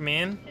frick,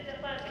 man.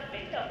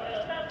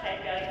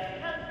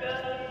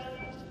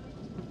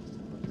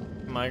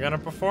 Am I gonna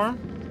perform?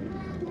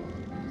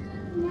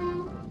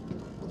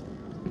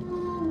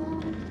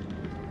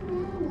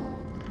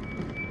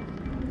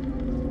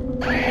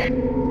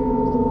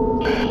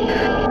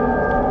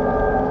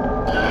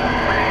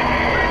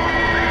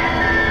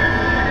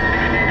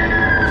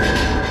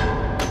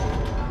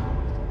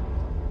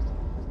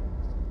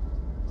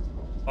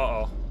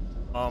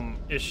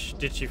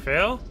 Did she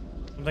fail?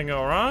 Something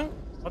go wrong?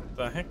 What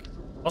the heck?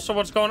 Also,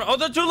 what's going on? Oh,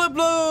 the tulip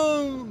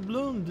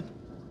bloomed.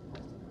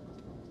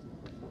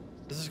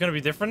 This is gonna be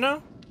different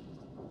now?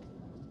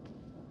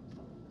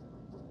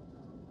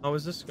 How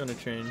is this gonna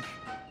change?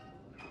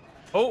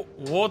 Oh,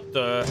 what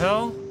the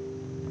hell?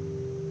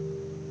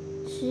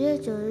 10月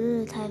9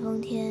日台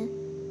风天，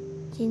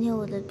今天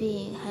我的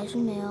病还是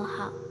没有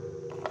好，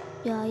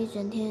又要一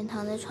整天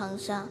躺在床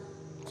上，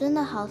真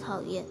的好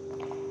讨厌。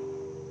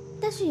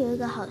但是有一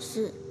个好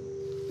事。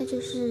那就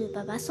是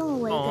爸爸送了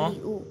我一个礼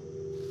物，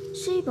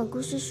是一本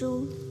故事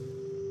书。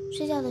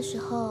睡觉的时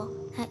候，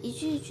他一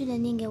句一句的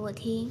念给我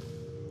听，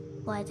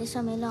我还在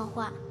上面乱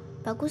画，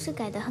把故事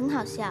改得很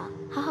好笑，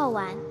好好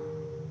玩。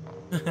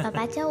爸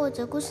爸教我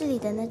折故事里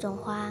的那种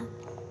花，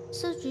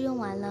色纸用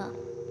完了，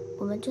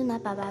我们就拿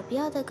爸爸不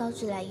要的稿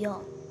纸来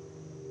用。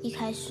一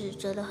开始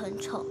折得很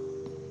丑，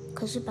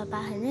可是爸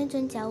爸很认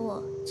真教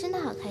我，真的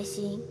好开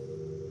心。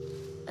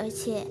而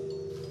且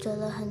折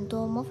了很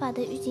多魔法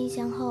的郁金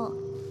香后。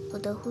我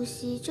的呼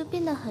吸就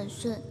变得很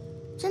顺，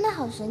真的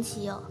好神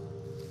奇哦！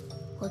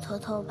我偷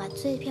偷把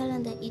最漂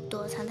亮的一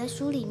朵藏在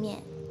书里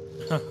面，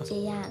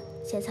这样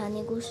写草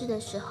念故事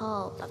的时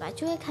候，爸爸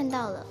就会看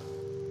到了。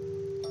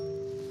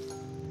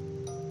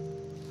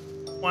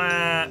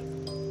哇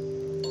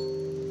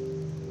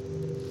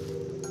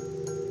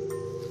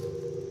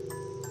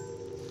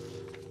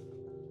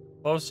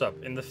！Close up.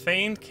 In the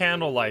faint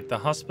candlelight, the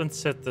husband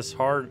sits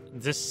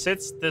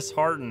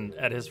disheartened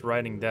at his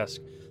writing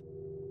desk.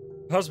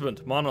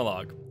 Husband,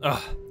 monologue.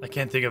 Ugh, I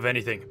can't think of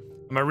anything.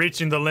 Am I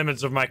reaching the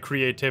limits of my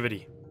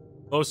creativity?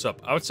 Close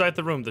up. Outside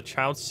the room, the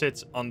child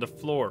sits on the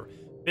floor,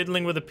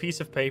 fiddling with a piece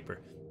of paper.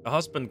 The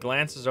husband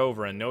glances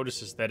over and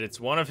notices that it's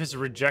one of his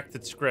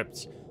rejected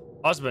scripts.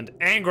 Husband,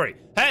 angry.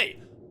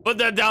 Hey! Put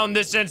that down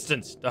this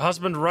instant! The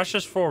husband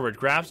rushes forward,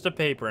 grabs the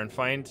paper, and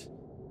finds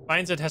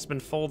it has been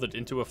folded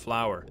into a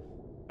flower.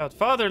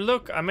 Father,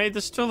 look, I made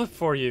this tulip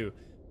for you.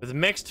 With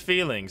mixed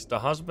feelings, the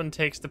husband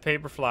takes the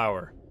paper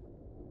flower.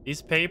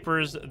 These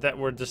papers that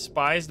were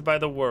despised by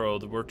the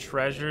world were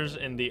treasures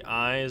in the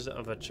eyes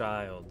of a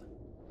child.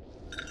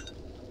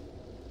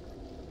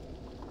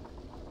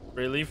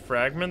 Relief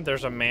fragment?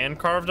 There's a man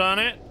carved on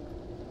it?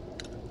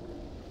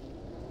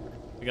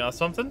 We got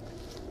something?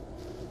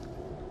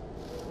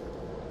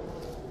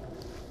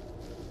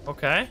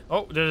 Okay.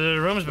 Oh, the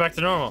room's back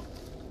to normal.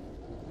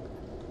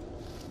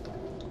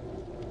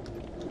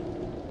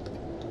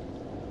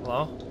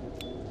 Hello?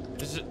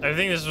 I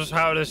think this was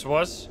how this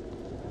was.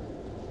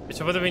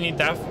 So what do we need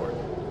that for?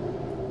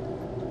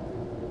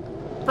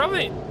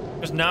 Probably,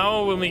 because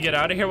now when we get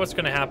out of here, what's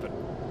gonna happen?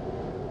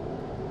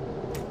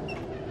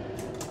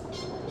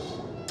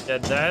 Yeah,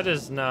 that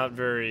is not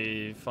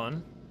very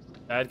fun.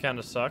 That kind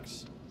of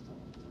sucks.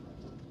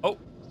 Oh,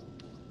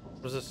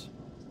 what's this?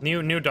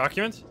 New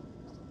document?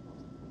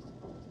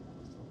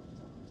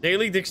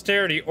 Daily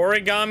dexterity,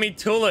 origami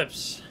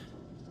tulips.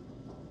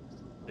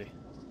 Let's see.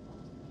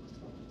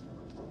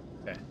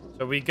 Okay,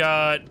 so we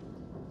got.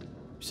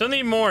 Still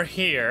need more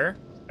here.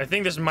 I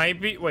think this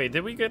might be... Wait,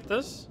 did we get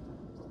this?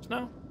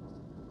 No.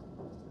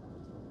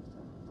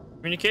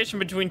 Communication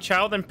between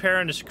child and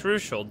parent is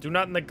crucial. Do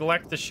not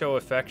neglect to show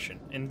affection.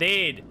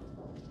 Indeed.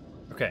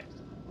 Okay.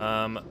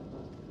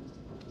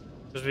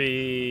 Because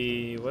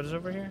what is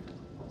over here?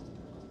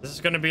 This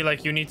is gonna be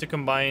like you need to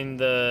combine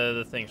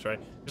the things, right?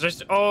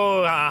 Because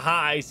oh,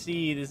 aha, I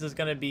see. This is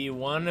gonna be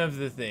one of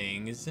the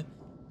things.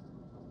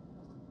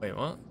 Wait,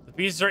 what? The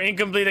pieces are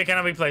incomplete. They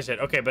cannot be placed yet.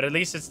 Okay, but at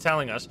least it's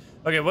telling us.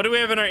 Okay, what do we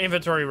have in our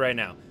inventory right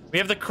now? We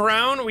have the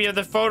crown, we have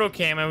the photo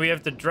cam, and we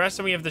have the dress,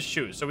 and we have the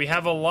shoes. So we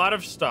have a lot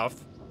of stuff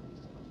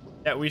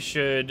that we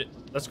should...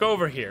 Let's go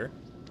over here.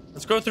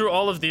 Let's go through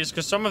all of these,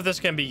 because some of this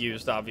can be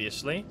used,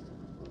 obviously.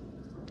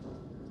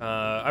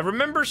 I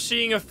remember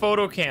seeing a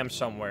photo cam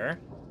somewhere.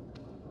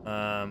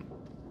 I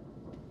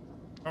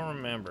don't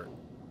remember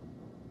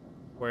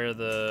where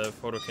the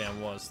photo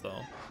cam was,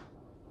 though.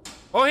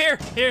 Oh, here!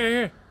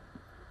 Here!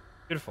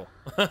 Beautiful.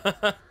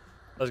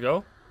 Let's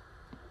go.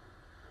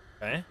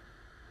 Okay.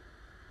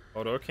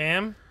 Photo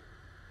cam.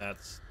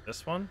 That's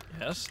this one.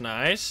 Yes,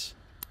 nice.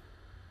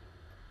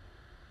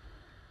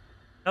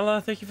 Ella,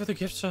 thank you for the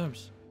gift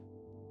subs.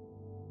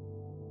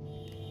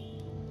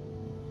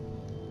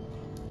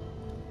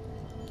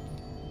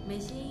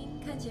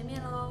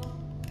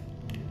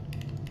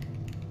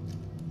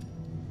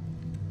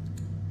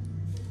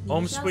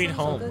 Home Sweet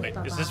Home. Wait,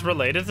 is this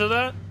related to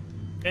that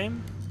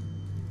game?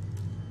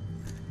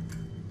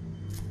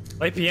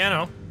 Play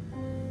piano.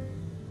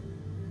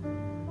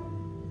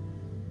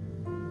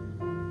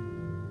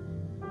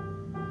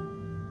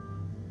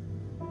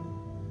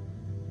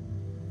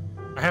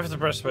 I have to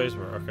press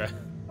spacebar, okay.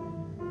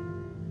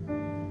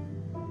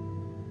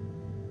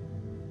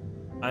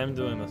 I am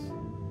doing this.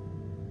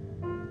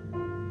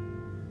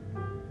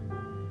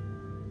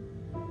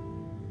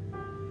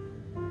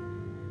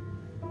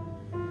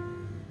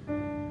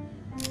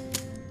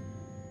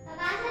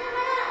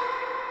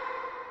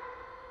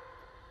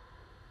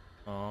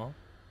 Oh.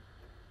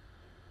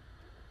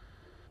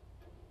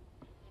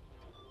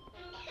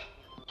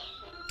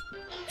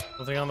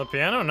 Something on the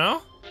piano,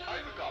 no?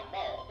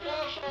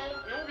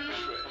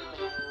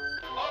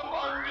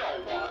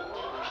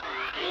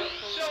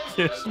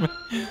 Excuse me.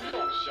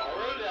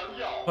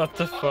 What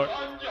the fuck?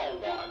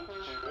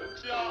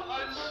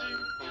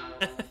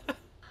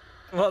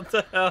 What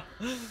the hell?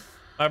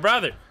 My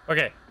brother.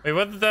 Okay. Wait,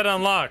 what did that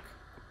unlock?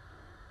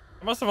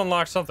 I must have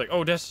unlocked something.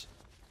 Oh, this.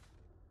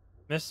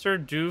 Mr.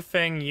 Du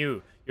Feng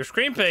Yu. Your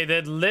screenplay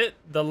that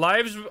The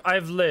Lives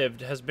I've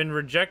Lived has been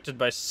rejected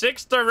by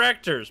 6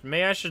 directors.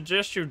 May I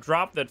suggest you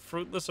drop that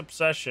fruitless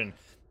obsession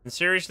and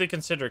seriously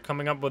consider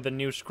coming up with a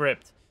new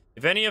script.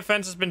 If any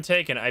offense has been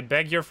taken, I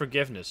beg your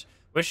forgiveness.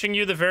 Wishing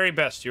you the very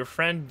best, your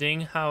friend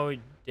Ding Hao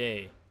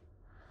Day.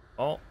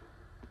 Oh.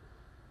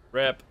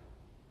 Rep.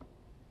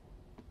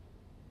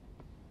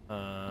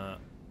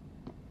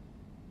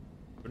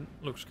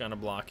 Looks kind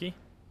of blocky.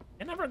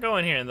 Can never go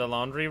in here in the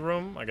laundry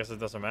room. I guess it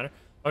doesn't matter.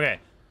 Okay.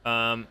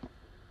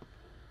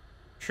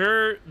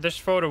 Sure, this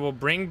photo will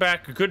bring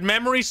back good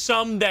memories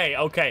someday.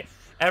 Okay.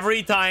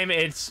 Every time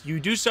it's you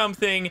do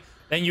something,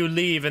 then you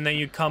leave, and then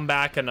you come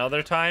back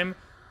another time,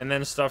 and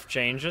then stuff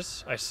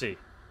changes. I see.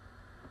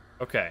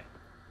 Okay.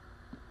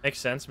 Makes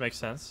sense, makes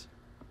sense.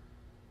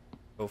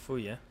 Tofu,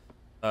 yeah.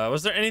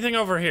 Was there anything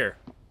over here?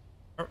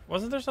 Or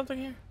wasn't there something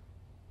here?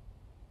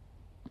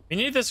 We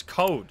need this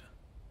code.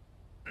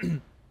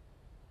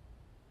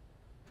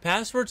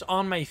 Passwords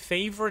on my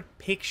favorite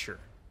picture.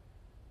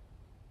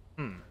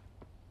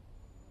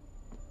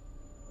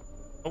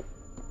 Oh.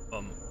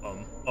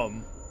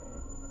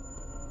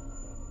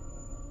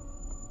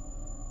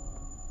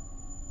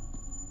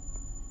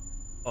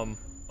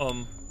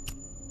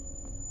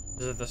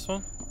 Is it this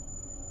one?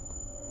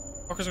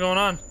 What is going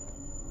on?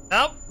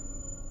 Help!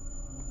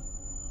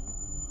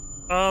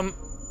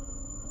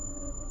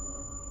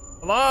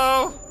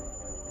 Hello?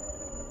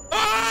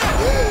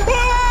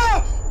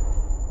 Ah!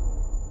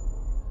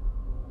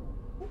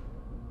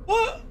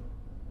 What?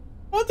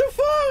 What the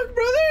fuck,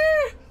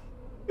 brother?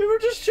 We were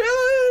just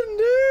chilling,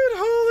 dude.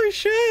 Holy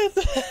shit.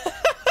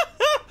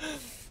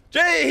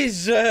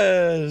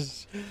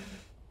 Jesus.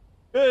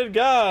 Good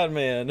God,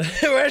 man.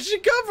 Where'd she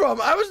come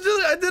from? I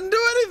didn't do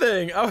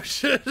anything. I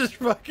was just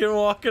fucking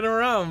walking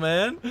around,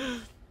 man.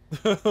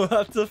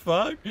 What the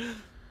fuck?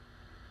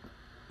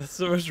 That's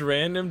the most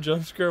random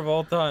jump scare of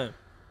all time.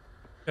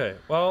 Okay,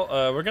 well,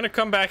 we're gonna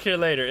come back here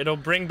later. It'll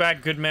bring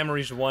back good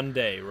memories one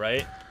day,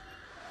 right?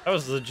 That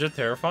was legit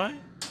terrifying.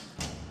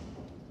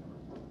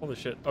 Holy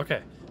shit.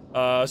 Okay.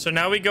 So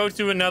now we go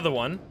to another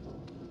one.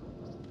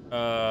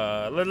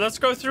 Let's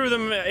go through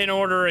them in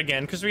order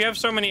again, because we have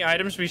so many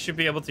items we should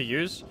be able to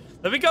use.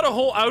 Then we got a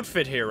whole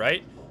outfit here,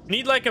 right? We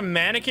need like a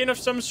mannequin of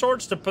some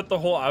sorts to put the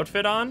whole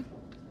outfit on.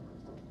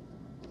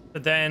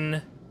 But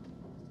then...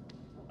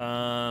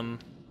 to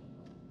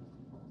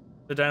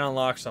then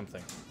unlock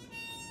something.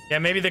 Yeah,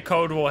 maybe the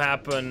code will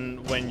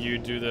happen when you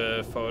do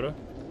the photo.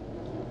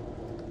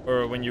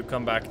 Or when you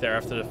come back there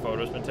after the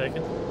photo's been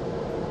taken.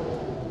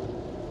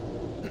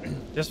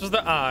 This was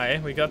the eye.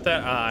 We got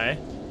that eye.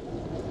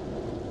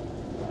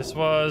 This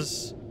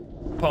was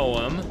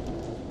poem.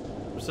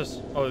 What's this?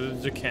 Oh,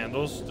 the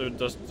candles. It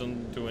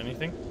doesn't do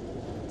anything.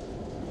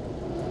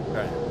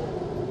 Okay.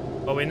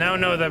 Well, we now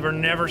know that we're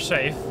never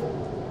safe.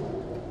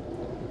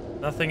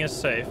 Nothing is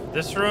safe.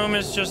 This room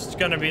is just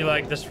gonna be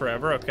like this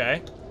forever,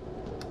 okay.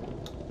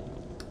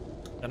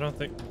 I don't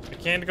think... I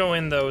can't go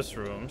in those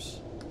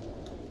rooms.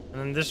 And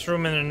then this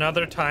room in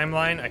another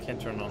timeline. I can't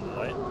turn on the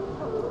light.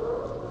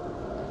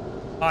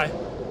 Hi.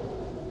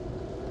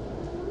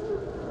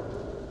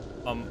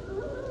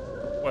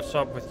 What's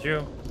up with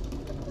you?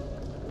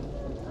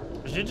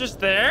 Is you just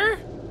there?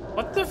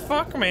 What the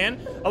fuck, man?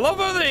 I love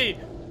how they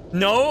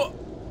know...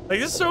 Like,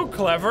 this is so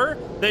clever.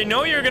 They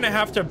know you're gonna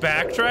have to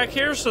backtrack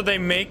here, so they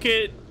make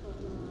it,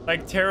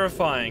 like,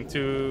 terrifying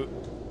to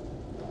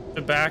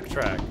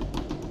backtrack.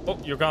 Oh,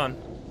 you're gone.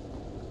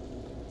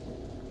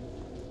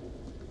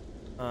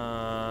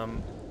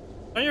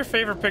 What are your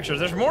favorite pictures?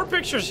 There's more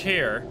pictures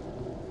here.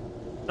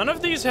 None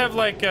of these have,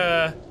 like,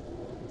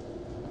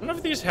 none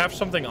of these have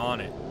something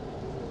on it.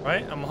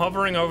 Right? I'm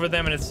hovering over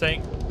them and it's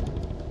saying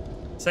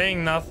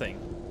nothing.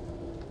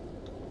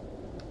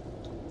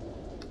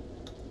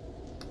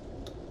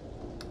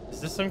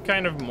 Is this some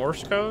kind of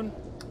Morse code?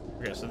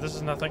 Okay, so this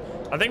is nothing.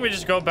 I think we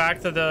just go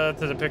back to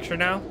the picture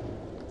now.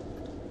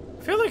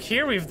 I feel like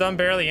here we've done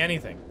barely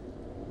anything.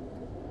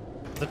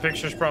 The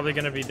picture's probably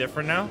gonna be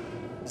different now.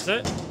 Is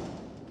it?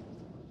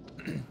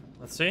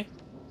 Let's see.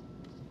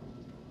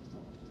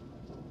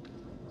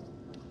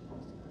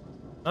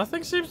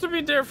 Nothing seems to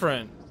be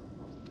different.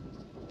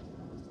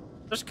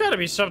 There's gotta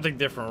be something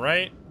different,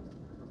 right?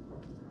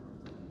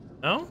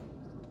 No?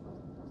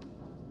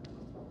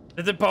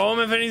 Did the poem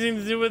have anything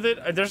to do with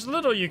it? There's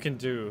little you can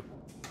do.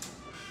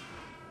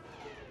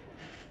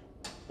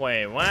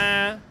 Wait,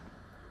 what?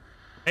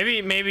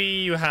 Maybe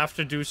you have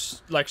to do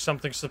like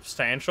something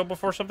substantial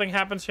before something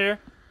happens here.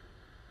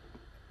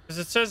 Because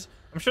it says,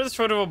 I'm sure this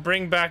photo will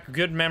bring back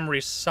good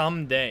memories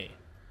someday.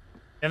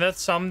 Can that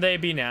someday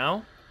be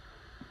now?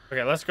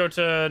 Okay, let's go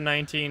to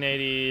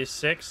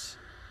 1986.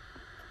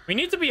 We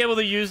need to be able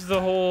to use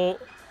the whole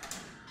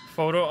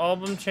photo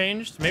album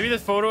changed. Maybe the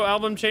photo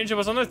album changed. It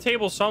was on the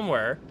table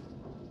somewhere.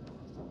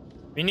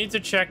 We need to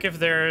check if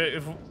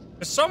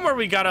somewhere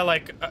we gotta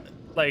like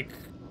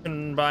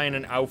combine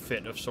an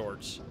outfit of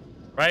sorts,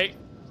 right?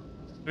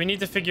 We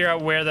need to figure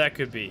out where that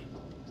could be.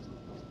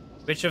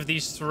 Which of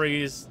these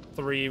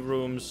three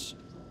rooms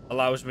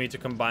allows me to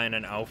combine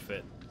an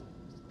outfit?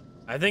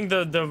 I think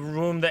the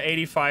room, the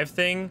 85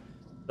 thing,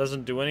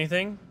 doesn't do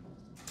anything.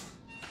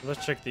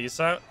 Let's check these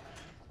out.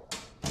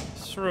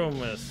 This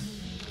room is...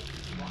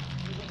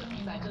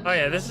 Oh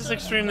yeah, this is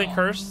extremely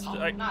cursed.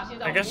 I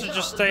guess it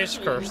just stays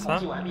cursed, huh?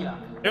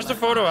 Here's the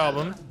photo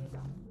album.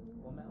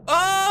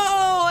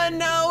 Oh, and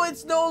now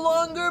it's no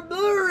longer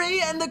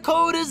blurry, and the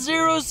code is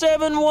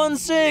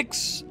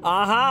 0716.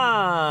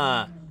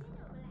 Aha!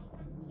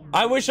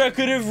 I wish I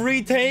could have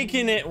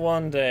retaken it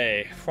one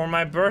day. For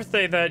my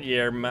birthday that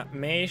year,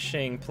 Mei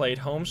Xing played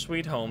Home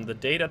Sweet Home. The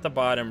date at the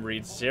bottom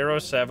reads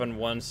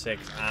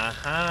 0716.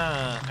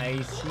 Aha, I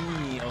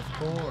see, of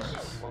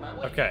course.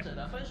 Okay.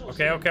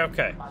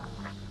 Okay.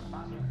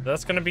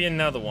 That's gonna be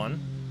another one.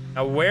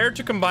 Now, where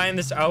to combine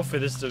this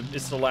outfit is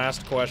the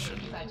last question.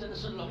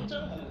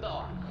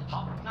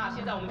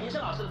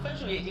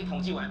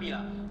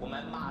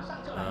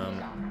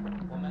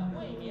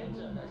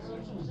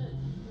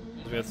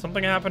 We had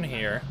something happen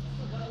here.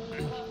 I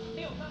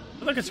feel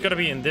like it's gonna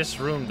be in this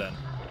room then.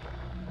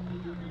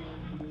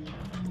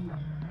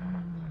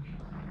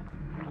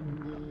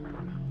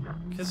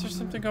 Is there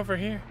something over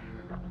here?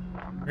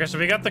 Okay, so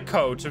we got the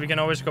code, so we can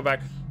always go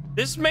back.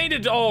 This made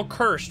it all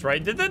cursed,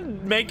 right? Did that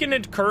making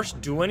it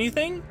cursed do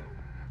anything?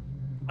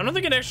 I don't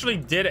think it actually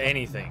did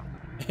anything.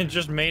 It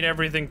just made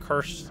everything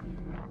cursed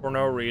for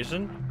no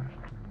reason.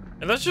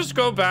 And let's just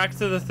go back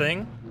to the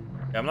thing.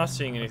 Yeah, I'm not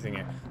seeing anything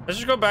here. Let's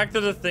just go back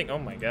to the thing. Oh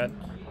my god.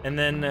 And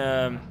then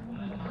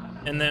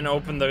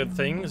open the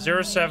thing.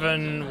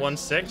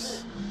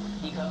 0716.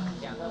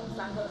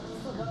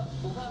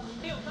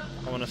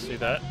 I want to see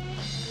that.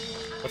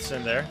 What's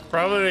in there?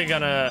 Probably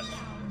gonna...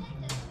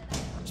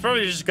 It's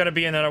probably just gonna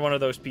be another one of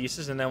those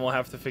pieces, and then we'll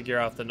have to figure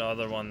out the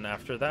other one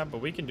after that, but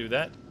we can do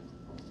that.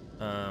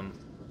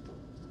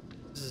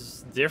 This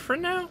is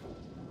different now?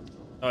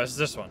 Oh, it's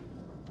this one.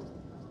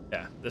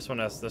 Yeah, this one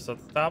has this at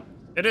the top.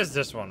 It is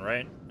this one,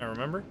 right? I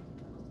remember.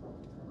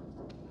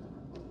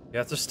 You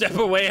have to step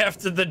away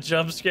after the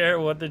jump scare.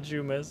 What did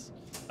you miss?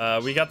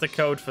 We got the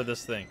code for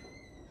this thing.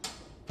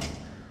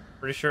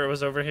 Pretty sure it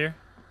was over here.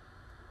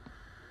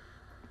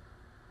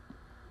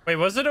 Wait,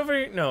 was it over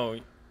here? No.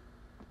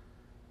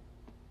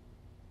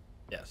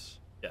 Yes.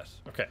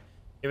 Okay.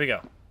 Here we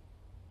go.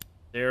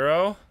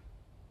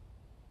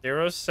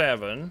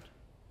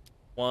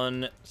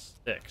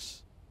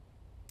 0716.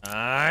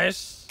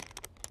 Nice.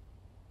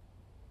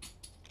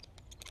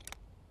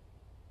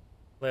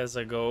 Let's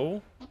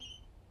go.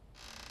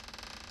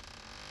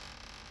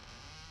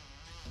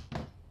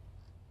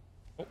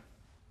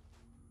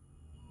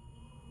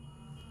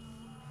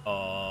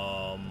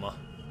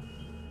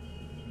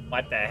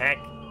 What the heck?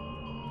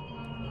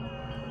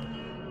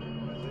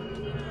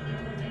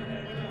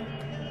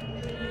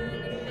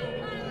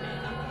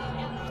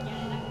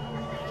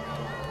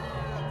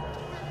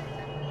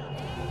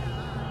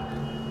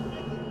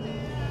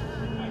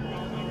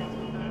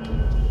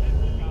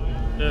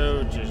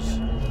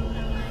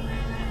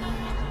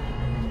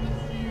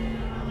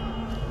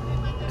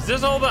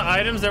 this all the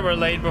items that were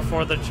laid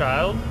before the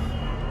child?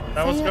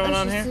 That what's going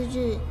on here? 3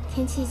月24日，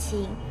天气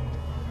晴。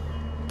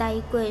大衣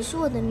柜是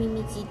我的秘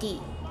密基地，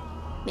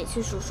每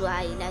次叔叔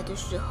阿姨来的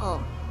时候，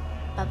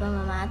爸爸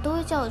妈妈都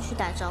会叫我去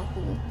打招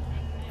呼。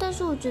但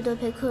是我觉得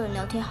陪客人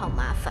聊天好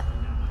麻烦，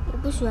我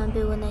不喜欢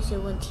被问那些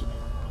问题，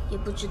也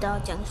不知道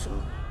讲什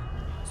么，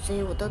所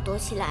以我都躲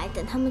起来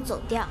等他们走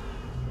掉。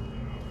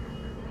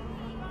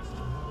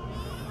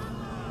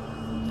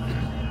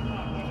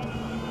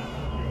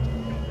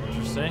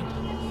Interesting.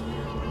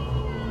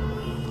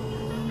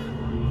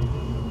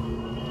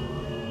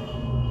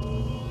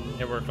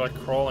 Yeah, we're like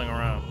crawling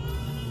around.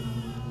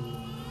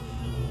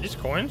 These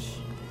coins?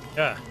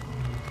 Yeah.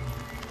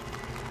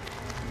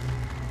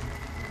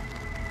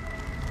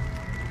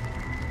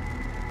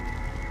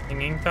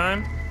 Singing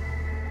time?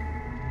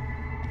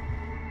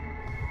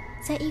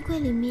 在衣柜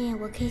里面，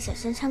我可以小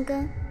声唱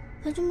歌，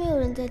反正没有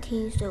人在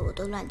听，所以我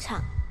都乱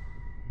唱。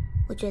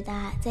我觉得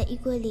在衣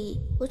柜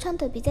里，我唱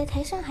的比在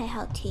台上还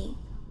好听。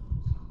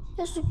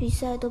要是比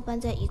赛都办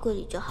在衣柜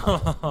里就好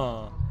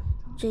了，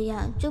这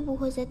样就不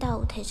会在大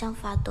舞台上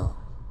发抖，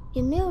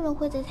也没有人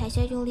会在台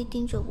下用力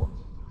盯着我。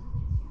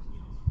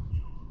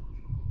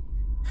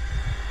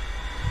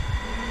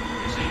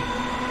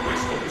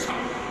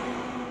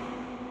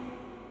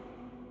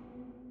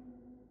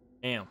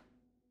Damn.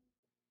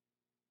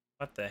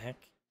 What the heck?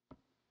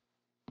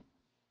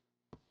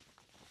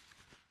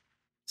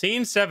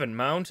 Scene 7,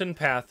 Mountain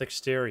Path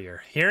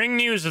Exterior. Hearing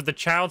news of the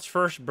child's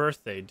first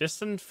birthday,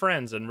 distant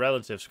friends and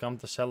relatives come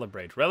to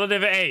celebrate.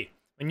 Relative A,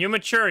 when you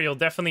mature, you'll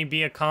definitely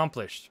be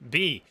accomplished.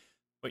 B,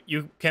 but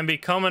you can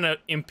become an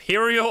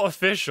imperial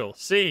official.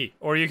 C,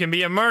 or you can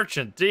be a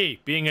merchant. D,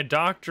 being a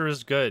doctor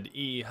is good.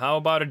 E, how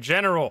about a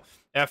general?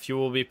 F, you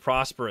will be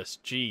prosperous.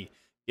 G,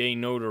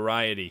 gain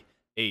notoriety.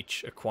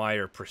 H,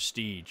 acquire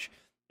prestige.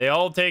 They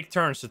all take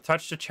turns to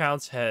touch the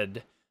child's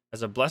head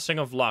as a blessing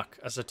of luck,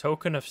 as a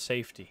token of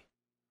safety.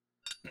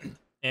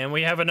 And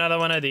we have another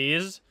one of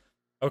these.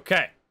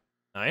 Okay,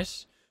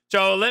 nice.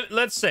 So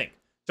let's think.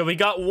 So we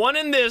got one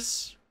in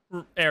this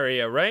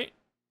area, right?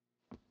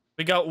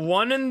 We got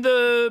one in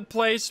the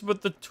place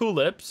with the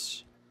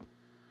tulips,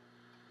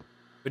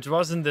 which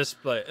wasn't this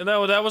place.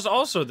 No, that was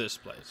also this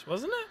place,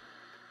 wasn't it?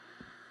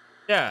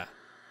 Yeah.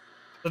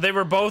 So they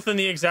were both in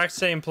the exact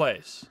same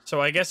place.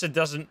 So I guess it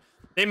doesn't...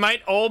 They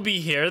might all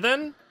be here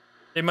then?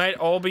 They might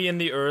all be in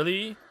the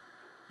early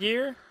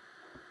year?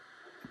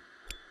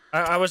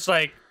 I was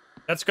like,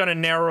 that's going to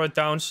narrow it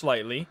down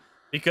slightly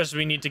because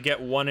we need to get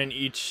one in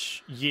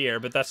each year,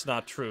 but that's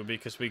not true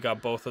because we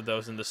got both of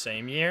those in the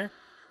same year.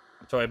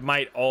 So it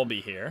might all be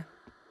here,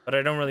 but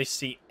I don't really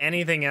see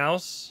anything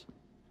else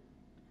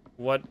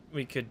what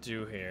we could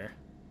do here.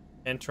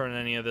 Can't turn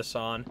any of this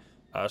on.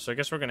 So I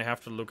guess we're going to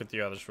have to look at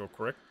the others real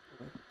quick.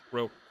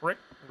 Real quick.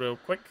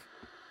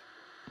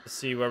 To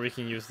see where we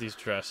can use these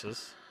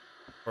dresses.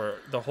 Or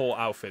the whole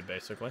outfit,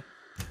 basically.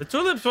 The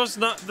tulips was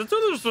not... The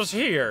tulips was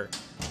here.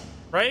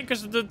 Right?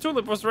 Because the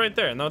tulip was right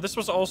there. No, this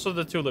was also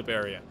the tulip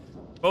area.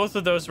 Both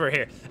of those were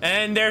here.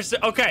 And there's...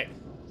 Okay.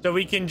 So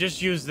we can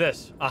just use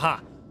this.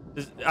 Aha.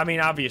 I mean,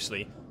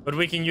 obviously. But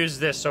we can use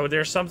this. So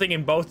there's something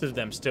in both of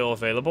them still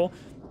available.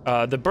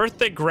 The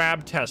birthday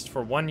grab test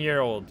for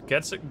 1-year-old.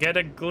 Get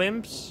a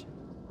glimpse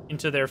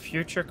into their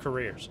future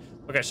careers.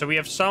 Okay, so we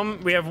have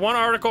one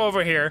article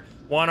over here,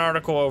 one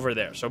article over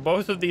there. So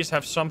both of these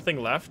have something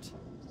left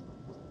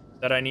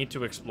that I need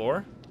to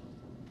explore.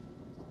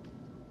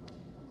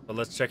 So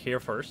let's check here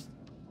first.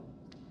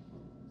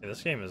 Yeah,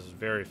 this game is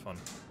very fun.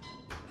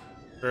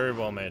 Very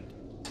well made.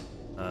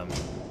 Yeah,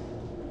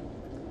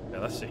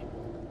 let's see.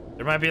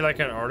 There might be like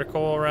an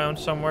article around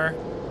somewhere.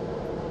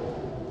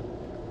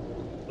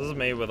 This is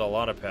made with a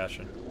lot of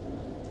passion.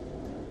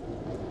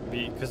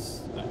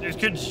 Because it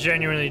could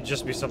genuinely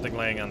just be something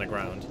laying on the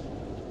ground.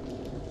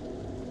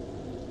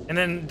 And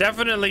then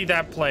definitely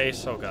that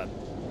place. Oh god.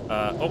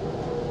 Oh.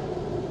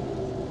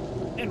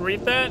 Can't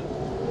read that?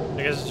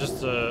 I guess it's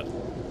just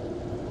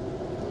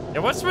yeah,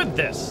 what's with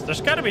this?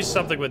 There's gotta be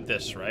something with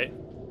this, right?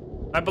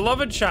 My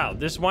beloved child,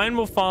 this wine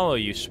will follow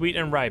you, sweet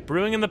and ripe,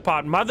 brewing in the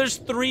pot. Mother's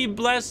 3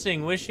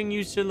 blessing, wishing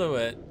you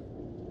silhouette.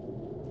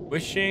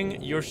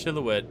 Wishing your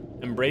silhouette,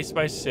 embraced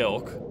by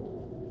silk.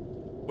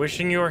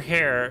 Wishing your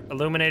hair,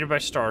 illuminated by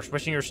stars.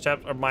 Wishing your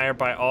steps, admired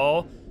by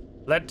all.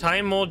 Let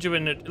time mold you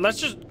in it. Let's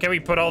just... Can we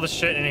put all this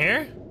shit in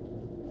here?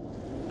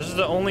 This is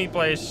the only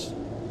place...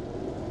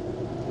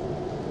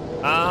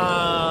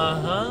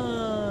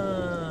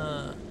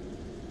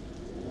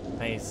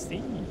 I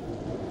see.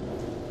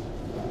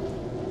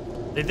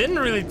 They didn't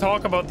really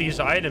talk about these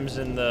items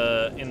in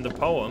the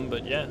poem,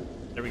 but yeah.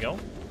 There we go.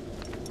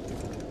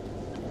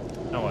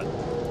 Now what?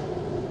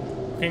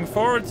 Looking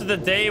forward to the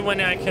day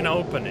when I can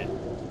open it.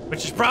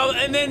 Which is probably...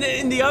 And then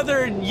in the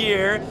other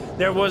year,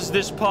 there was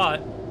this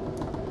pot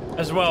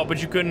as well, but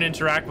you couldn't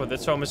interact with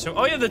it, so I'm assuming...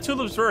 Oh yeah, the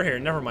tulips were here.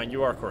 Never mind,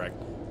 you are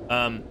correct.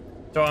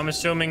 So I'm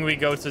assuming we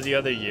go to the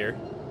other year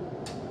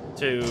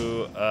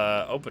to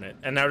open it.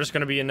 And now there's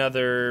going to be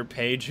another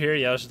page here.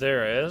 Yes,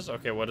 there is.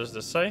 Okay, what does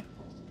this say?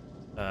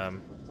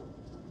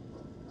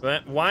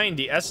 Wine,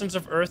 the essence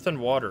of earth and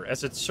water.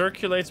 As it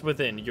circulates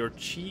within, your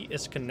chi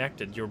is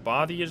connected. Your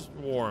body is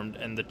warmed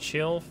and the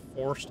chill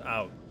forced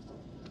out.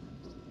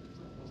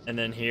 And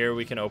then here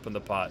we can open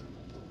the pot.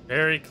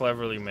 Very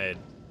cleverly made.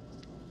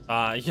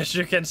 Yes,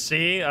 you can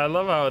see. I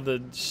love how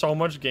so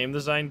much game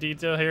design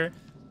detail here.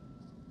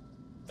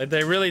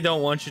 They really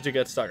don't want you to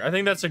get stuck. I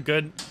think that's a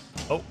good...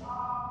 Oh.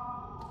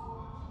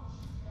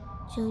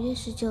 9月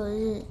19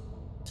日，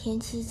天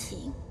气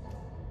晴。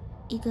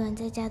一个人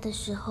在家的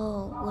时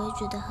候，我也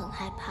觉得很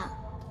害怕，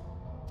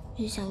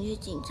越想越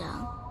紧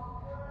张，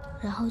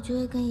然后就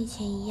会跟以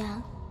前一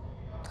样，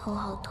头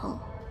好痛，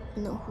不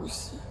能呼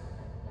吸，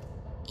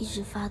一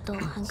直发抖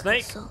和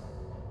咳嗽。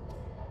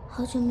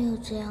好久没有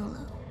这样了，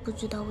不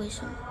知道为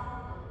什么。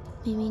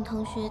明明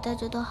同学大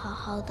家都好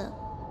好的，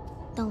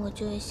但我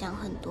就会想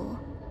很多，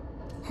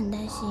很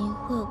担心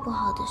会有不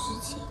好的事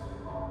情。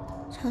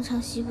常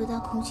常吸不到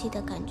空气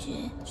的感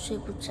觉，睡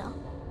不着。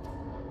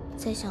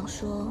在想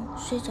说，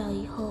睡着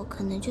以后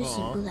可能就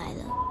醒不来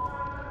了。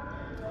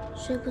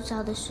睡不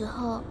着的时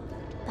候，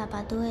爸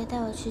爸都会带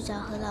我去找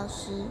何老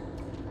师。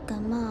感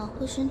冒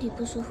或身体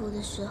不舒服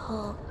的时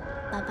候，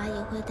爸爸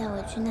也会带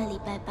我去那里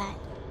拜拜。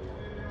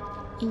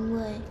因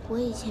为我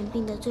以前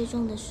病得最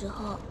重的时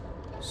候，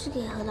是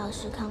给何老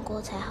师看过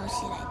才好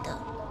起来的，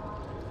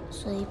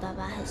所以爸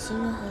爸很信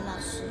任何老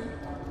师。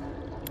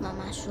妈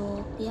妈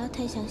说不要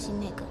太相信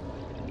那个。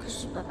 可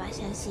是爸爸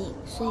相信，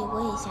所以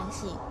我也相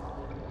信。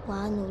我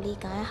要努力，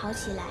赶快好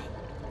起来。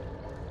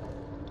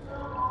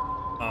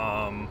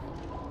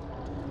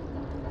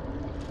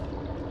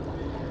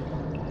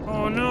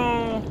Oh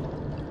no.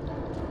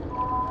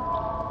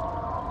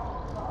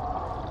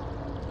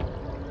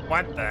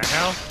 What the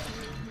hell?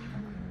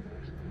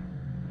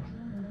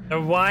 The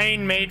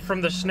wine made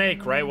from the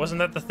snake, right? Wasn't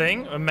that the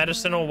thing? A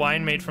medicinal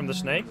wine made from the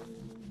snake?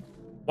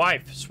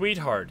 Wife,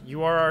 sweetheart,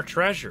 you are our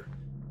treasure.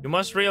 You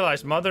must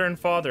realize mother and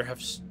father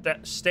have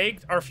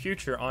staked our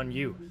future on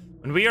you.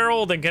 When we are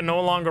old and can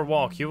no longer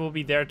walk, you will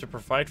be there to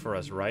provide for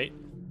us, right?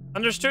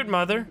 Understood,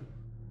 mother.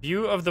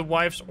 View of the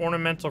wife's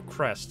ornamental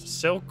crest,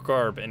 silk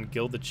garb, and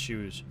gilded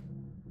shoes.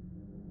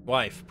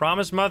 Wife,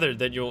 promise mother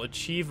that you'll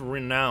achieve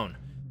renown,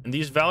 and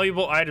these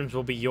valuable items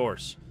will be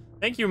yours.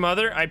 Thank you,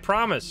 mother. I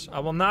promise. I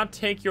will not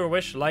take your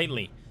wish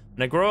lightly.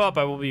 When I grow up,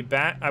 I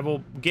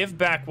will give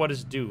back what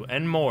is due,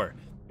 and more.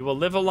 You will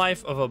live a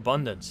life of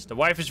abundance. The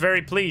wife is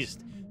very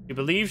pleased. She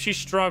believes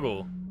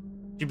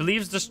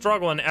the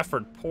struggle and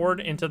effort poured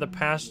into the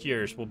past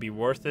years will be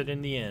worth it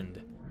in the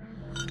end.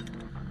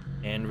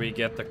 And we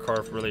get the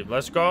Carf relief.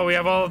 Let's go. We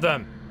have all of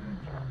them.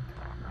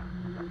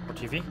 More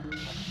TV.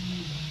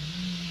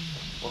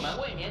 我们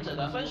卫冕者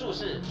的分数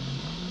是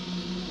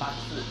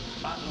84、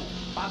85、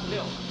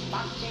86、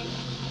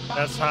87、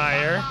That's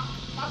higher.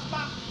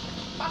 88、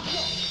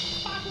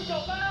89、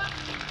89分。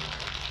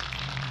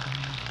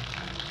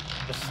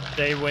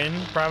 They win,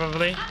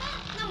 probably.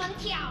 那么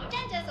挑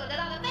战者所得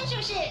到的分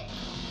数是84、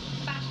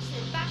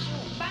85、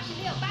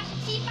86、87、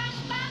88、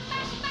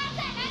88，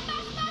再来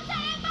88，再来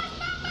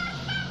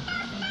88，88，88，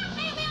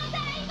还有没有再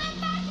来一分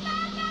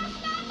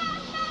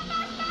？88，88，88，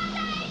再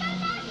来一分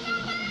88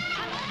分。好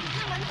的，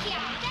那么挑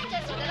战者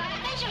所得到的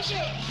分数是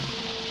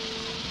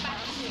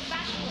84、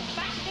85、86、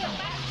87、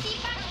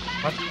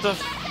88。 What the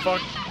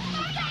fuck?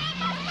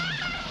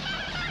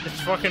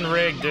 It's fucking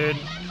rigged, dude.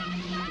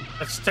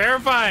 That's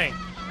terrifying.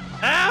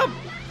 Help!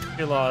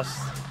 You lost.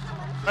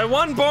 By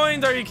 1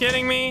 point, are you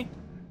kidding me?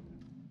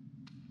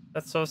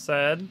 That's so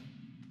sad.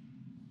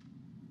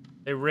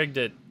 They rigged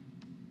it.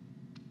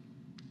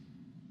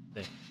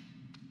 See.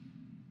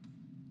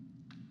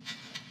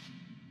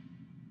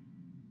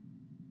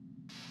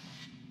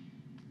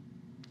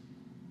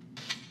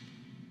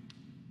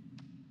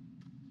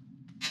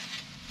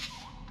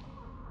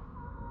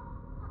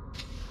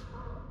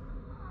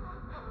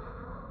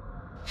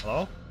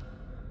 Hello?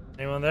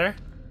 Anyone there?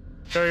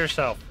 Show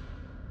yourself.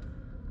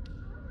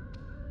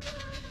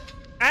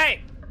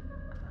 Hey!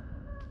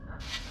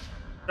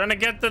 Trying to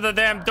get to the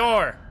damn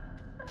door.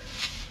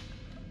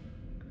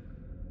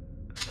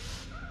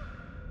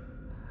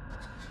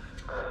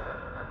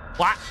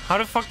 What? How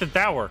the fuck did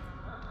that work?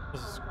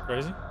 This is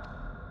crazy.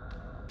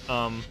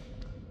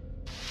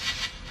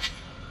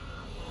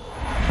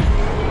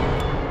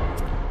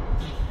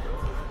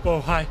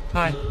 Whoa, hi.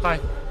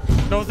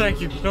 No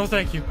thank you, no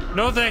thank you,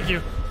 no thank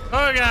you.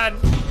 Oh god.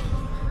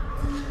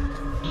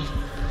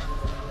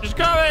 She's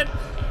coming!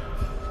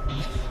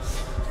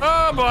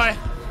 Oh boy!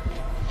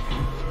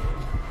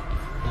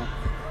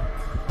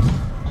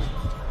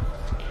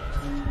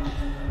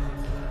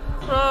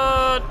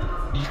 Run!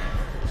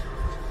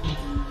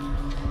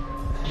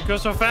 You go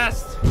so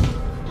fast!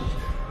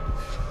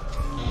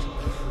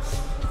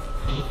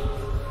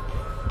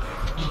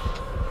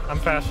 I'm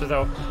faster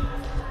though.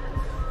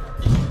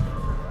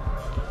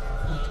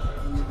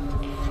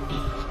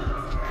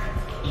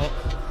 Oh.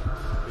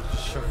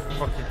 It's so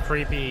fucking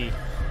creepy.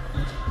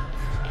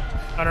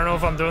 I don't know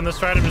if I'm doing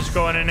this right. I'm just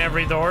going in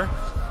every door.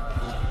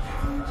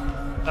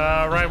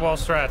 Right wall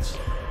strats.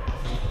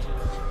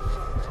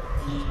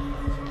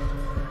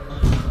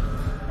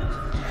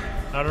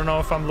 I don't know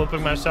if I'm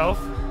looping myself.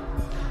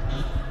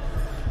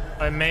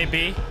 I may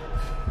be.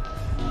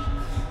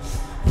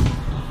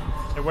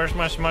 Hey, where's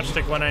my smudge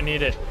stick when I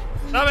need it?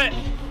 Stop it!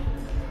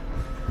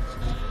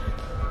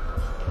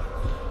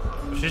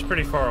 She's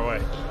pretty far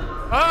away.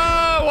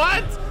 Oh,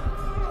 what?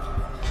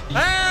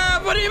 Ah,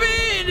 what do you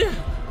mean?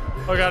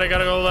 Oh god, I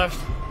gotta go left.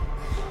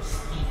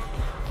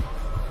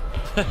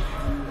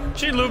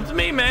 She looped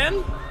me,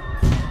 man.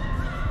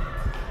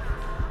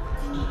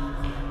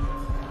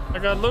 I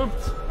got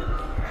looped.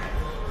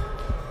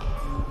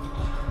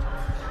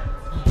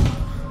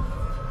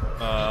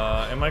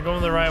 Am I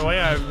going the right way?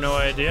 I have no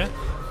idea.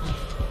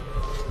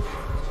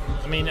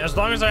 I mean, as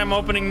long as I'm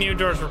opening new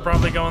doors, we're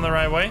probably going the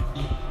right way.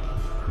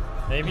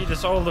 Maybe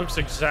this all looks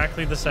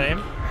exactly the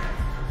same.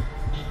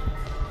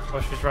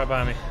 Oh, she's right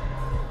by me.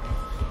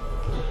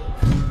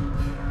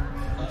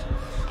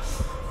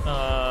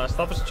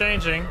 Stuff is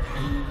changing.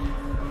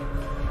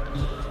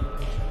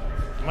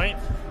 Might.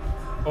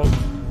 Oh,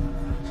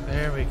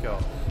 there we go.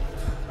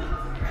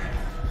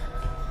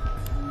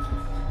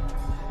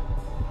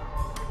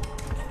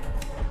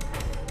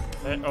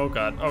 Oh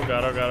god, oh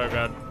god, oh god, oh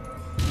god.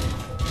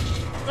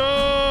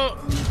 Oh!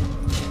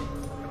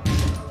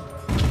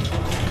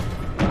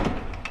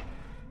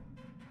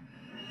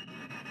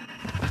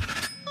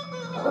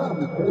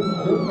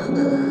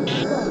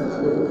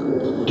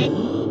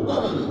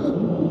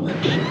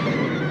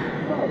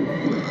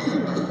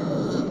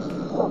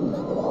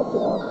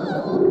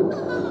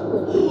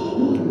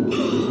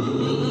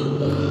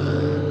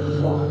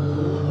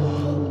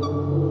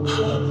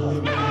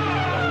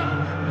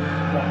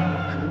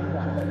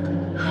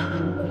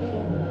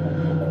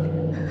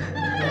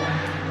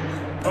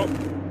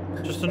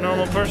 Just a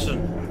normal person.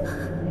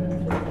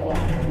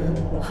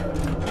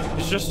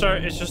 It's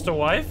just a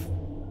wife?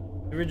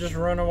 Did we just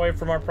run away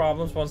from our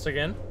problems once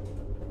again?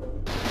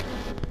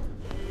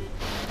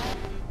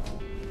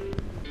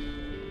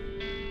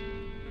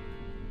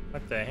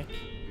 What the heck?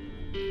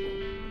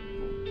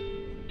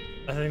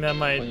 I think that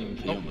might... 欢迎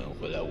朋友们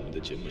回来我们的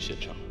节目现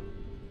场。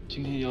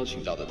今天邀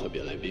请到的特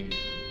别来宾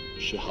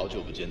是好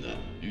久不见的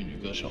玉女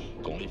歌手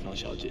巩俐芳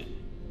小姐。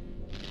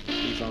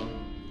俐芳，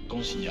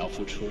恭喜你要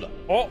复出了。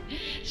哦，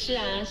是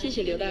啊，谢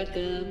谢刘大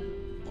哥。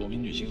国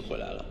民女星回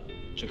来了，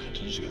这可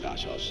真是个大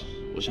消息。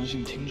我相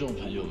信听众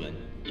朋友们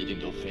一定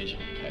都非常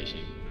的开心，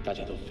大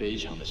家都非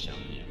常的想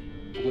念。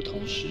不过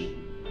同时，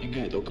应该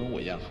也都跟我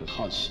一样很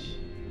好奇，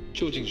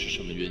究竟是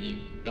什么原因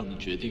让你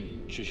决定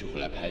继续回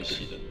来拍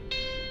戏的？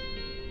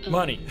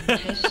 Money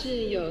还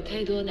是有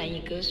太多难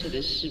以割舍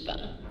的事吧，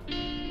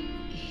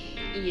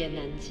一言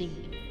难尽。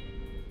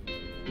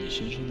你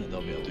先生难道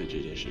没有对这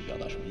件事表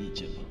达什么意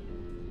见吗？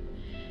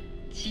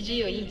岂止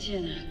有意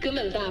见啊，根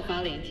本大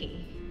发雷霆。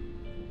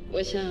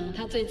我想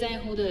他最在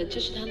乎的就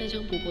是他那张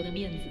薄薄的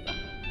面子吧。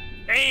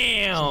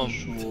Damn！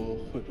 说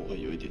会不会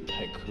有一点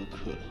太苛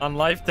刻了 ？On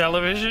live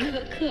television？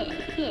 苛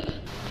刻。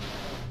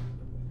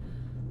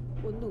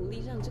我努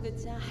力让这个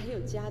家还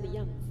有家的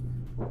样子，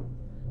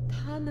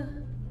他呢？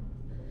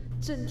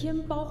 整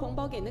天包红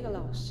包给那个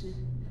老师，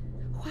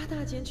花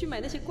大钱去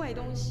买那些怪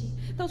东西，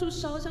到处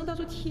烧香，到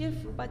处贴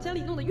符，把家里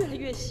弄得越来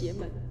越邪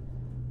门。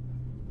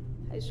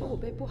还说我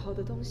被不好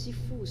的东西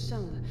附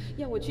上了，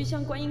要我去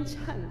向观音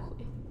忏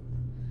悔。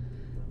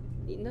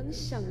你能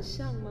想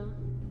象吗？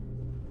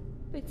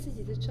被自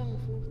己的丈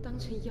夫当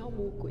成妖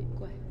魔鬼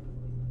怪。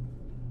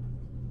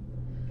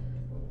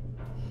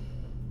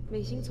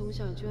美心从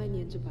小就爱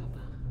黏着爸爸，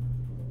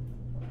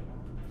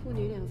父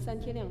女俩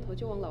3天2头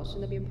就往老师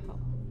那边跑。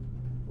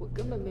 我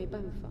根本没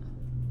办法，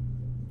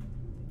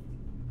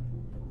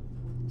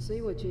所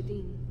以我决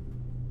定，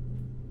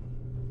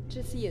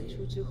这次演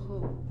出之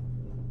后，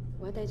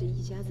我要带着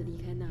一家子离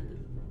开那里，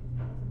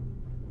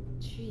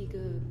去一个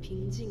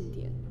平静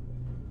点、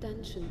单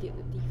纯点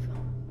的地方。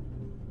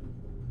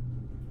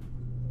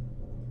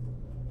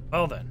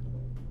Well then,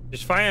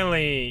 she's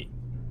finally,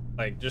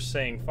 like, just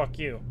saying "fuck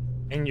you"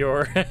 and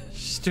your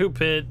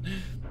stupid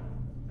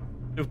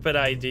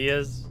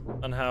ideas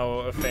on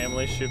how a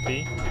family should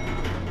be.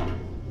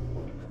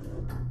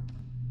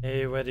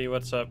 Hey, Weddy,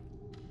 what's up?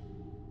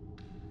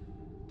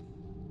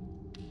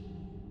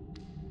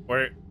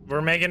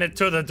 We're making it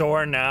to the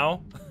door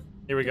now.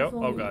 Here we go.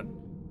 Oh God.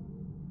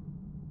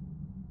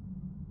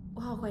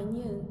 我好怀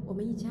念我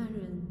们一家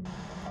人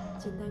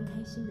简单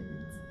开心的日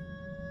子。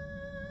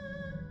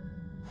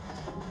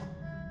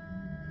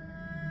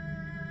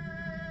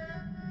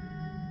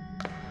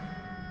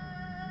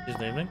He's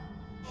leaving.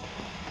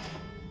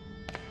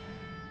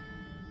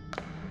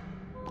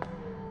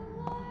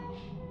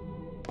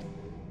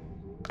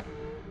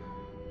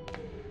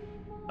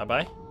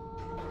 Bye-bye.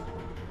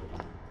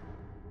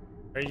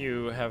 Are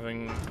you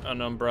having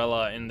an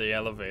umbrella in the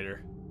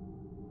elevator?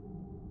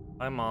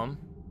 Hi, Mom.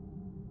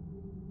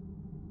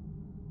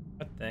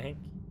 What the heck?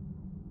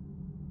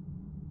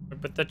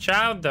 But the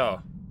child,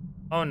 though.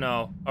 Oh,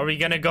 no. Are we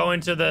gonna go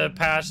into the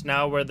past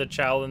now where the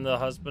child and the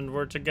husband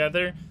were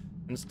together?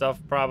 And stuff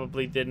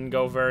probably didn't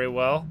go very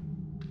well?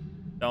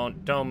 Don't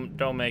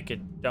make it.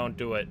 Don't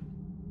do it.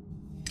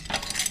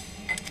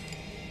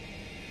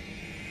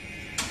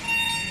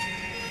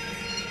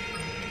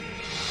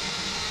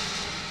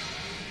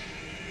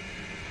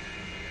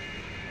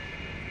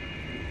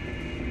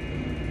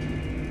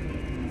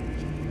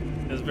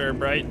 It's very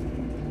bright.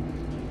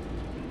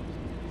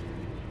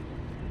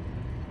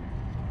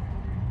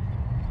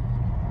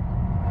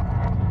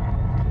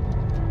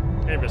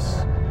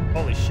 Davis.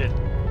 Holy shit.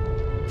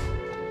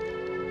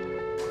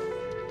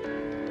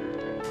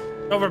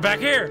 Oh, we're back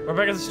here. We're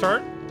back at the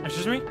start.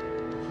 Excuse me.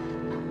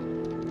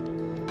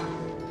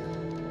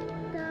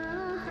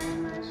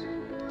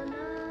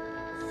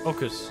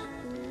 Focus.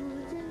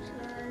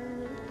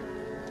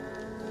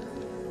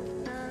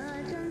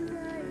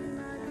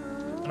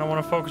 I don't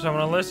want to focus. I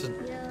want to listen.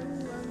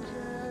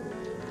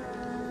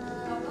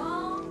 老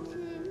公，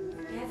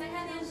你还在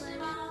看电视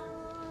吗？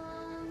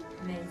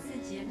每次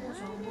节目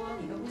重播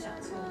你都不想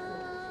错过，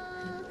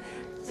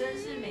真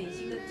是美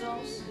心的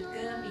忠实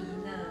歌迷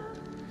呢。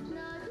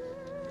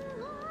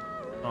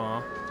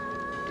Aw.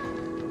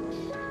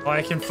 Oh,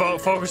 I can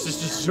focus is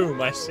just zoom,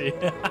 I see.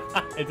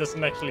 It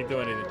doesn't actually do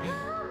anything.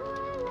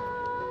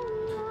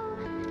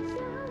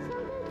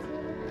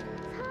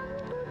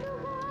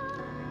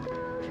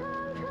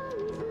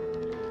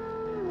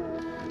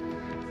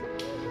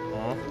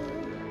 Aw.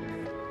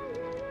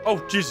 Oh,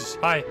 Jesus,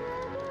 hi.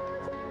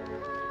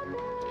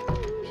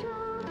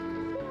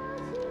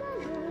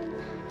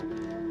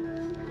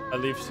 I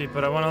leave seat,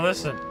 but I want to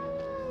listen.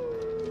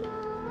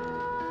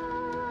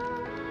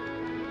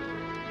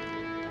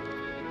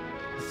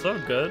 So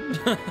good.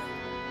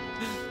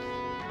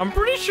 I'm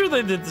pretty sure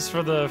they did this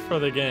for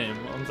the game.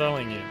 I'm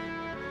telling you.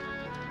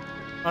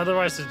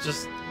 Otherwise, it's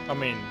just. I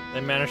mean,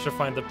 they managed to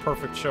find the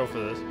perfect show for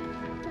this.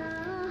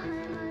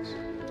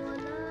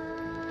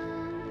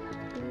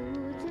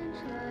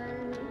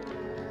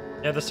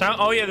 Yeah, the sound.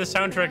 Oh yeah, the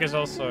soundtrack is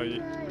also.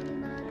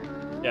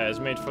 Yeah, it's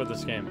made for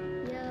this game.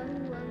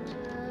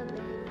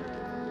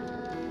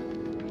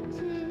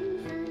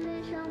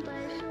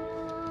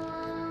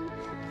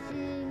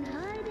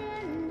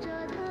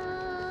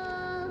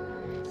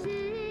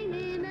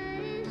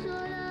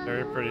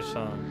 Very pretty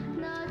song.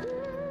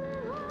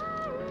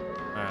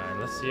 Alright,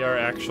 let's see our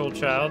actual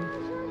child.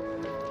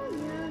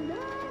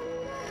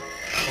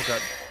 Oh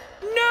god.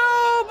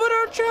 No, but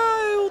our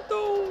child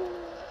though.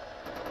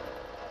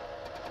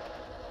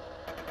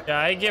 Yeah,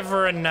 I give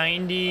her a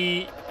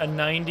 90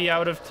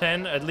 out of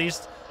 10. At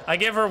least I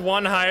give her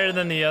one higher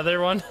than the other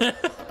one.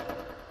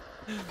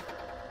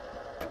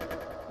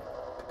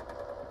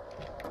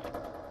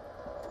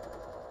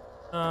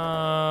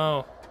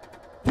 Oh.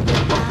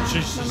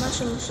 妈妈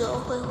什么时候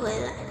会回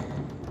来？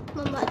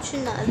妈妈去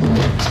哪里？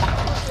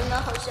我真的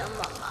好想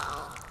妈妈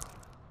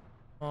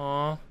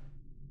哦。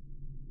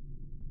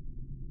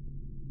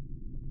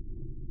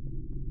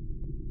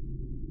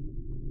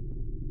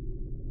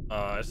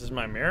Is this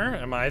my mirror?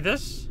 Am I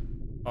this?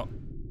 Oh.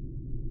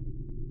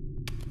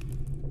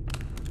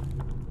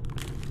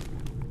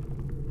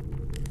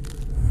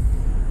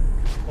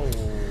 Oh.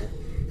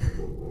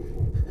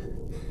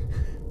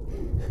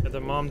 Yeah,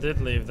 the mom did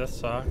leave. That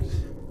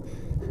sucks.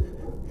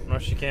 No,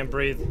 she can't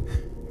breathe.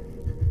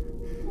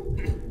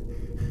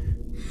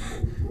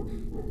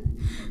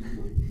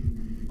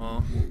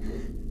 Oh.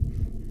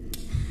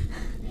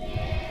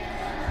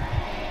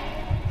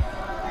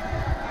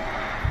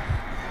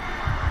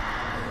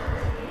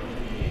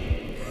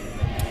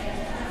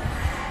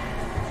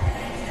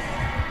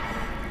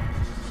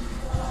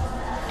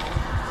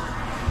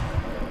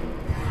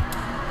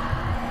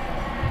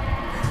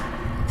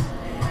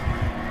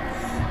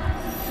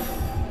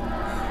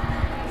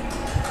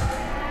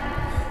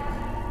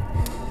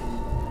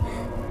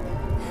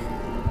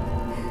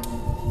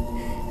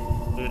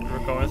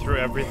 We're going through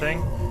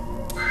everything.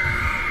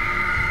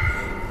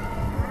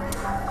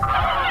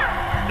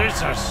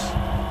 Jesus.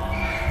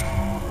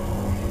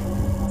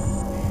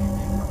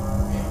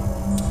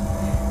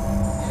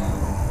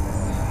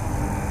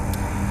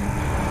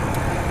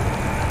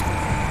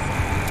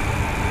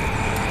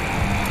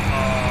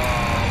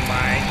 Oh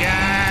my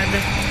God.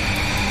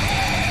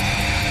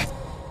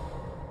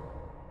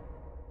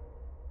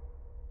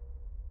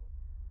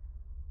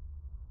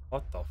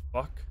 What the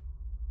fuck?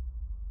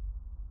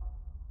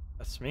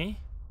 That's me?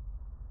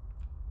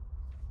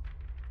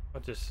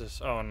 What is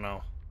this? Oh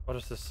no. What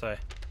does this say?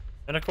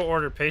 Medical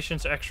order,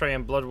 patient's x-ray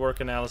and blood work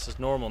analysis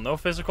normal. No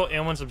physical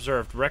ailments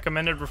observed.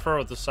 Recommended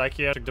referral to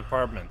psychiatric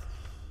department.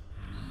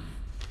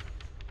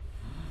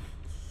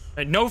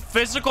 Right, no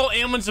physical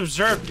ailments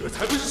observed.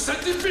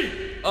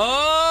 Oh!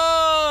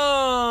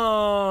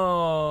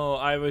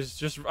 I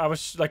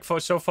was like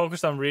so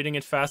focused on reading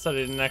it fast that I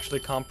didn't actually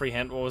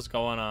comprehend what was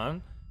going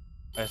on.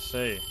 I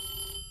see.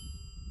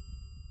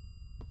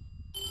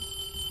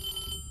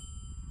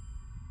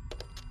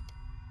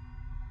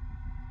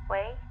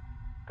喂，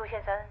杜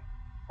先生，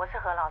我是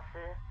何老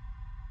师。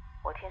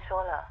我听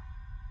说了，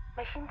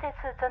美心这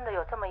次真的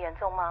有这么严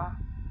重吗？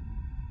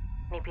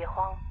你别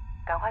慌，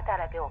赶快带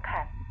来给我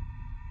看。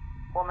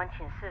我们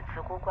请示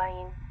慈姑观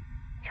音，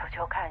求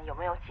求看有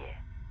没有解。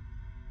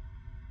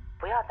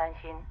不要担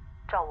心，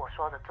照我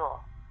说的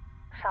做。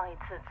上一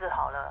次治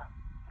好了，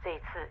这一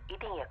次一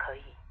定也可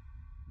以。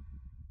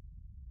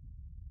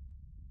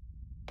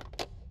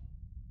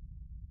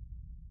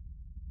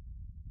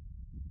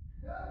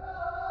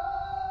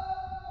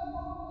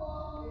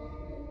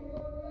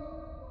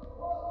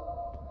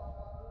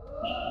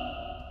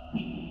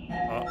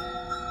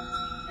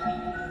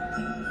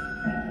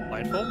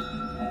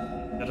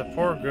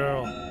Poor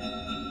girl.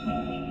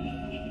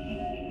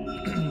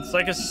 It's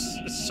like a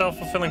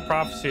self-fulfilling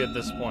prophecy at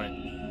this point.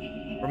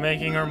 We're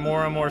making her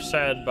more and more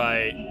sad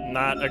by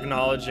not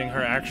acknowledging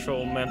her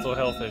actual mental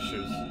health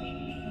issues.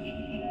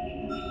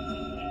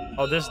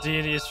 Oh, this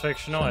deity is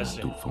fictional, I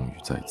see. 杜风雨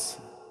在此，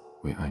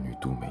为爱女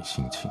杜美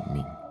心请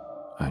命。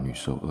爱女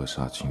受恶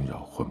煞侵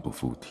扰，魂不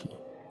附体，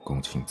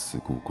恭请慈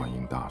姑观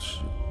音大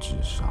士治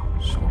煞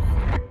收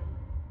魂。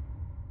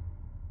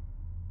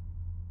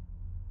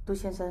杜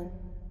先生，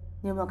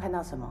你有没有看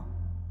到什么？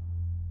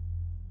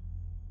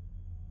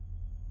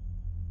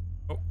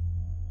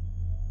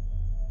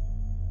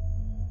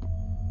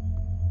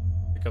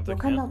有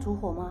看到烛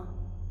火吗？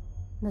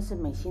那是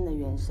美心的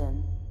元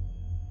神。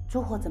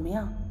烛火怎么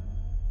样？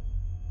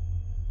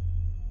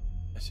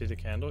 I see the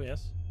candle,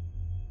 yes.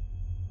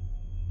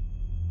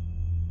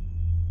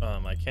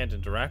 I can't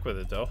interact with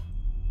it though.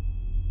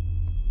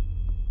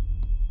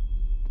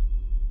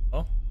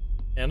 Oh,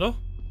 candle?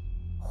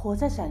 火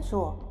在闪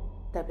烁，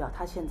代表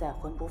他现在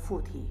魂不附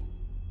体。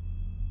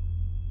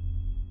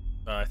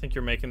I think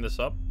you're making this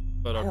up,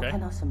 but okay. 还有看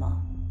到什么？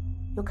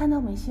有看到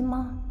美心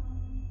吗？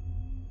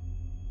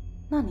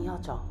那你要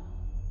找，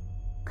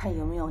看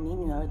有没有你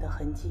女儿的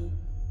痕迹，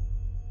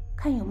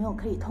看有没有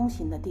可以通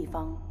行的地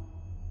方。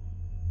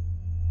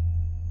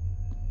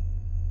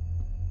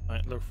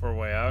 Might look for a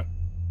way out.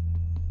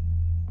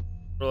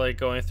 We're like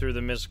going through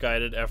the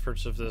misguided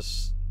efforts of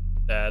this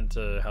dad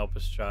to help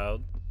his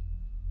child.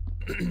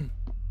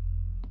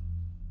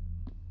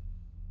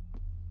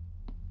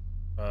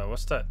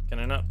 What's that? Can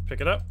I not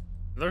pick it up?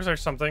 It looks like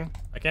something.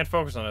 I can't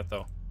focus on it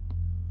though.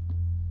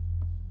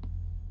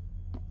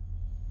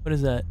 What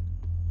is that?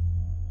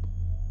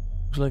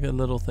 Looks like a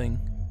little thing.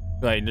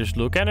 Do I just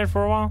look at it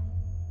for a while?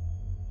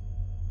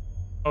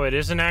 Oh, it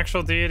is an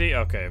actual deity?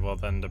 Okay, well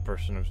then the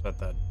person who said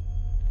that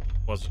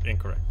was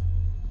incorrect.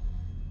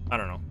 I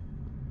don't know.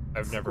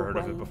 I've never heard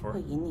of it before.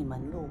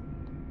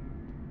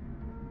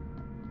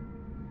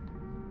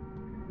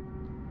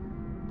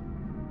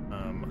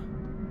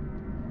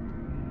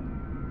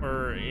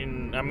 We're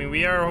in. I mean,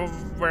 we are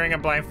wearing a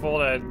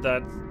blindfold.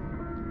 That.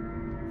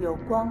 有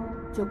光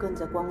就跟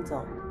着光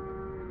走，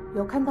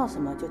有看到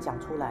什么就讲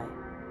出来，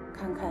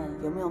看看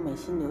有没有美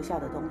心留下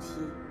的东西。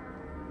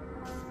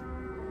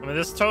I mean,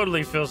 this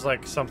totally feels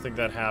like something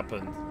that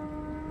happened,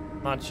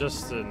 not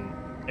just in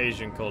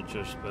Asian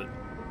cultures, but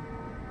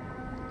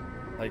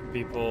like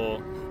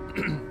people,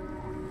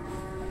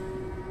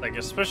 like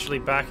especially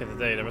back in the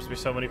day, there must be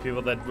so many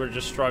people that were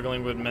just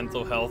struggling with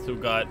mental health who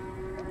got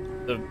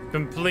the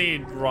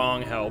complete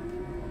wrong help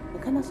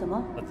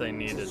that they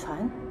needed.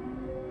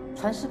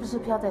 船是不是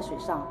漂在水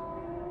上？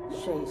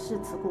水是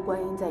慈姑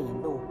观音在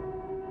引路，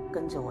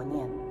跟着我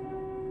念：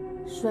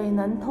水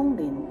能通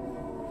灵，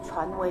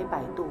船为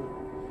摆渡，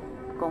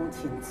恭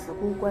请慈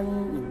姑观音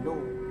引路。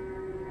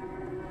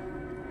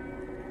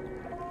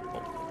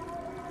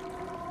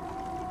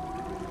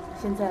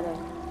现在嘞，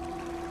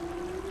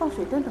放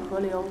水灯的河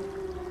流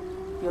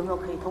有没有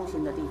可以通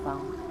行的地方？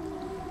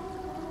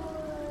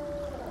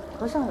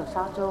河上有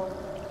沙洲，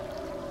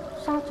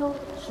沙洲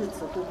是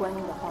慈姑观音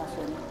的化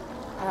身。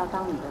 他要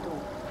当你的路，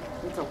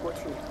你走过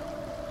去。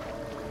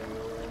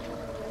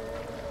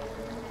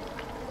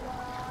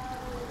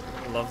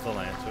Love the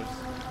lanterns.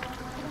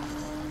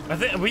 I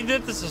think we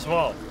did this as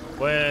well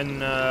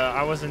when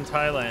I was in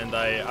Thailand.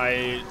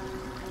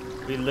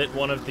 We lit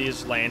one of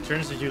these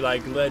lanterns that you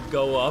like let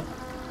go up.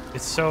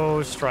 It's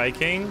so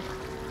striking.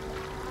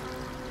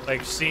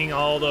 Like seeing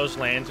all those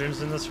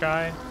lanterns in the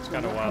sky. It's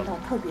kind of wild.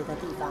 特别的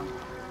地方。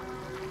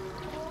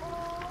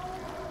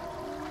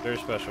Very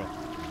special.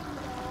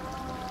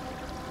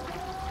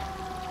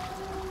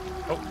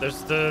 Oh,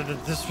 there's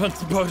this one.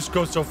 The boats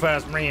go so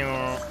fast.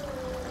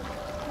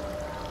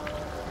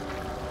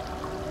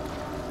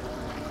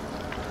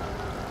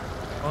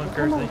 Oh,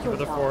 Kurt, thank you for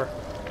the 4.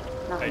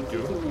 I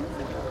do.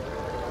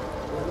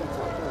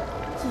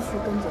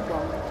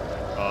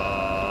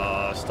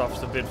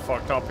 Stuff's a bit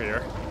fucked up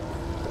here.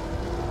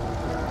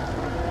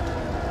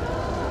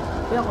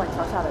 不要管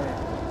桥下的人，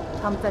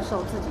他们在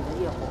受自己的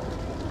业火。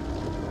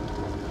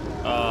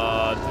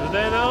Do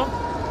they though?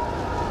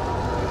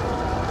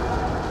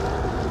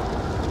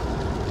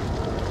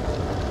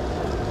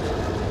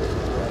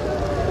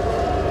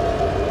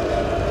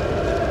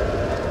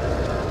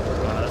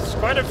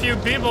 Quite a few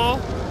people.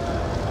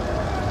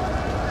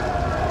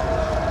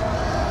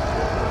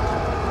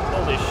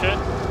 Holy shit.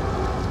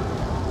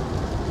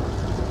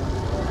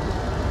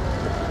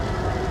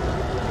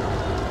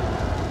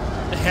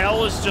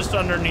 Hell is just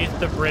underneath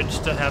the bridge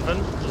to heaven.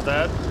 Is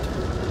that?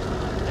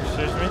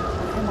 Excuse me?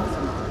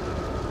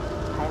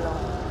 牌楼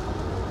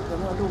有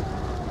没有路？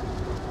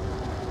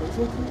有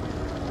阶梯，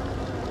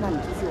那你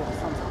继续往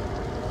上走。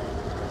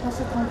那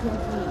是通天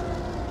梯，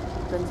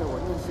跟着我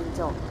念心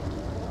咒。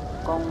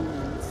 恭迎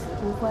慈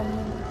姑观音，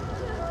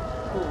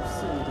度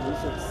世灵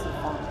显四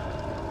方。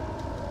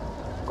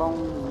恭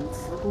迎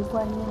慈姑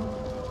观音，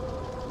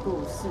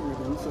度世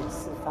灵显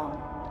四方。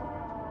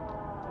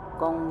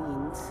恭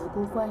迎慈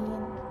姑观音。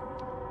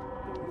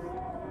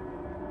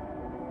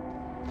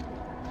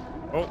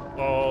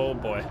Oh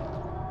boy.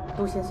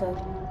 杜先生，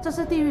这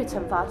是地狱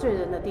惩罚罪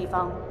人的地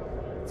方，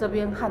这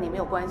边和你没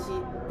有关系，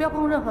不要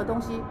碰任何东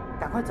西，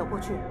赶快走过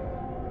去。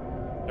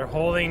They're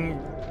holding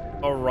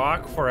a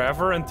rock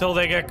forever until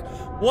they get...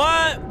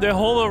 What? They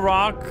hold a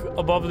rock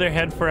above their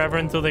head forever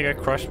until they get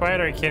crushed by it?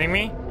 Are you kidding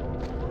me?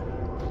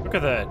 Look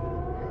at that.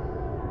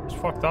 It's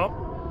fucked up.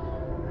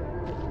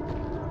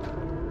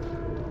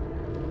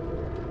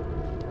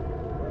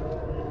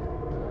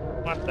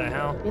 What the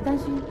hell? 别担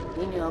心，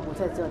你女儿不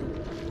在这里。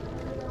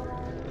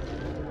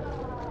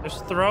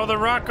 Just throw the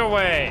rock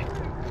away.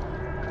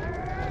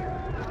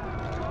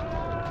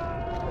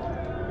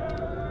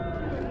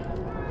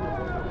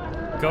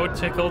 Go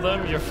tickle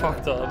them? You're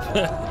fucked up.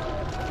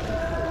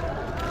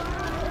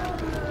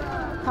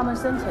 他们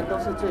生前都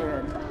是罪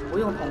人，不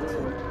用同情。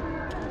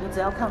你只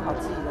要看好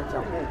自己的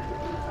脚步。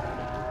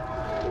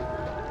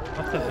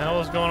What the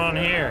hell is going on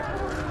here?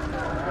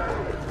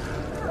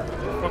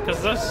 What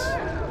is this?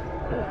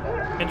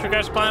 Can't you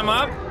guys climb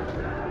up?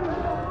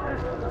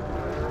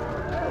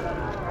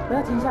 不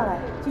要停下来，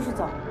继续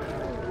走。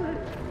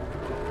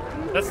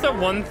 That's the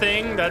one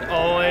thing that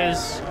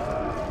always...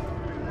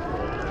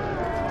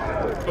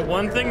 The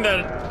one thing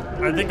that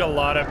I think a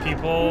lot of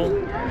people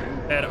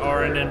that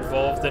aren't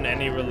involved in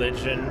any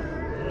religion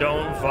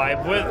don't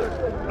vibe with.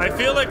 I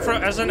feel like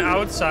as an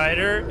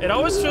outsider, it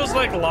always feels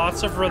like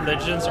lots of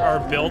religions are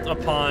built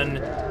upon,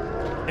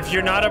 if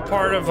you're not a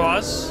part of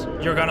us,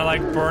 you're gonna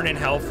like burn in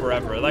hell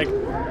forever. Like,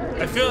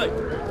 I feel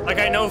like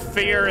I know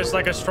fear is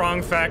like a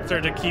strong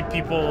factor to keep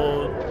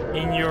people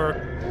in your,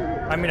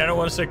 I mean, I don't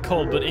want to say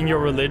cult, but in your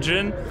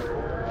religion.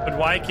 But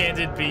why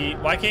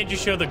can't you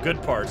show the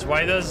good parts?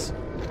 Why does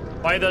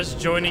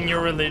joining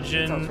your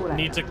religion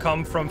need to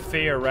come from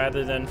fear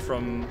rather than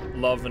from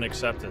love and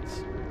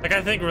acceptance? Like,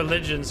 I think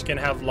religions can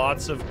have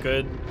lots of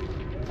good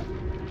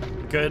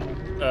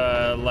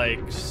like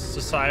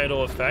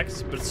societal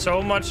effects, but so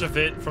much of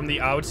it from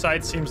the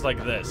outside seems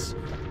like this,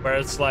 where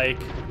it's like,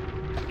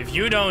 if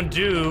you're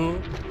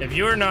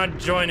not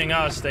joining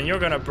us, then you're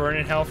gonna burn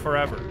in hell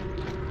forever.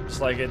 It's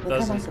like it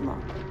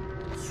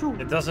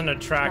doesn't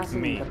attract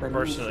me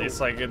personally. It's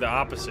like the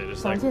opposite.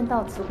 It's like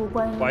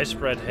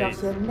widespread hate.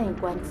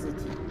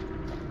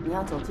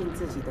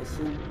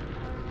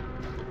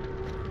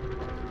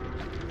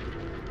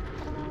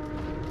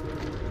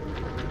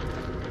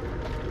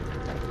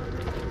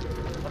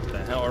 What the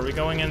hell? Are we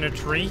going in a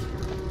tree?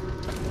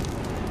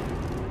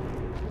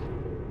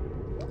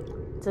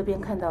 这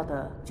边看到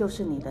的就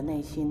是你的内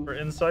心。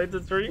 We're inside the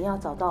tree? 你要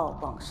找到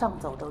往上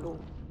走的路，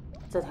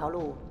这条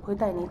路会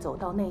带你走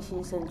到内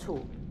心深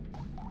处。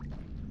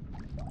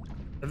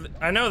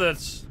 I know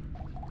it's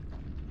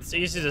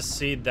easy to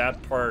see that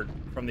part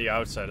from the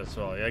outside as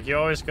well. Like, you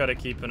always got to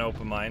keep an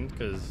open mind,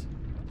 because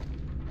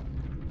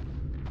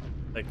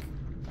like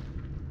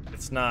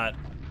it's not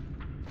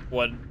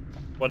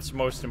what's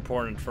most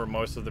important for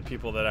most of the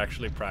people that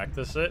actually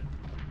practice it,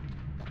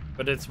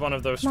 but it's one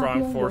of those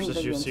strong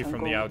forces you see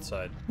from the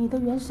outside. 你的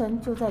元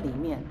神就在里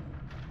面。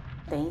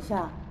等一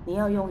下，你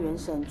要用元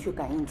神去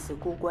感应慈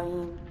姑观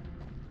音。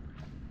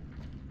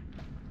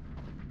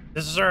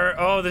 This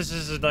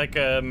is like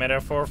a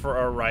metaphor for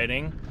our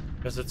writing,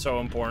 because it's so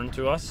important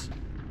to us.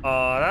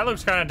 That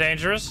looks kind of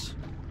dangerous.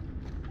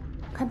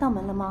 看到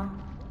门了吗？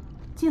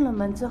进了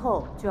门之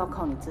后就要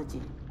靠你自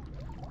己，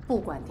不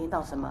管听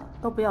到什么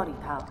都不要理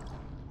他，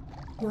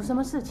有什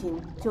么事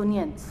情就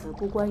念慈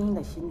姑观音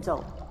的心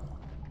咒。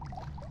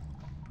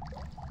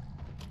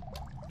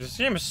 There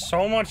seems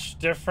so much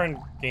different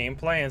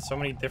gameplay and so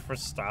many different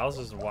styles.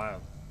 Is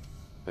wild.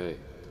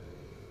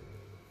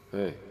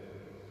 Hey.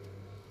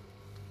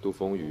 杜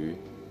风雨，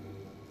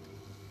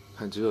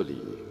看这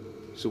里，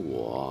是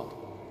我啊！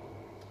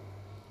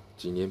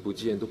几年不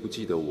见都不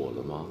记得我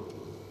了吗？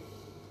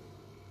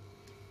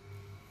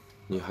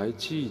你还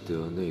记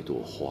得那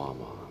朵花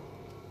吗？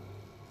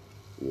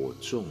我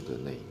种的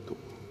那朵。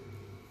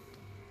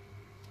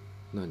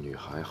那女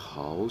孩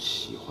好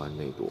喜欢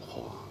那朵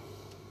花，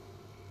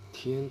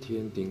天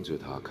天盯着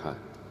它看。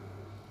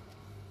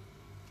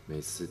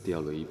每次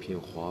掉了一片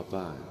花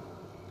瓣，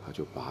 他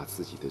就拔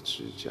自己的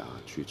指甲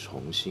去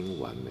重新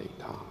完美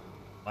它。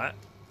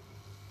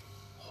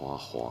花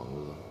黄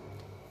了，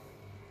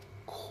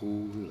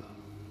枯了，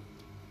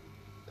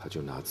他就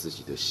拿自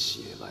己的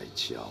血来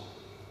浇，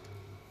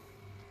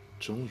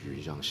终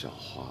于让小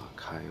花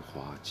开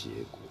花结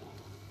果。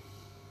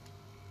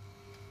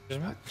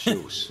他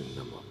就是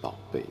那么宝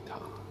贝它。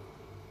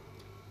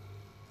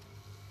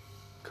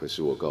可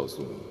是我告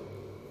诉你，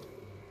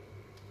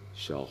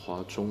小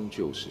花终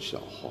究是小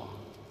花。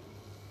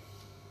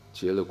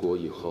 结了果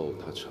以后，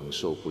他承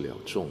受不了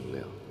重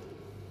量，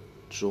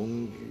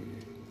终于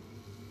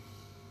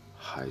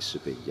还是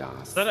被压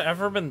死。Has that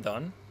ever been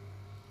done?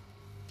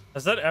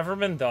 Has that ever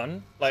been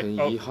done? Like,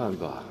 很遗憾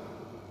吧，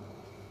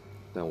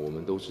但我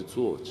们都是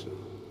作者，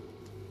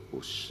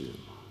不是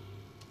吗？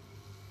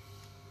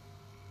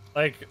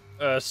 Like,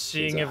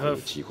 seeing if a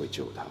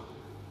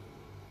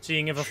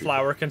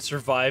flower can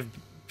survive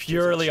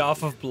purely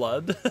off of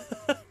blood.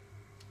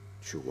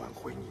 去挽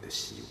回你的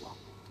希望。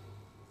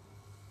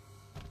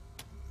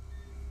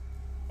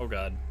Oh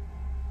god.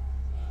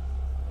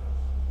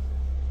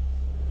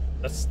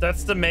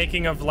 That's the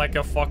making of like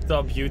a fucked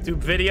up YouTube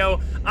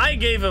video. I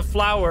gave a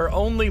flower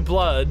only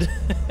blood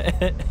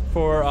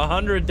for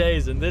 100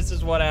 days and this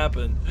is what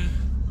happened.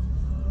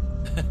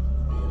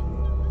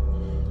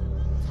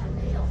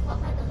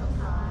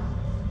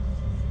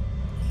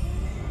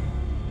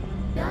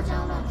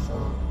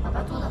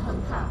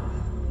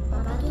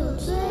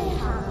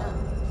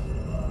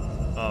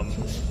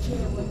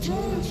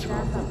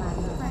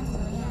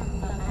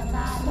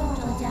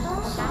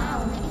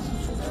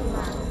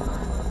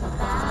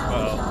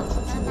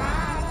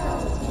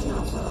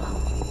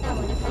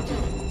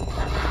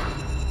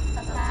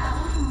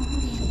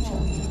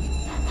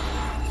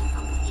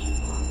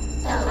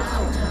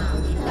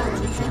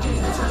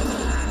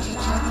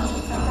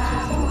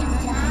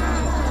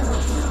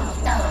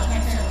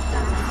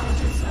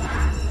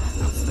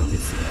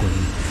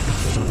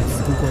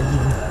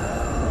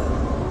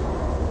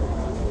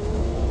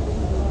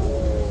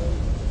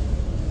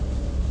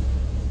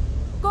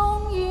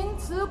恭迎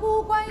慈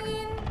姑观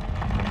音，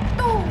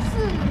度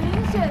世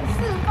明显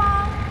四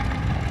方。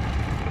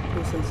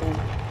陆先生，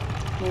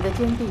你的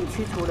坚定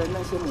驱除了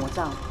那些魔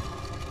障，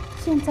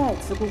现在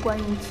慈姑观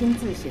音亲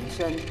自显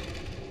身，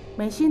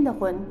美心的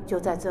魂就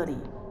在这里。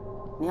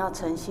你要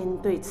诚心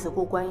对慈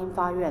姑观音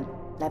发愿，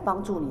来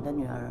帮助你的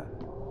女儿。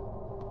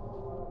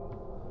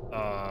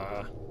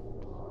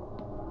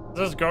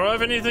Does Goro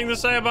have anything to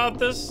say about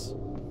this? I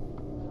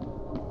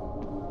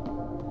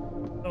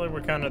feel like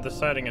we're kind of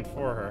deciding it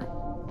for her.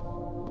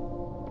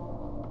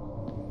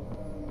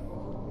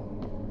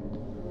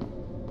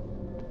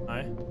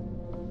 Hi,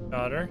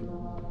 daughter.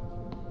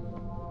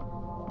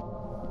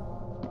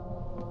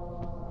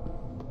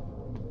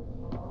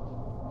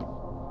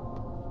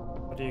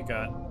 What do you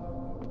got?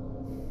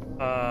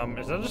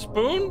 Is that a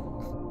spoon?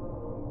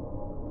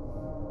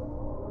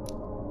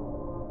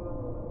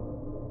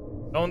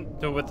 Don't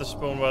do with the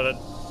spoon what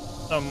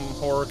some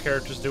horror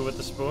characters do with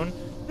the spoon.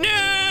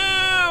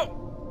 No!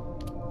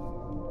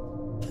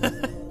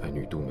 爱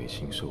女杜美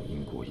心受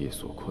因果业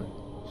所困，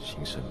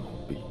心神蒙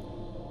蔽，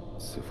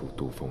慈父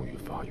杜风雨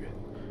发愿，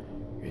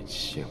愿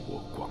现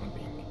我光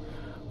明，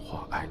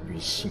化爱女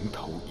心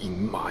头阴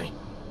霾。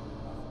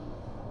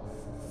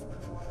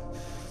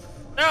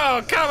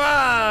Oh, come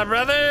on,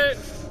 brother!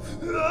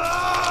 No!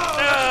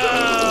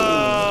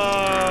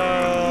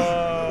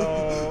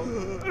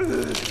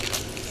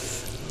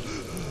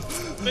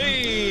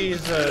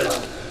 Jesus!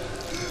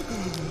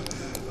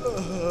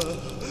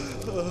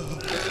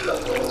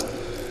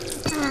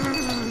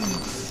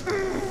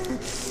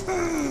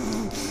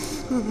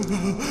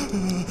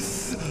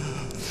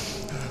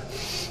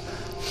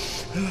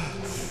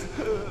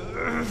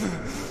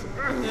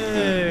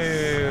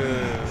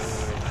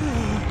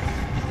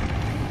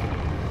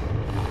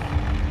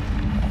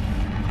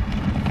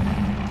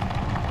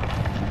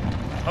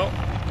 Oh.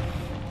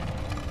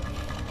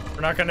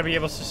 We're not gonna be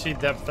able to see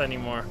depth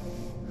anymore.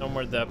 No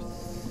more depth.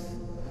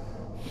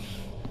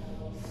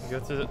 Go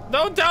to the...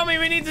 Don't tell me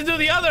we need to do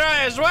the other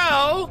eye as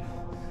well!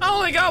 I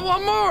only got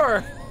one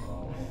more!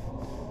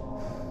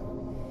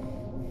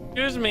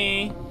 Excuse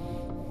me.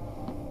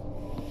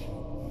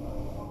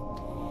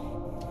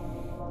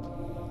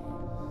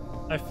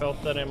 I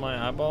felt that in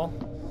my eyeball.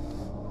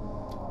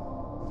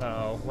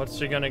 Oh, what's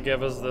she gonna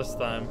give us this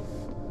time?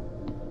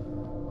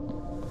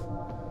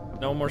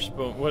 No more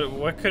spoon.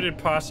 What could it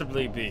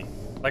possibly be?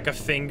 Like a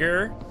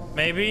finger,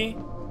 maybe?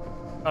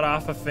 Cut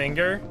off a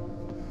finger?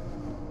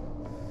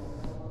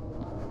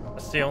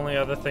 That's the only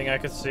other thing I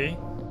could see.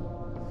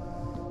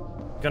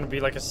 It's gonna be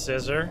like a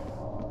scissor.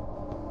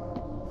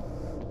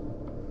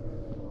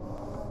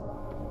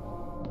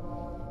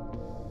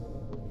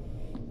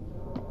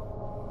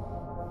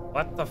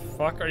 What the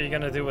fuck are you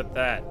gonna do with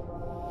that?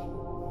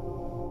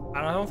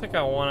 I don't think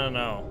I wanna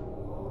know.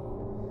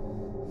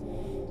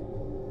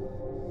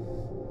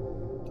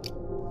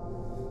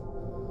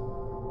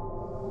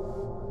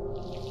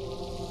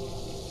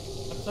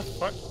 What the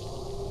fuck?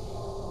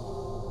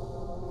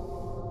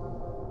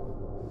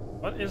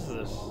 What is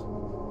this?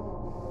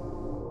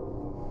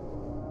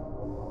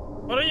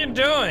 What are you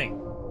doing?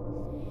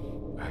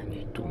 爱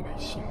女杜美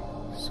心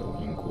受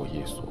因果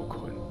业所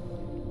困，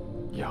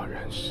哑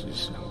然失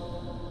声。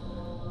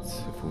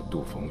慈父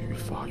杜风雨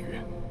发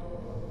愿，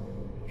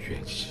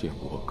愿现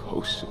我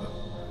口舌，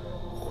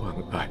换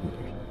爱女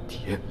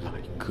天来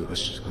歌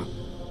声。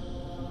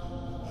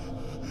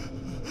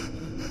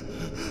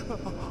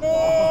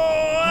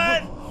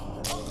What?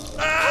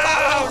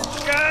 Oh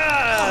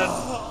God!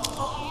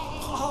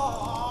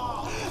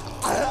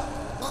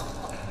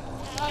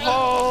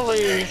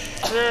 Holy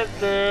shit,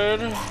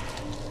 dude!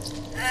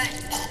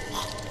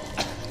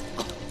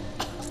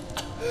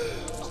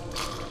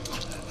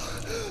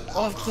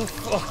 What the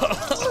fuck?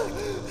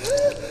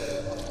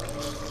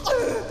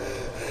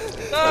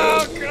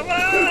 Oh, come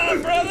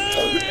on, brother!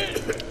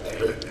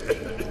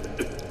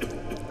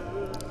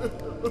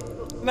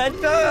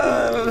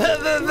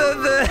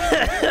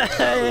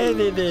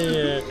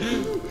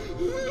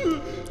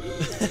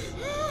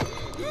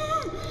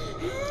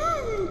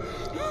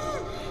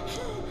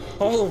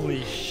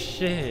 Holy shit.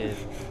 shit.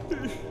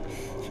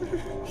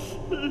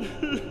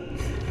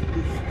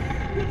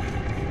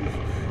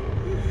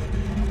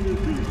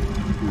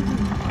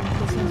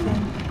 先生，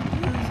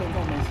现在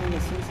美心的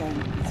心神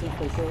已经回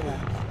归了，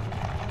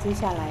接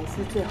下来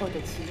是最后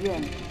的祈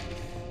愿，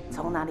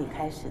从哪里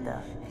开始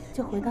的，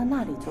就回到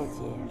那里做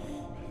结。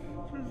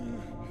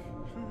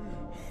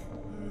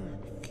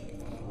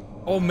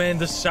Oh man,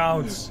 the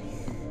sounds.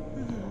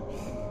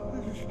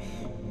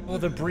 Oh,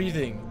 the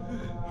breathing.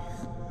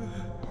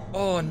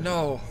 Oh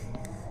no.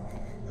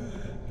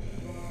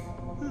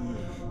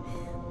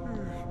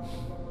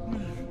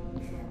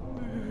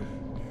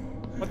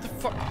 What the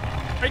fuck?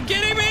 Are you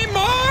kidding me?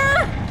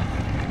 More?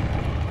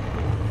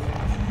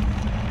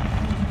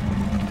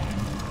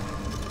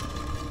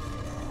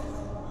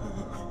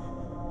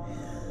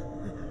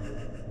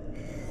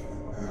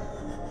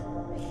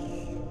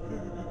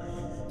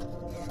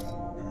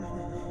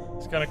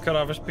 He's gonna cut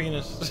off his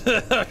penis.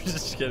 I'm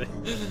just kidding.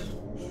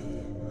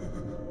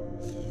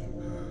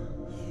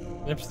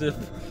 Nip snip.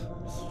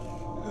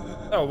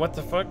 Oh, what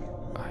the fuck?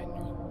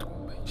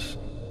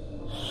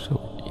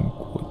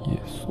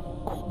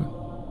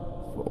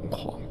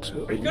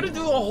 Are you gonna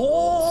do a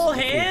whole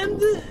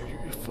hand?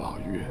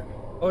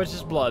 Oh, it's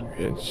just blood.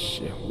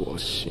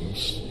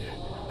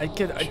 I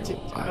did.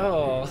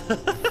 Oh.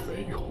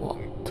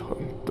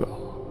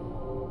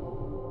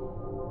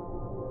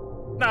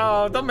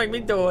 No, don't make me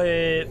do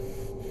it.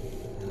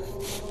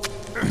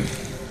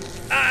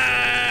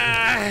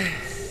 Ah!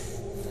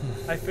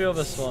 I feel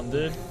this one,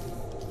 dude.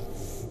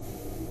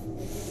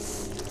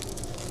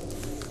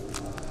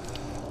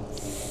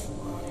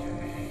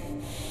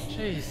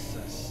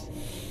 Jesus.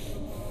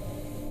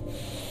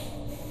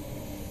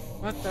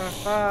 What the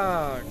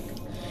fuck?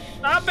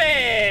 Stop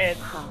it!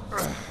 好，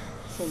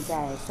现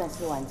在算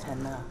是完成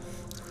了。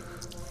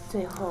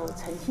最后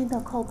诚心的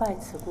叩拜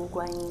慈姑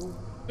观音。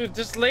 Dude,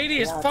 this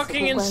lady is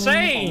fucking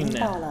insane!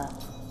 到了，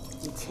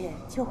一切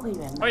就会圆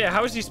满。 Oh yeah,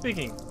 how is he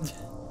speaking?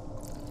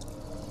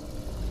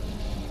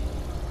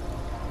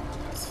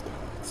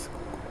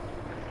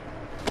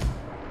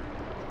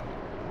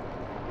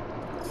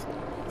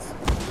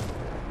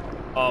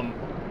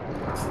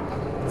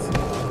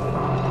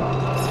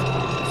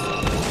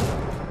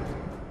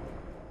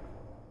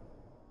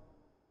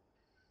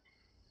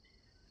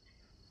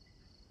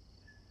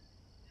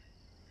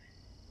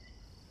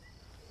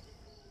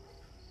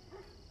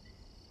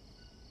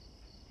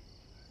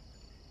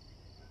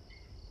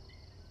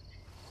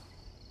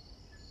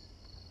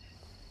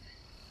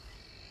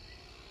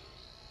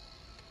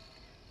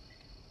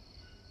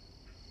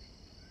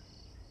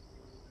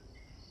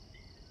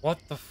 What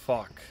the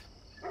fuck?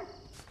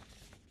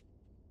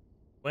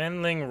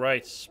 Wangling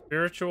Rite,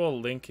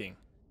 spiritual linking.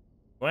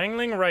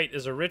 Wangling Rite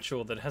is a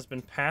ritual that has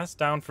been passed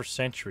down for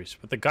centuries.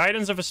 With the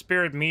guidance of a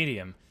spirit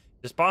medium,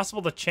 it is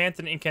possible to chant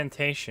an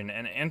incantation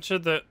and enter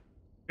the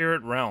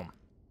spirit realm.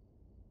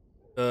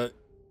 The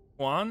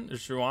Juan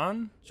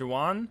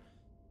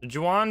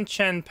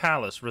Chen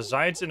Palace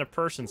resides in a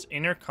person's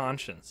inner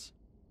conscience.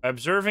 By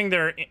observing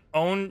their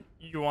own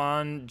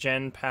Yuan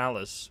Zhen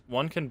Palace,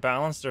 one can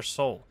balance their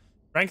soul,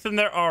 strengthen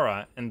their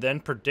aura, and then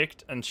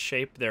predict and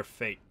shape their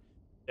fate.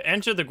 To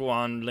enter the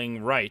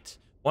Guanling Rite,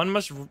 one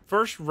must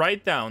first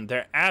write down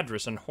their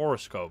address and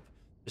horoscope.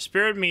 The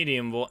spirit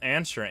medium will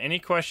answer any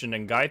question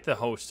and guide the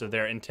host to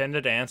their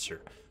intended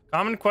answer.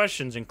 Common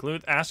questions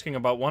include asking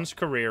about one's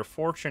career,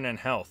 fortune, and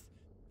health.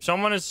 If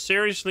someone is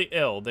seriously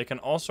ill, they can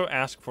also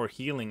ask for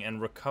healing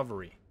and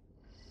recovery.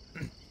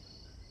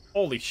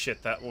 Holy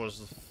shit, that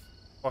was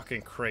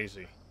fucking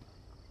crazy.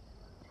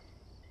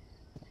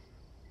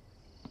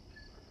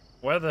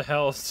 Where the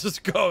hell is this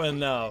going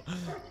now?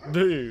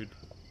 Dude.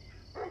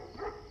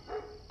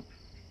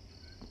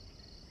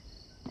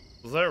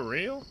 Is that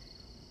real?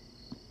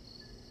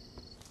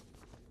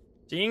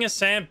 Seeing a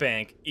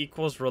sandbank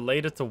equals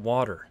related to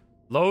water.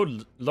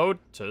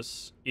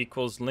 Lotus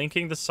equals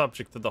linking the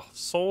subject to the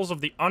souls of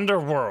the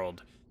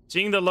underworld.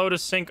 Seeing the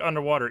lotus sink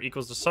underwater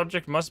equals the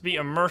subject must be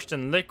immersed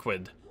in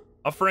liquid.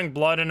 Offering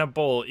blood in a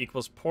bowl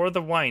equals pour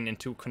the wine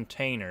into a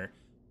container.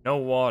 No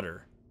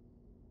water.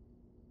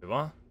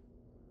 What?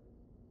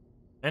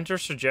 Enter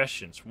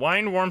suggestions.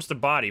 Wine warms the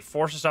body,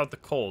 forces out the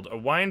cold. A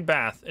wine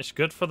bath is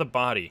good for the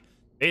body.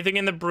 Bathing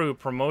in the brew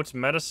promotes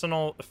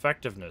medicinal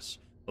effectiveness,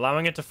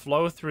 allowing it to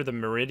flow through the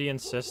meridian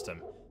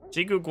system.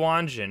 Jigu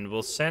Guanjin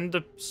will send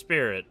the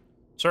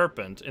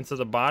serpent into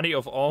the body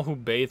of all who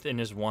bathe in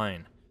his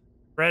wine,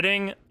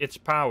 spreading its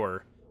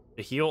power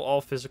to heal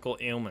all physical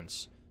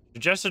ailments.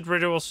 Suggested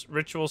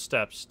ritual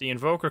steps. The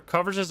invoker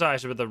covers his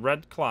eyes with a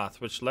red cloth,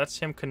 which lets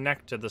him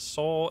connect to the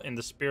soul in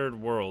the spirit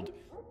world.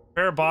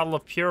 Prepare a bottle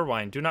of pure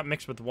wine. Do not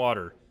mix with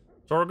water.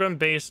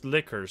 Sorghum-based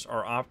liquors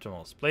are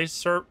optimals. Place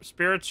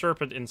spirit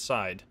serpent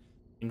inside.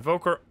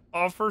 Invoker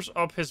offers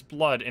up his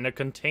blood in a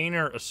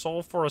container, a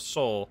soul for a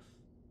soul.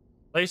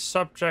 Place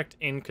subject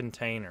in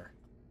container.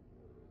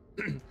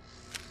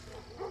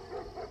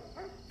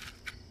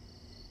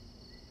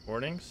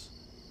 Warnings.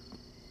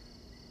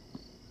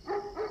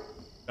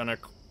 Gonna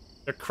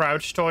the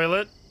crouch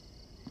toilet.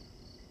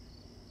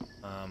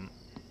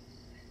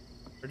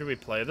 Where do we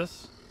play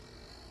this?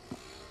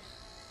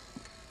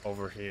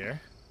 Over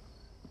here.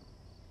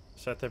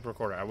 Set tape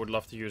recorder. I would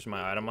love to use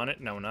my item on it.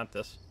 No, not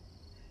this.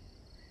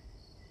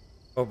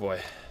 Oh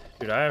boy.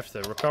 Dude, I have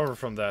to recover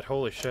from that.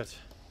 Holy shit.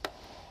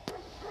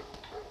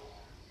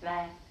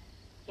 来，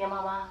叶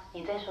妈妈，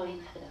你再说一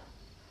次。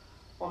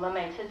我们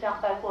每次这样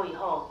拜过以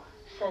后，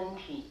身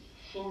体、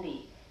心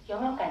理有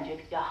没有感觉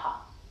比较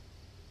好？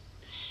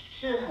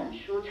是很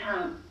舒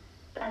畅，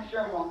但是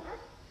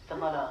怎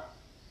么了？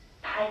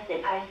拍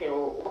谁，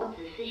我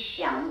只是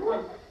想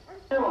问，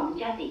对我们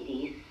家弟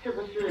弟是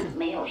不是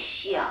没有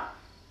效？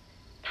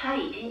他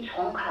已经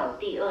重考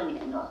第2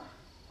年了，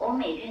我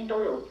每天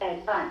都有在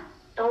办，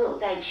都有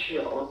在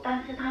求，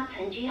但是他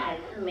成绩还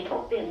是没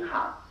有变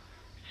好，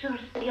是不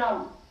是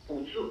要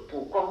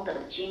补功的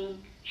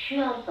经？需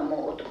要什么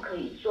我都可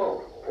以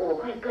做，我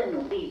会更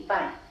努力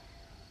办。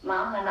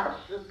麻烦老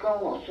师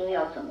跟我说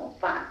要怎么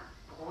办。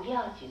不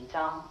要紧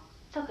张，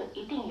这个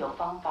一定有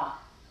方法，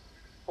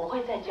我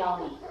会再教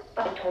你。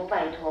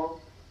拜托，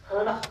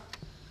何老。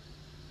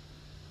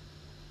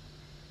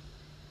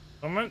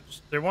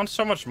They want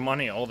so much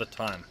money all the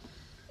time.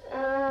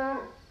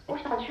 我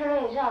想确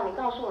认一下，你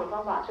告诉我的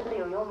方法真的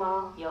有用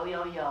吗？有，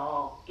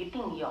一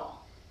定有。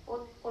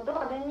我都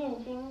有在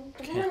念经，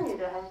可是那女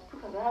的还是不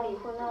肯跟他离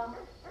婚啊。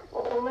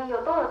我们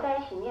都有在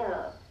一起念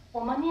了。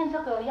我们念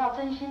这个要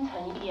真心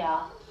诚意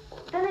啊。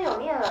真的有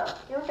念了，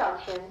有缴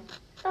钱。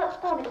那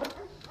到底？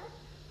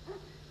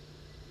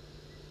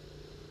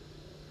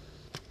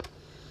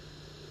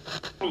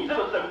你这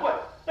个神棍，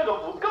那个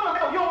符根本没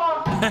有用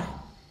啊！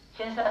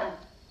先生，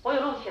我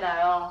有录起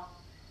来哦。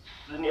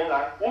10年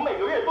来，我每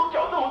个月都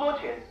缴这么多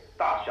钱，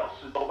大小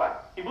事都办。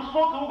你不是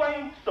说植物观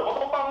音什么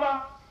都帮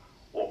吗？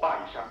我爸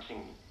也相信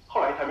你，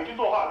后来才没去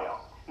做化疗。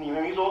你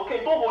明明说可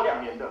以多活2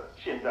年的，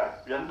现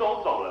在人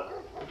都走了，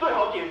你最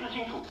好解释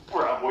清楚，不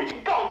然我一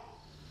定告你。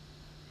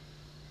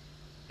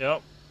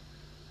Yep.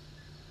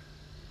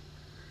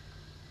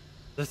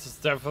 This is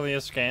definitely a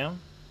scam.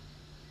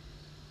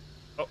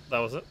 Oh, that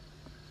was it.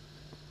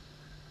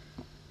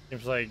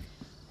 Seems like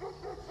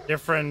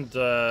different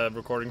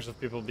recordings of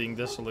people being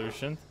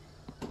disillusioned.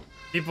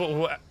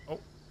 People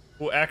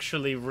who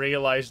actually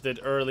realized it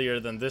earlier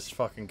than this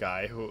fucking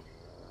guy who...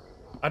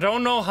 I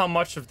don't know how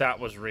much of that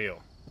was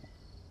real.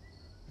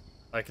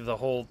 Like the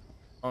whole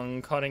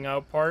tongue cutting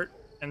out part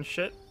and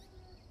shit.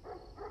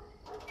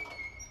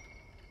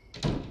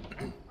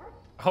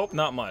 I hope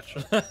not much.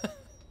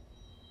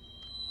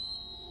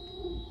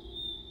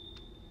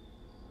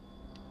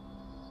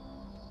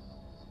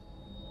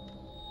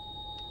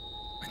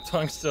 My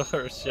tongue still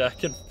hurts. Yeah,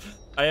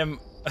 I'm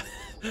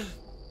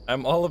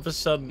all of a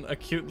sudden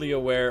acutely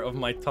aware of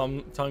my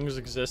tongue's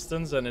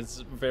existence, and it's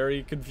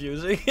very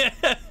confusing.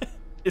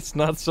 It's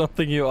not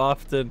something you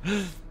often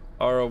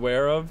are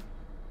aware of.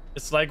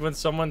 It's like when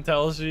someone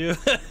tells you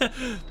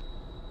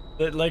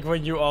that, like,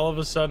 when you all of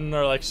a sudden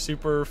are like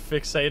super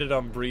fixated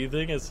on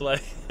breathing, it's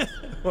like,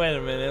 wait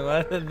a minute,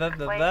 what?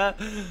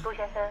 杜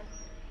先生，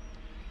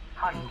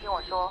好，你听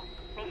我说，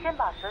你先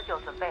把蛇酒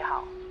准备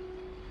好。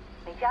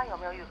你家有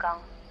没有浴缸？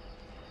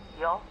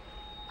有，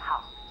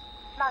好，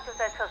那就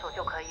在厕所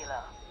就可以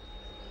了。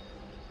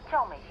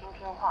叫美心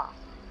听话，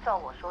照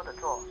我说的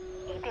做，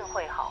一定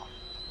会好。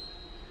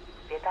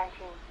别担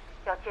心，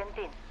要坚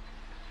定，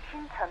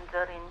心诚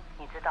则灵，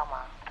你知道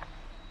吗？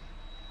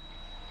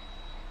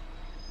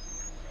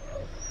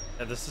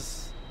 Yeah, this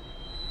is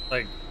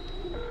like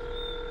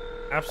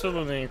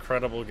absolutely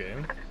incredible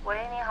game.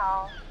 喂，你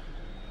好。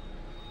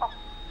哦，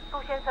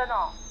杜先生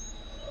哦。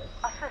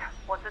啊，是，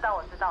我知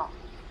道。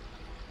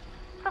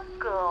这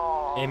个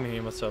哦。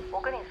Amy, what's up? 我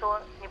跟你说，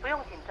你不用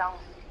紧张，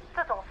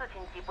这种事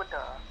情急不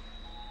得。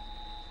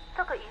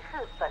这个仪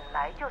式本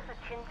来就是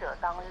轻者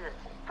当日，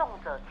重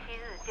者7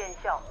日见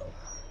效。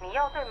你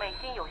要对美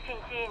心有信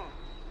心，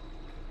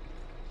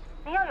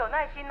你要有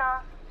耐心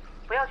啊，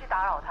不要去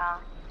打扰她，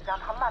让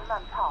她慢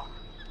慢泡。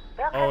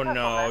 Oh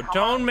no,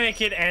 don't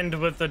make it end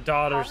with the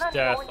daughter's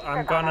death.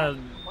 I'm gonna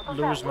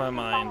lose my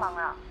mind.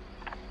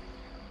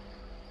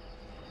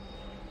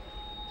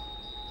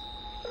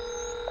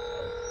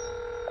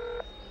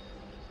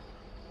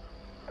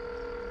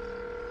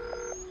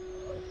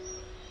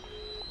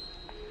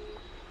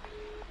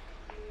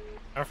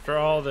 After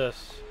all this,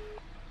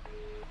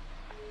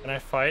 can I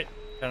fight?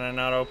 Can I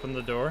not open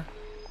the door?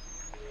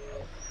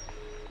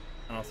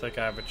 I don't think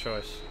I have a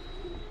choice.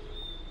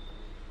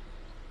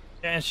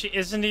 Yeah, and she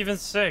isn't even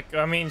sick.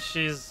 I mean,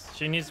 she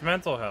needs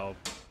mental help.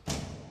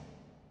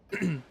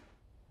 What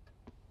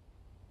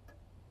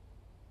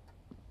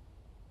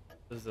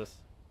is this?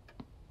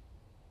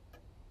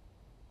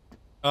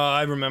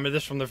 I remember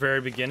this from the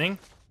very beginning.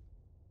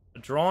 A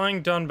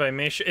drawing done by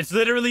Mei Shan. It's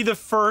literally the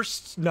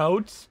first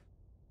note.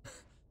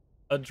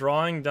 A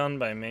drawing done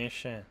by Mei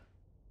Shan.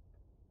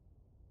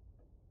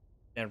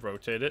 Can't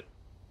rotate it.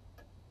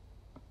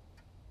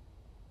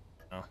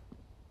 No.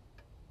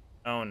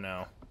 Oh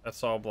no.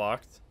 That's all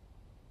blocked.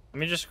 Let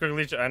me just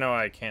quickly... I know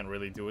I can't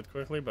really do it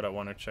quickly, but I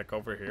want to check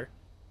over here.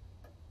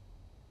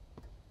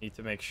 Need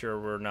to make sure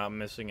we're not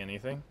missing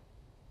anything.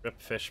 Rip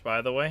fish,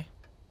 by the way.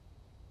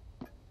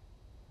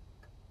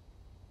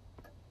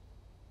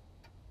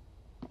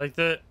 Like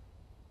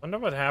wonder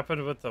what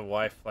happened with the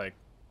wife. Like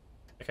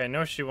I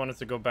know she wanted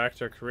to go back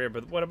to her career,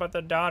 but what about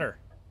the daughter?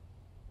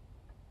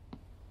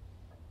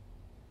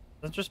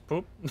 That's just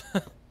poop.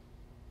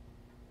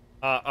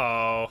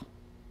 Uh-oh.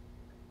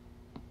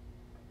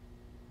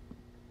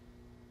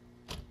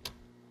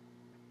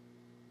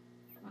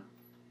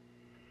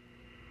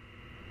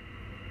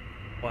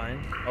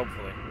 Wine,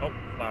 hopefully. Oh,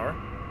 flower.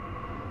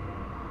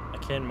 I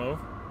can't move.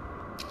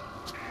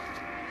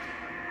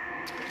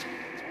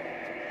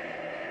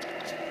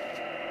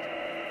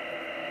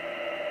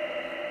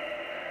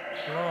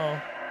 Hello.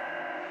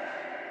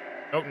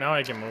 Oh, now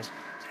I can move.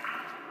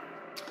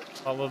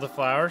 Follow the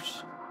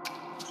flowers.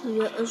 4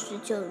月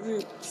29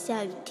日，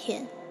下雨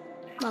天，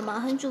妈妈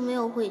很久没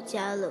有回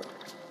家了，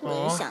我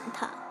也想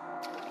她。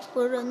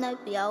我忍耐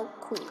不要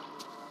哭，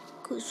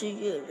可是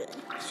越忍，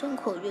胸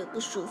口越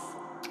不舒服。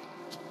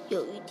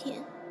有一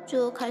天，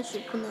就开始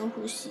不能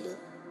呼吸了。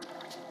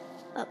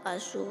爸爸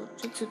说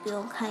这次不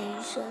用看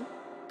医生，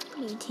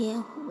明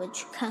天我们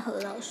去看何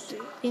老师，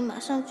病马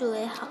上就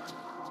会好。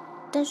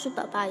但是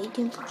爸爸一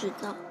定不知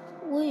道，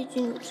我已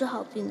经有治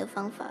好病的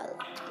方法了。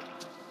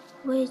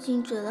我已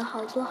经折了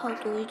好多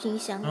郁金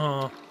香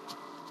了，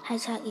还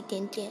差一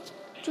点点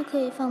就可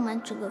以放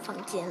满整个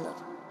房间了。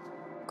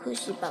可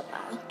惜爸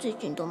爸最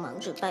近都忙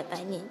着拜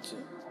拜念经，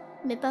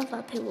没办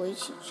法陪我一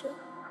起折。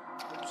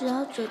只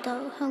要折到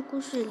和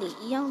故事里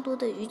一样多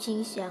的郁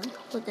金香，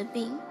我的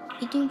病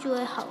一定就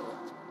会好了。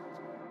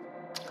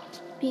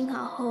病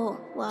好后，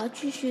我要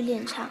继续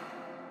练唱，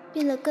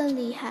变得更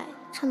厉害，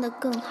唱得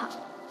更好。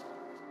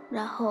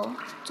然后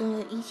总有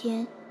一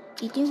天，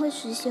一定会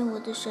实现我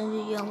的生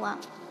日愿望。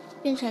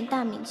变成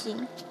大明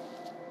星，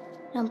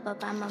让爸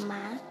爸妈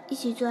妈一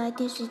起坐在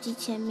电视机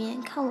前面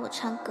看我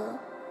唱歌，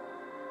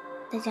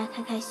大家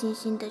开开心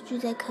心的聚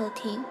在客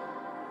厅。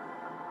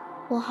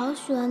我好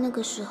喜欢那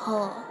个时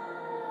候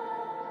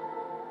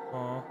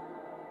哦。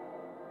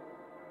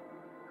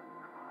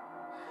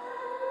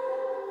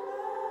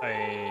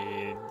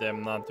I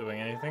am not doing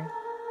anything.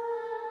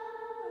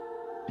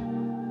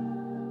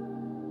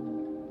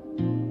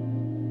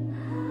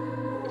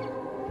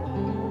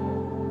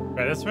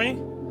 Right, that's me?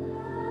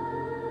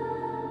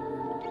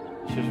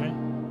 Excuse me?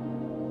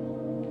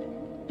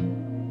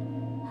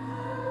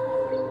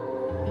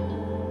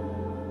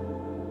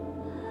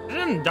 I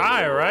didn't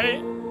die,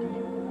 right?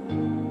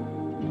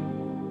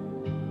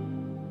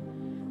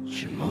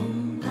 是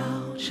梦到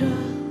这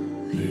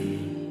里，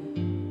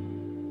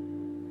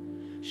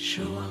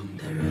失望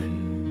的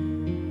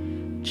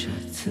人，这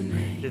次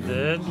没有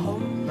红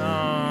眼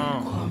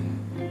眶。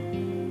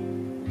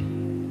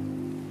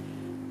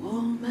我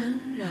们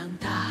让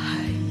大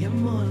海淹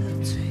没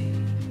了嘴。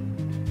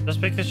Just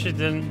because she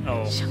didn't.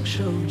 Oh.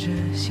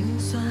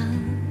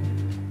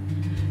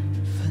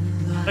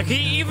 Like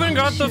he even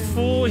got the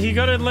full. He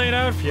got it laid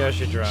out. Yeah,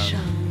 she drowned.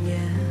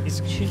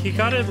 He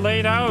got it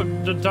laid out.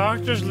 The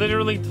doctors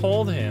literally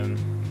told him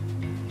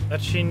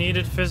that she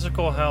needed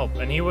physical help,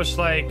 and he was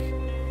like,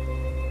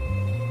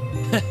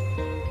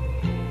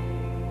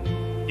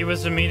 he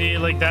was immediately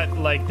like that.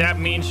 Like that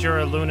means you're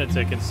a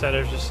lunatic instead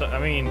of just. I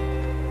mean,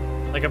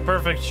 like a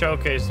perfect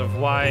showcase of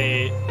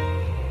why.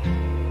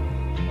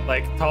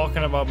 Like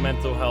talking about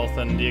mental health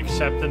and the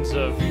acceptance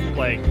of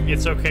like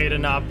it's okay to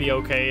not be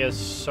okay is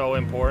so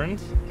important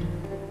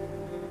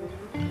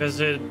because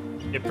it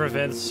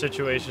prevents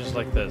situations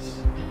like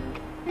this.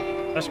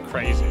 That's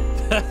crazy.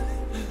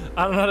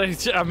 I don't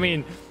know. I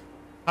mean,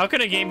 how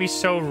can a game be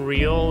so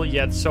real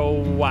yet so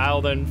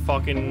wild and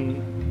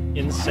fucking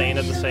insane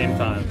at the same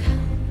time?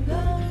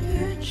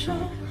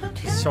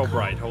 It's so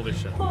bright. Holy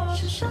shit.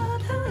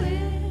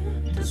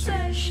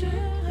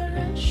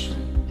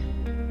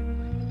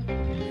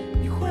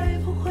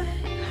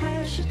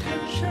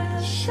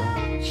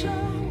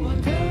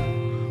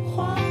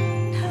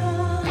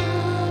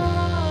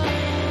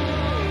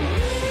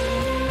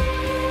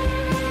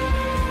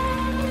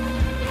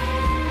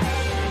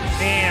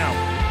 Damn.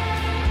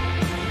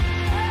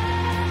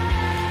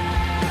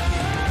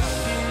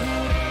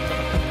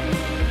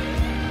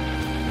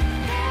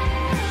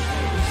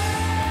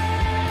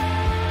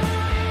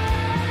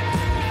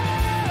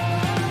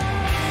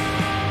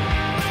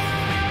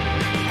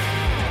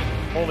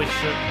 Holy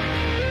shit.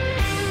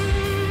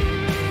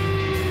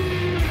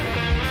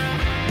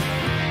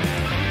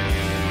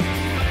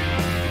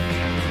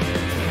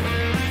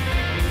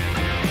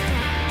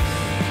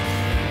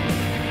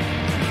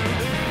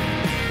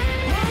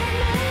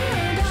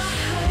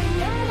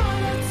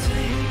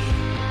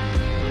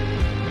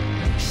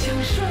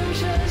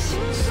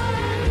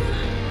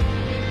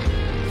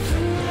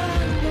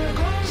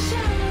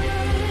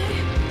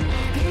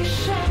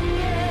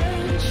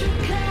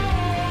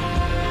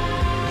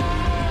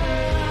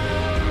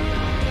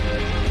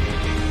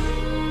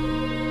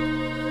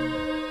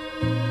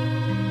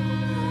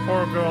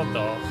 Poor girl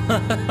though.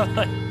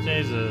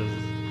 Jesus.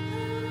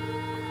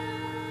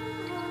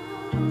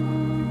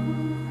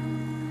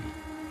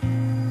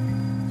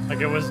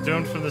 Like it was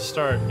doomed from the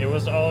start. It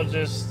was all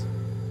just.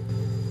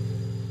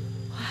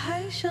 我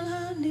还想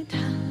和你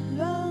谈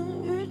论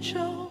宇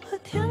宙和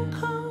天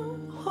空，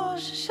或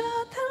是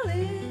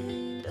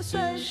随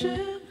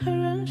时和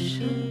人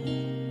生，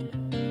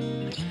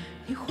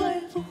你会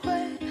不会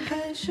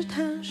还是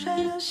坦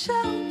率地笑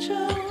着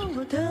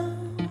我的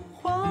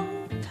荒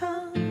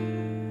唐？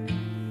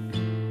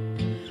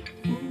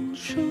无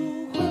处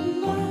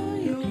混乱，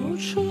又无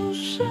处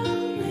赦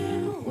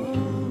免我。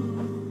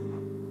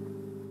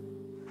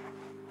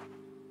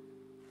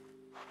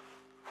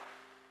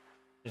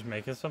Just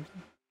making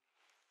something?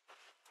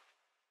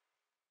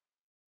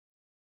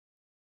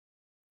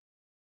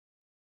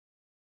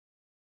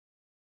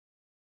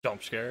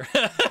 Jump scare.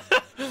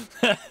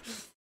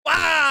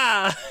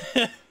 Ah!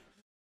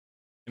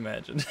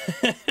 Imagine.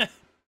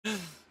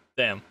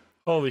 Damn.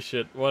 Holy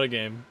shit. What a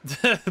game.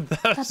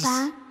 爸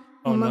爸，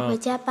我们回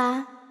家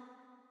吧。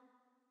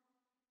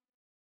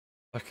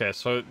 Okay,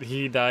 so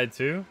he died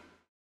too?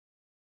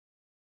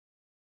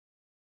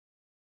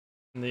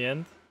 In the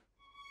end?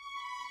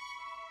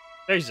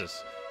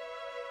 Jesus.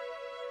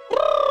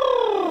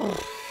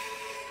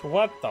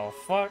 What the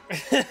fuck?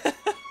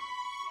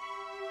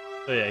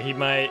 So yeah,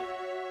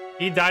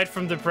 he died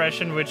from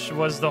depression, which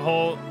was the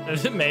whole,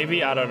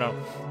 maybe, I don't know.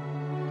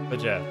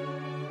 But yeah,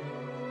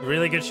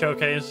 really good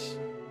showcase.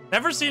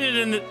 Never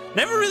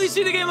really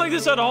seen a game like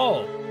this at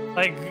all.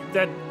 Like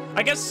that,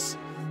 I guess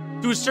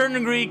to a certain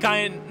degree,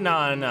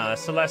 nah,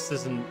 Celeste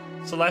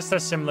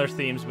has similar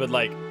themes, but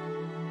like,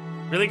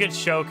 really good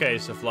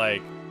showcase of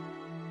like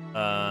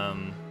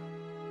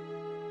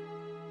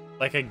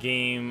a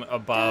game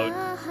about.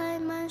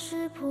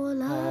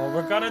 Oh,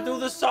 we're gonna do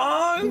the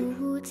song?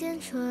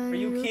 Are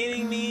you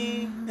kidding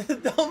me?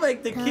 Don't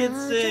make the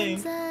kids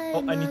sing.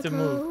 Oh, I need to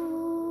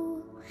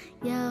move.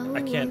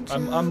 I can't.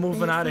 I'm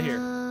moving out of here.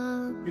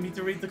 You need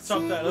to read the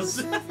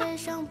subtitles.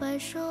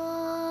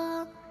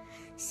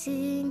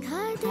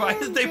 Why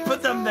did they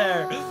put them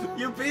there?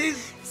 You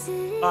piece.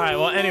 All right.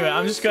 Well, anyway,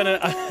 I'm just gonna.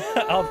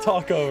 I'll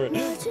talk over it.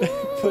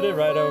 Put it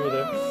right over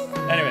there.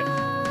 Anyway,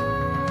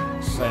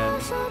 man,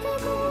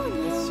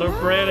 it's so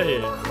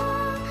pretty.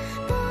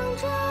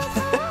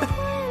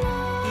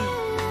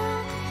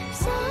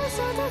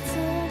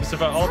 Because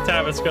if I alt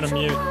tab, it's gonna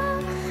mute.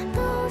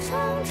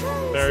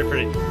 Very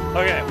pretty.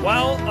 Okay.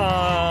 Well,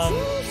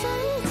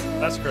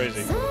 that's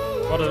crazy.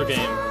 What other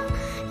game?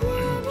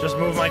 Just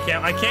move my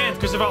cam. I can't,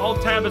 because if I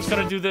alt tab, it's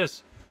gonna do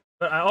this.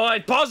 But oh,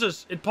 it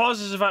pauses. It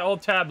pauses if I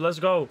alt tab. Let's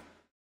go.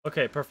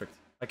 Okay, perfect.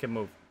 I can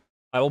move.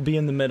 I will be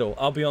in the middle.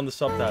 I'll be on the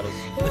subtitles.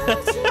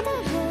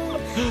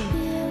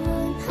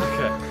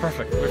 Okay,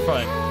 perfect. We're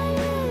fine.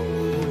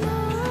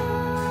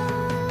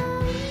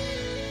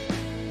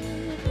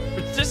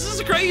 This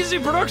is crazy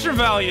production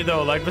value,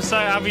 though. Like,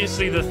 besides,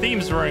 obviously, the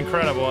themes were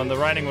incredible, and the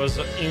writing was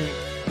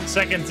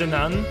second to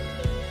none.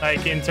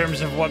 Like, in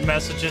terms of what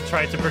message it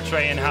tried to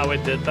portray and how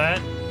it did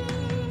that.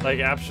 Like,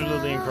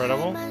 absolutely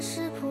incredible.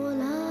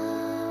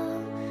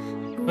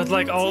 But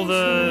like all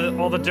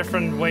the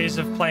different ways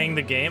of playing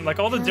the game, like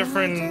all the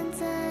different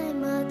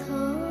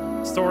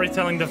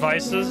storytelling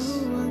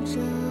devices,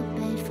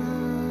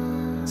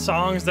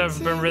 songs that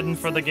have been written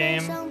for the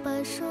game.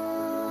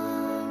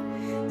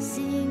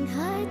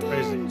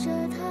 Crazy.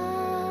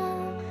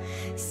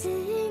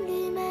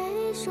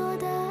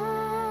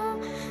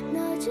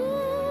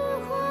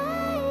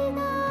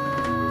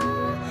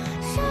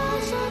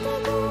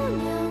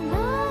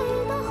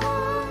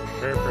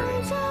 Very pretty.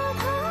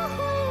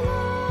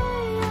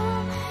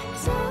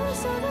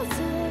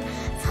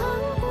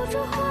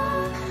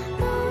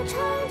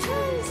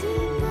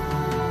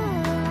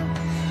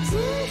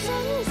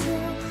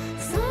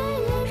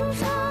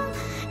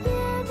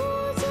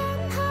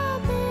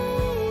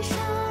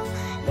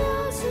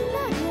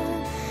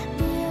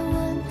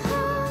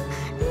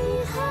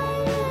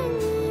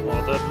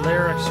 Well, the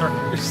lyrics are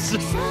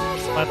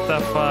what the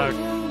fuck?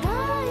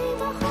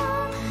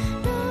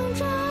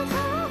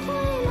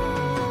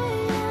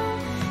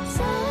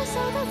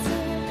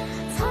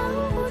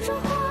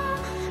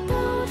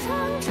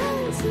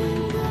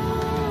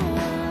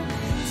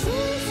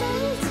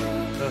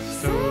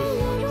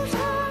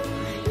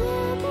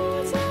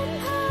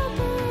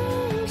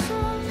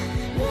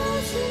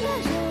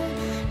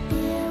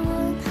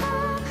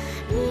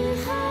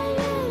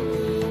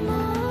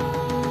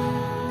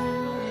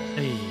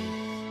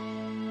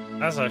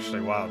 That's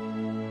actually wild.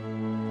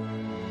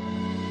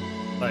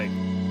 Like,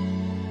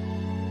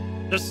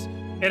 just,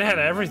 it had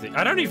everything.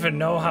 I don't even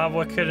know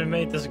what could have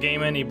made this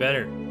game any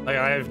better. Like,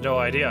 I have no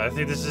idea. I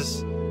think this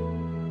is,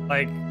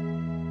 like,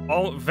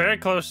 all very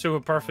close to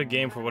a perfect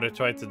game for what it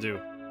tried to do.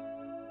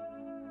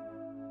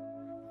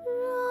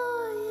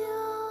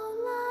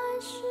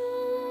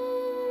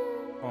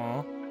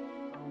 Aww.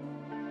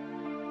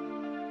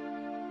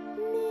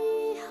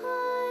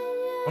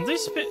 Well,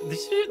 these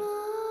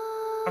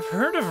I've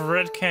heard of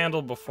Red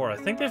Candle before. I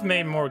think they've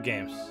made more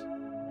games.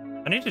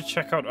 I need to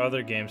check out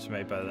other games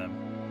made by them.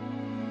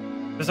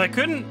 Because I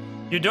couldn't...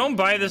 You don't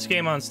buy this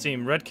game on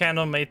Steam. Red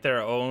Candle made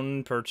their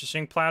own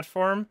purchasing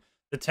platform.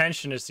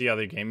 Detention is the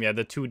other game. Yeah,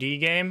 the 2D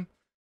game.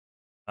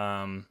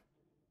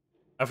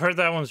 I've heard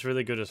that one's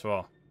really good as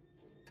well.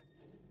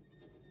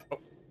 Oh,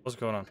 what's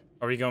going on?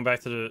 Are we going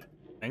back to the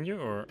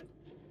menu, or...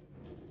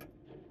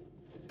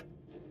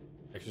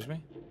 Excuse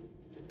me?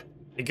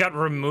 It got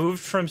removed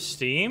from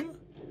Steam?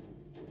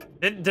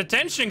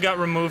 Detention got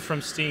removed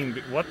from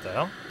Steam. What the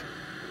hell?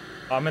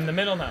 I'm in the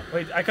middle now.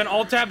 Wait, I can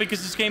alt-tab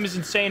because this game is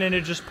insane and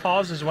it just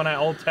pauses when I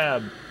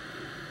alt-tab.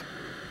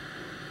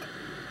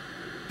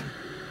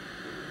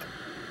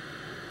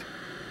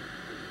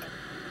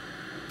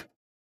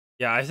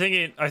 Yeah, I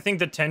think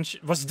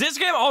Detention... Was this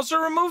game also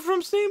removed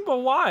from Steam? But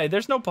why?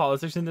 There's no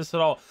politics in this at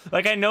all.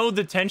 Like, I know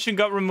Detention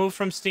got removed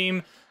from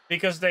Steam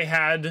because they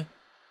had...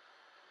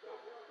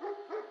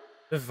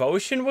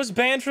 Devotion was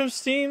banned from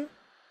Steam?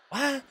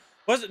 What?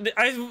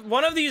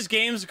 One of these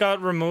games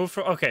got removed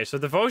from... Okay, so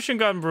Devotion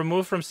got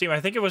removed from Steam. I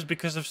think it was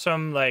because of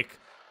some, like,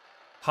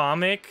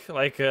 comic.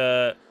 Like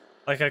a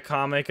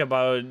comic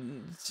about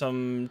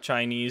some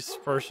Chinese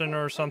person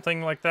or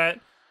something like that.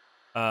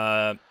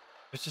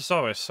 It's just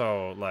always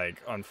so,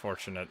 like,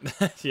 unfortunate.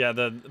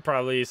 Yeah,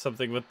 probably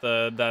something with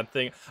that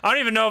thing. I don't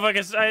even know if I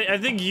can... I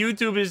think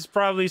YouTube is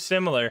probably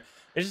similar.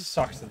 It just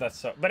sucks that that's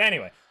so... But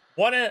anyway,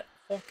 what a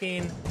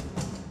fucking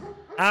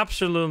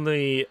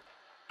absolutely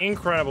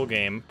incredible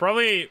game.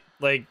 Probably,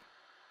 like,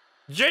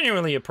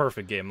 genuinely a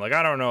perfect game. Like,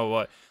 I don't know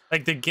what...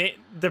 Like,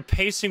 the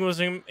pacing was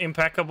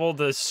impeccable.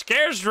 The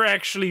scares were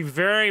actually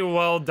very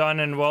well done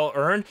and well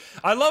earned.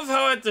 I love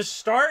how at the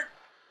start,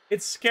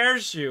 it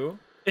scares you.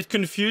 It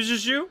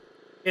confuses you.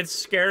 It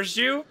scares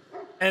you,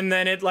 and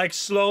then it, like,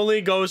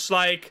 slowly goes,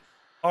 like,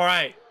 all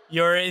right,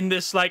 you're in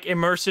this, like,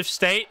 immersive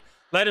state.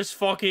 Let us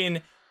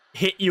fucking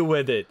hit you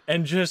with it,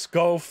 and just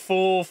go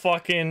full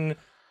fucking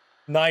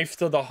knife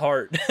to the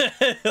heart.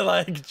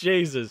 Like,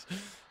 Jesus.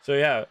 So,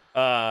 yeah,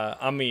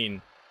 I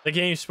mean, the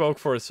game spoke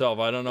for itself.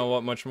 I don't know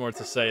what much more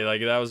to say.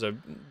 Like, that was a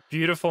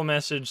beautiful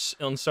message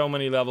on so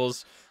many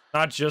levels,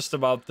 not just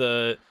about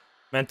the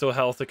mental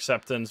health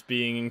acceptance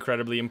being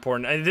incredibly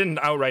important. I didn't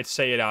outright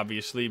say it,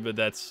 obviously, but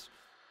that's...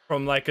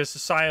 From, like, a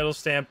societal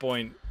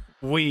standpoint,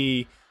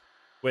 with,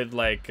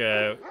 like,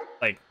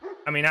 I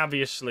mean,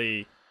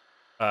 obviously,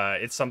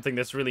 it's something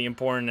that's really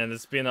important and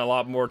it's been a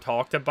lot more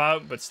talked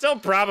about, but still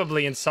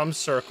probably in some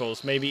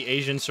circles, maybe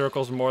Asian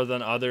circles more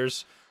than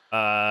others,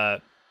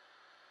 not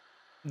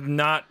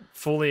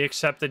fully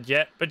accepted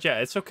yet. But yeah,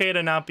 it's okay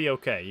to not be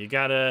okay. You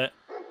gotta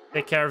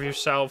take care of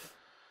yourself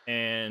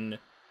and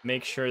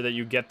make sure that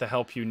you get the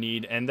help you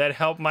need, and that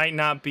help might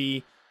not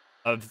be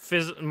a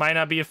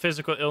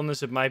physical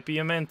illness. It might be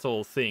a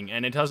mental thing,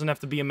 and it doesn't have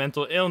to be a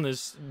mental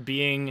illness.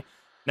 Being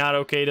not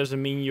okay doesn't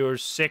mean you're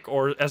sick,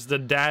 or as the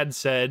dad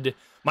said,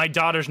 my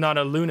daughter's not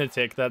a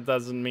lunatic. That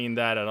doesn't mean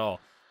that at all.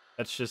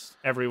 That's just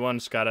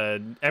everyone's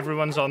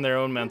on their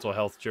own mental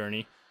health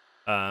journey.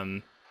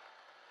 But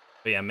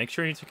yeah, make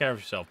sure you take care of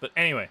yourself. But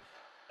anyway,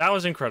 that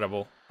was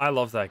incredible. I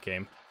love that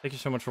game. Thank you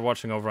so much for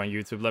watching over on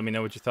YouTube. Let me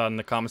know what you thought in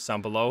the comments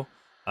down below.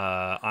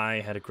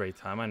 I had a great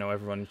time. I know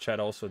everyone in chat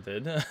also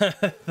did.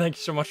 Thank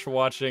you so much for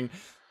watching,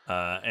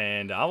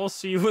 and I will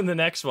see you in the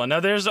next one. Now,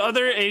 there's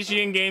other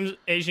Asian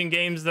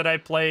games that I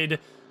played,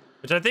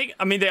 which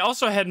I mean, they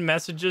also had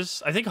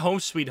messages. I think Home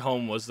Sweet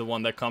Home was the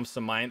one that comes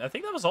to mind. I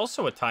think that was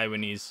also a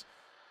Taiwanese.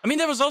 I mean,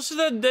 there was also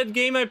that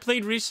game I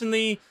played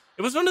recently.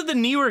 It was one of the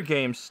newer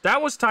games.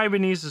 That was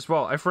Taiwanese as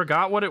well. I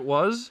forgot what it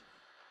was.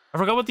 I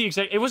forgot what the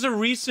exact... It was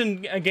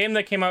a game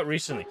that came out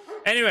recently.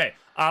 Anyway,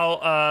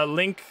 I'll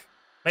link...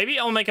 Maybe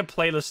I'll make a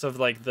playlist of,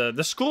 like,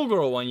 the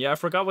schoolgirl one. Yeah, I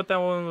forgot what that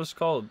one was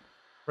called.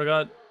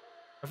 I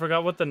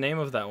forgot what the name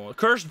of that one was.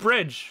 Cursed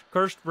Bridge.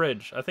 Cursed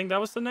Bridge. I think that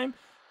was the name.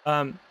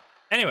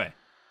 Anyway,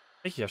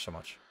 thank you guys so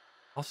much.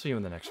 I'll see you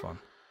in the next one.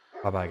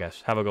 Bye-bye,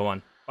 guys. Have a good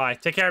one. Bye.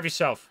 Take care of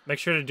yourself. Make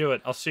sure to do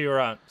it. I'll see you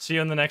around. See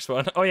you in the next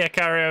one. Oh, yeah,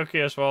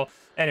 karaoke as well.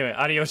 Anyway,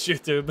 adios,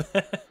 YouTube.